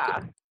you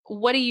like?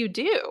 What do you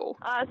do?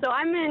 So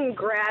I'm in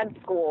grad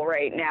school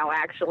right now,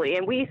 actually,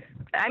 and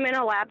I'm in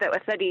a lab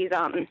that studies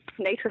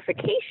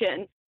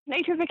nitrification.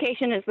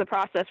 Nitrification is the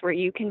process where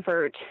you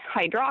convert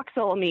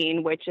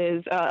hydroxylamine, which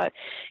is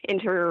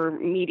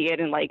intermediate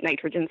in like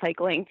nitrogen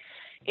cycling,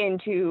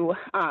 into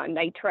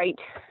nitrite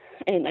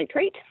and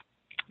nitrate.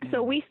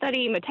 So we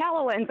study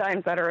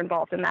metalloenzymes that are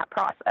involved in that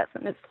process,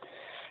 and it's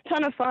a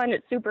ton of fun.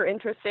 It's super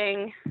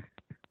interesting.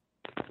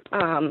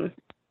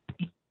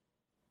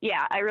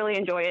 Yeah, I really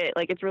enjoy it.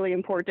 Like, it's really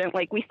important.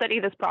 Like, we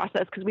study this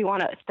process because we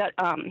want to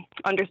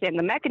understand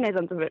the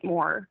mechanisms of it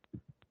more.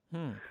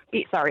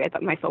 Sorry, I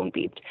thought my phone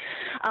beeped.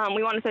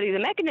 We want to study the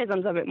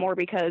mechanisms of it more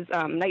because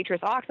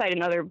nitrous oxide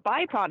and other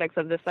byproducts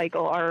of this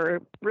cycle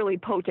are really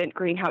potent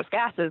greenhouse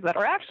gases that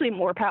are actually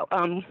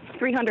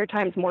 300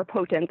 times more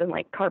potent than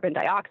like carbon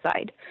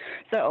dioxide.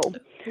 So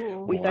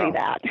we study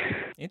that.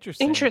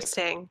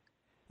 Interesting.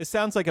 It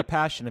sounds like a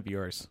passion of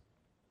yours.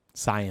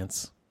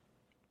 Science.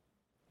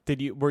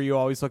 Were you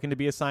always looking to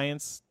be a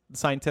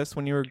scientist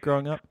when you were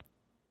growing up?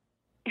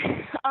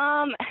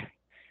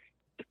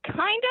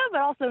 Kind of,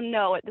 but also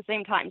no at the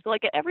same time. So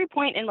like at every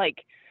point in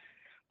like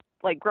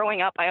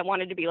growing up, I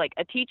wanted to be like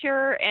a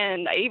teacher,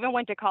 and I even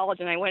went to college,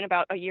 and I went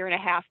about a year and a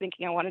half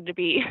thinking I wanted to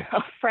be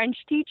a French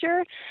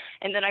teacher,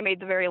 and then I made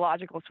the very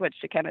logical switch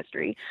to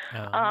chemistry.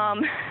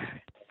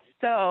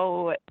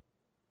 So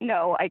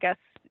no, I guess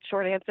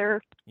short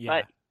answer,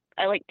 but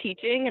I like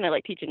teaching, and I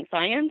like teaching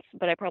science,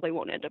 but I probably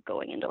won't end up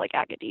going into like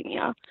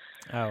academia.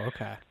 Oh,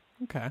 okay.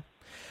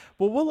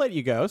 Well, we'll let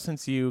you go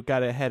since you got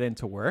to head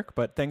into work,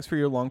 but thanks for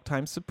your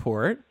long-time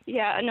support.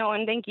 Yeah, no,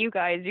 and thank you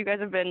guys. You guys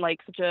have been like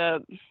such a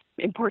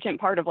important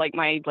part of like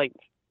my like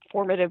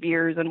formative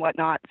years and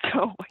whatnot.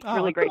 So it's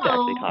really great to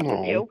actually talk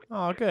with you.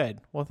 Oh, good.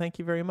 Well, thank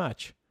you very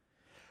much.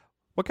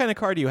 What kind of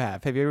car do you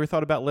have? Have you ever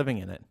thought about living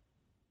in it?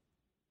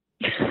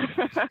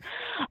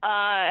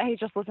 I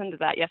just listened to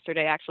that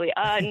yesterday, actually.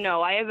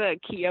 No, I have a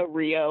Kia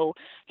Rio,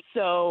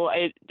 so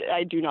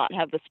I do not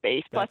have the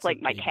space. Plus,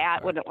 like, my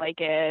cat wouldn't like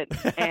it.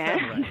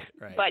 And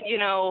right. But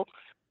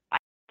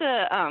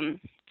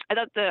I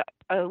thought the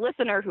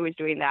listener who was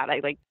doing that,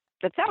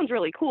 that sounds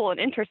really cool and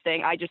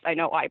interesting. I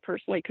know I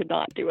personally could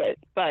not do it,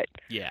 but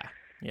yeah,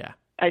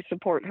 I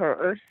support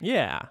her.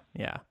 Yeah.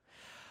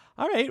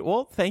 All right.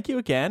 Well, thank you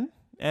again,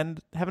 and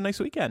have a nice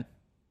weekend.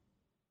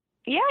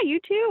 Yeah, you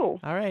too.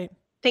 All right.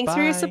 Thanks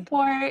for your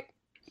support.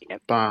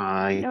 Yep.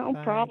 Bye. No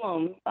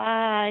problem.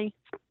 Bye.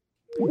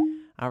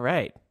 All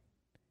right.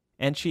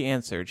 And she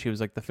answered. She was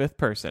like the fifth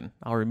person.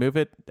 I'll remove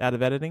it out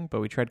of editing,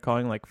 but we tried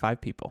calling like 5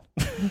 people.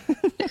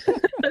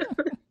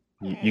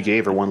 You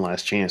gave her one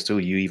last chance, too.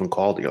 You even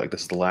called her. You're like,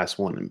 this is the last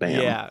one, and bam.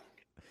 Yeah.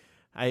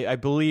 I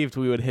believed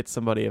we would hit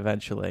somebody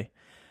eventually.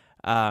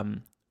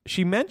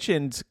 She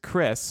mentioned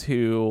Chris,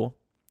 who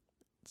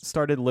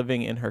started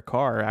living in her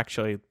car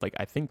actually, like,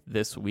 I think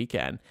this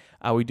weekend.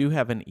 We do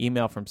have an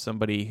email from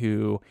somebody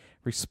who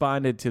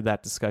responded to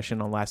that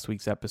discussion on last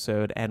week's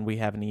episode, and we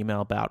have an email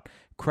about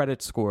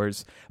credit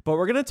scores, but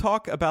we're going to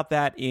talk about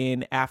that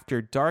in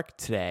After Dark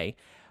today.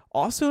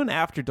 Also in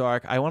After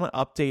Dark, I want to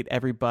update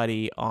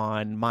everybody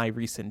on my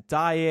recent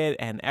diet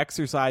and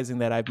exercising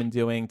that I've been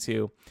doing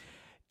to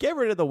get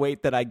rid of the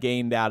weight that I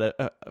gained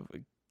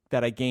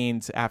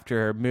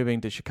after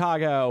moving to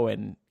Chicago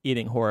and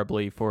eating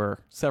horribly for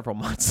several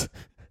months.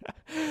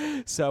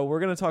 So we're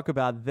going to talk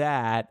about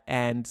that,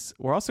 and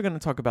we're also going to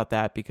talk about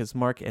that because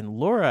Mark and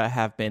Laura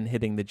have been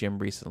hitting the gym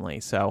recently.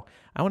 So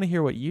I want to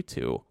hear what you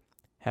two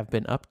have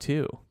been up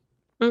to.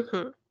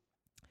 Mm-hmm.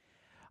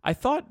 I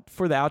thought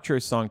for the outro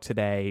song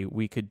today,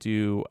 we could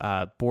do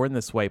Born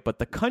This Way, but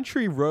the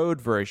country road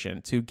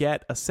version to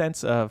get a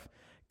sense of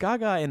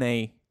Gaga in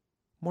a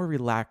more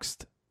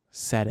relaxed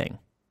setting.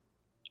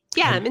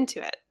 Yeah, I'm into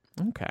it.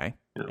 Okay.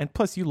 Yeah. And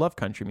plus, you love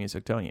country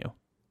music, don't you?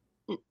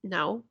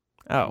 No.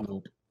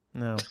 Oh,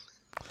 no.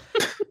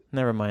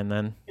 Never mind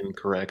then.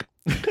 Incorrect.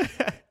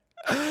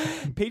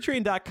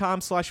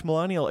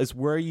 Patreon.com/millennial is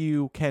where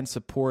you can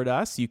support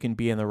us. You can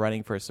be in the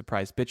running for a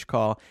surprise bitch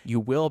call. You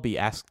will be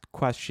asked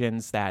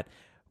questions that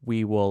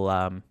we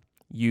will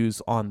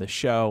use on the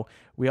show.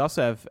 We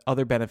also have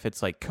other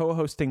benefits like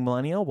co-hosting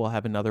Millennial. We'll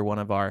have another one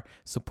of our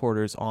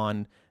supporters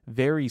on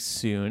very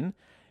soon.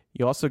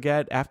 You also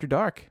get After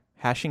Dark,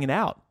 hashing it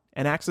out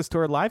and access to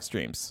our live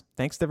streams.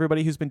 Thanks to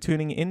everybody who's been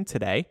tuning in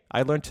today.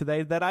 I learned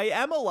today that I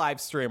am a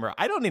live streamer.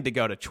 I don't need to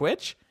go to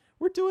Twitch.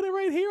 We're doing it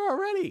right here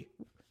already.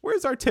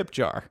 Where's our tip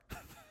jar?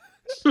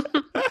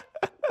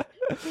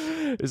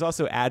 There's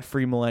also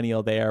Ad-Free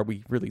Millennial there.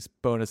 We release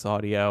bonus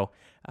audio.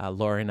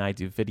 Laura and I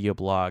do video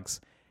blogs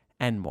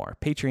and more.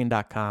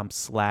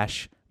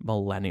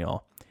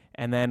 Patreon.com/millennial.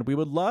 And then we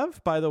would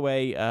love, by the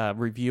way, a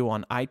review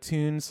on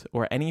iTunes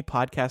or any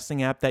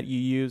podcasting app that you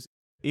use.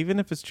 Even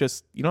if it's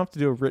just, you don't have to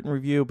do a written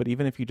review, but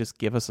even if you just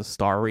give us a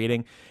star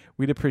rating,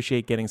 we'd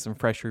appreciate getting some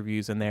fresh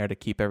reviews in there to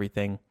keep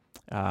everything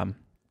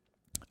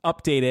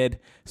updated,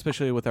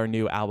 especially with our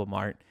new album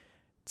art.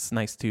 It's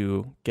nice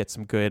to get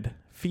some good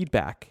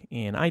feedback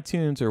in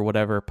iTunes or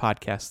whatever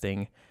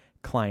podcasting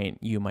client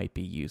you might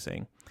be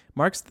using.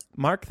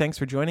 Mark, thanks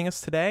for joining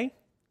us today.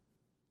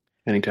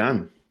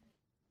 Anytime.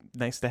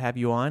 Nice to have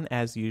you on,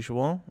 as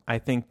usual. I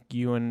think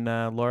you and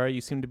Laura,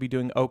 you seem to be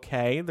doing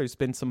okay. There's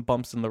been some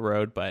bumps in the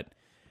road, but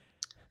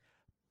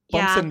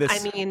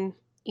I mean,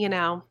 you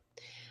know,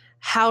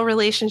 how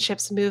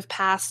relationships move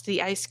past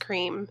the ice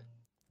cream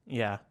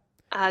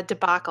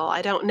debacle.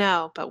 I don't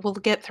know, but we'll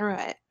get through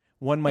it.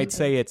 One might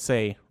say it's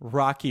a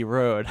rocky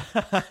road.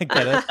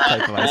 Get it?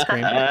 Type of ice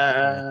cream.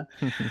 That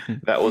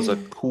was a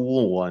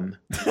cool one.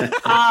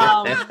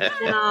 Oh,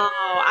 no.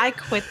 I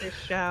quit this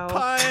show.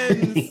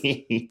 Puns.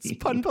 It's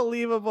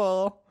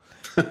unbelievable.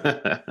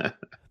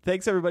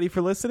 Thanks, everybody,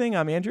 for listening.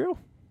 I'm Andrew.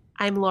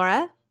 I'm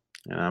Laura.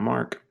 And I'm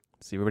Mark.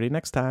 See everybody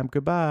next time.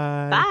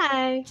 Goodbye.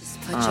 Bye. Just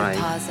put your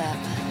paws up,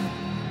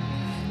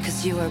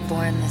 'cause you were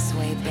born this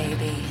way,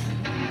 baby.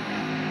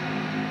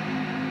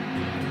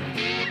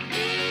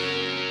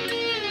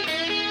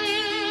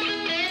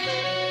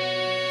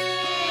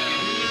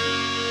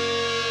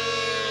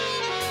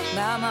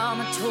 My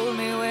mama told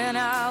me when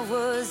I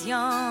was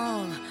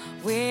young,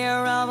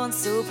 we're all born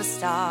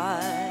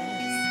superstars.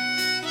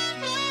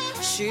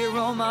 She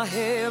rolled my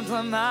hair,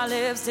 put my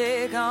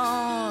lipstick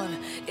on,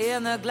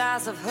 in the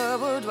glass of her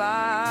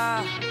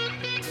boudoir.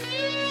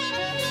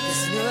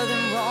 There's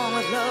nothing wrong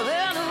with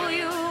loving who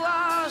you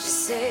are, she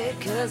said,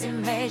 'cause he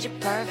made you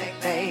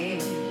perfect,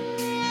 babe.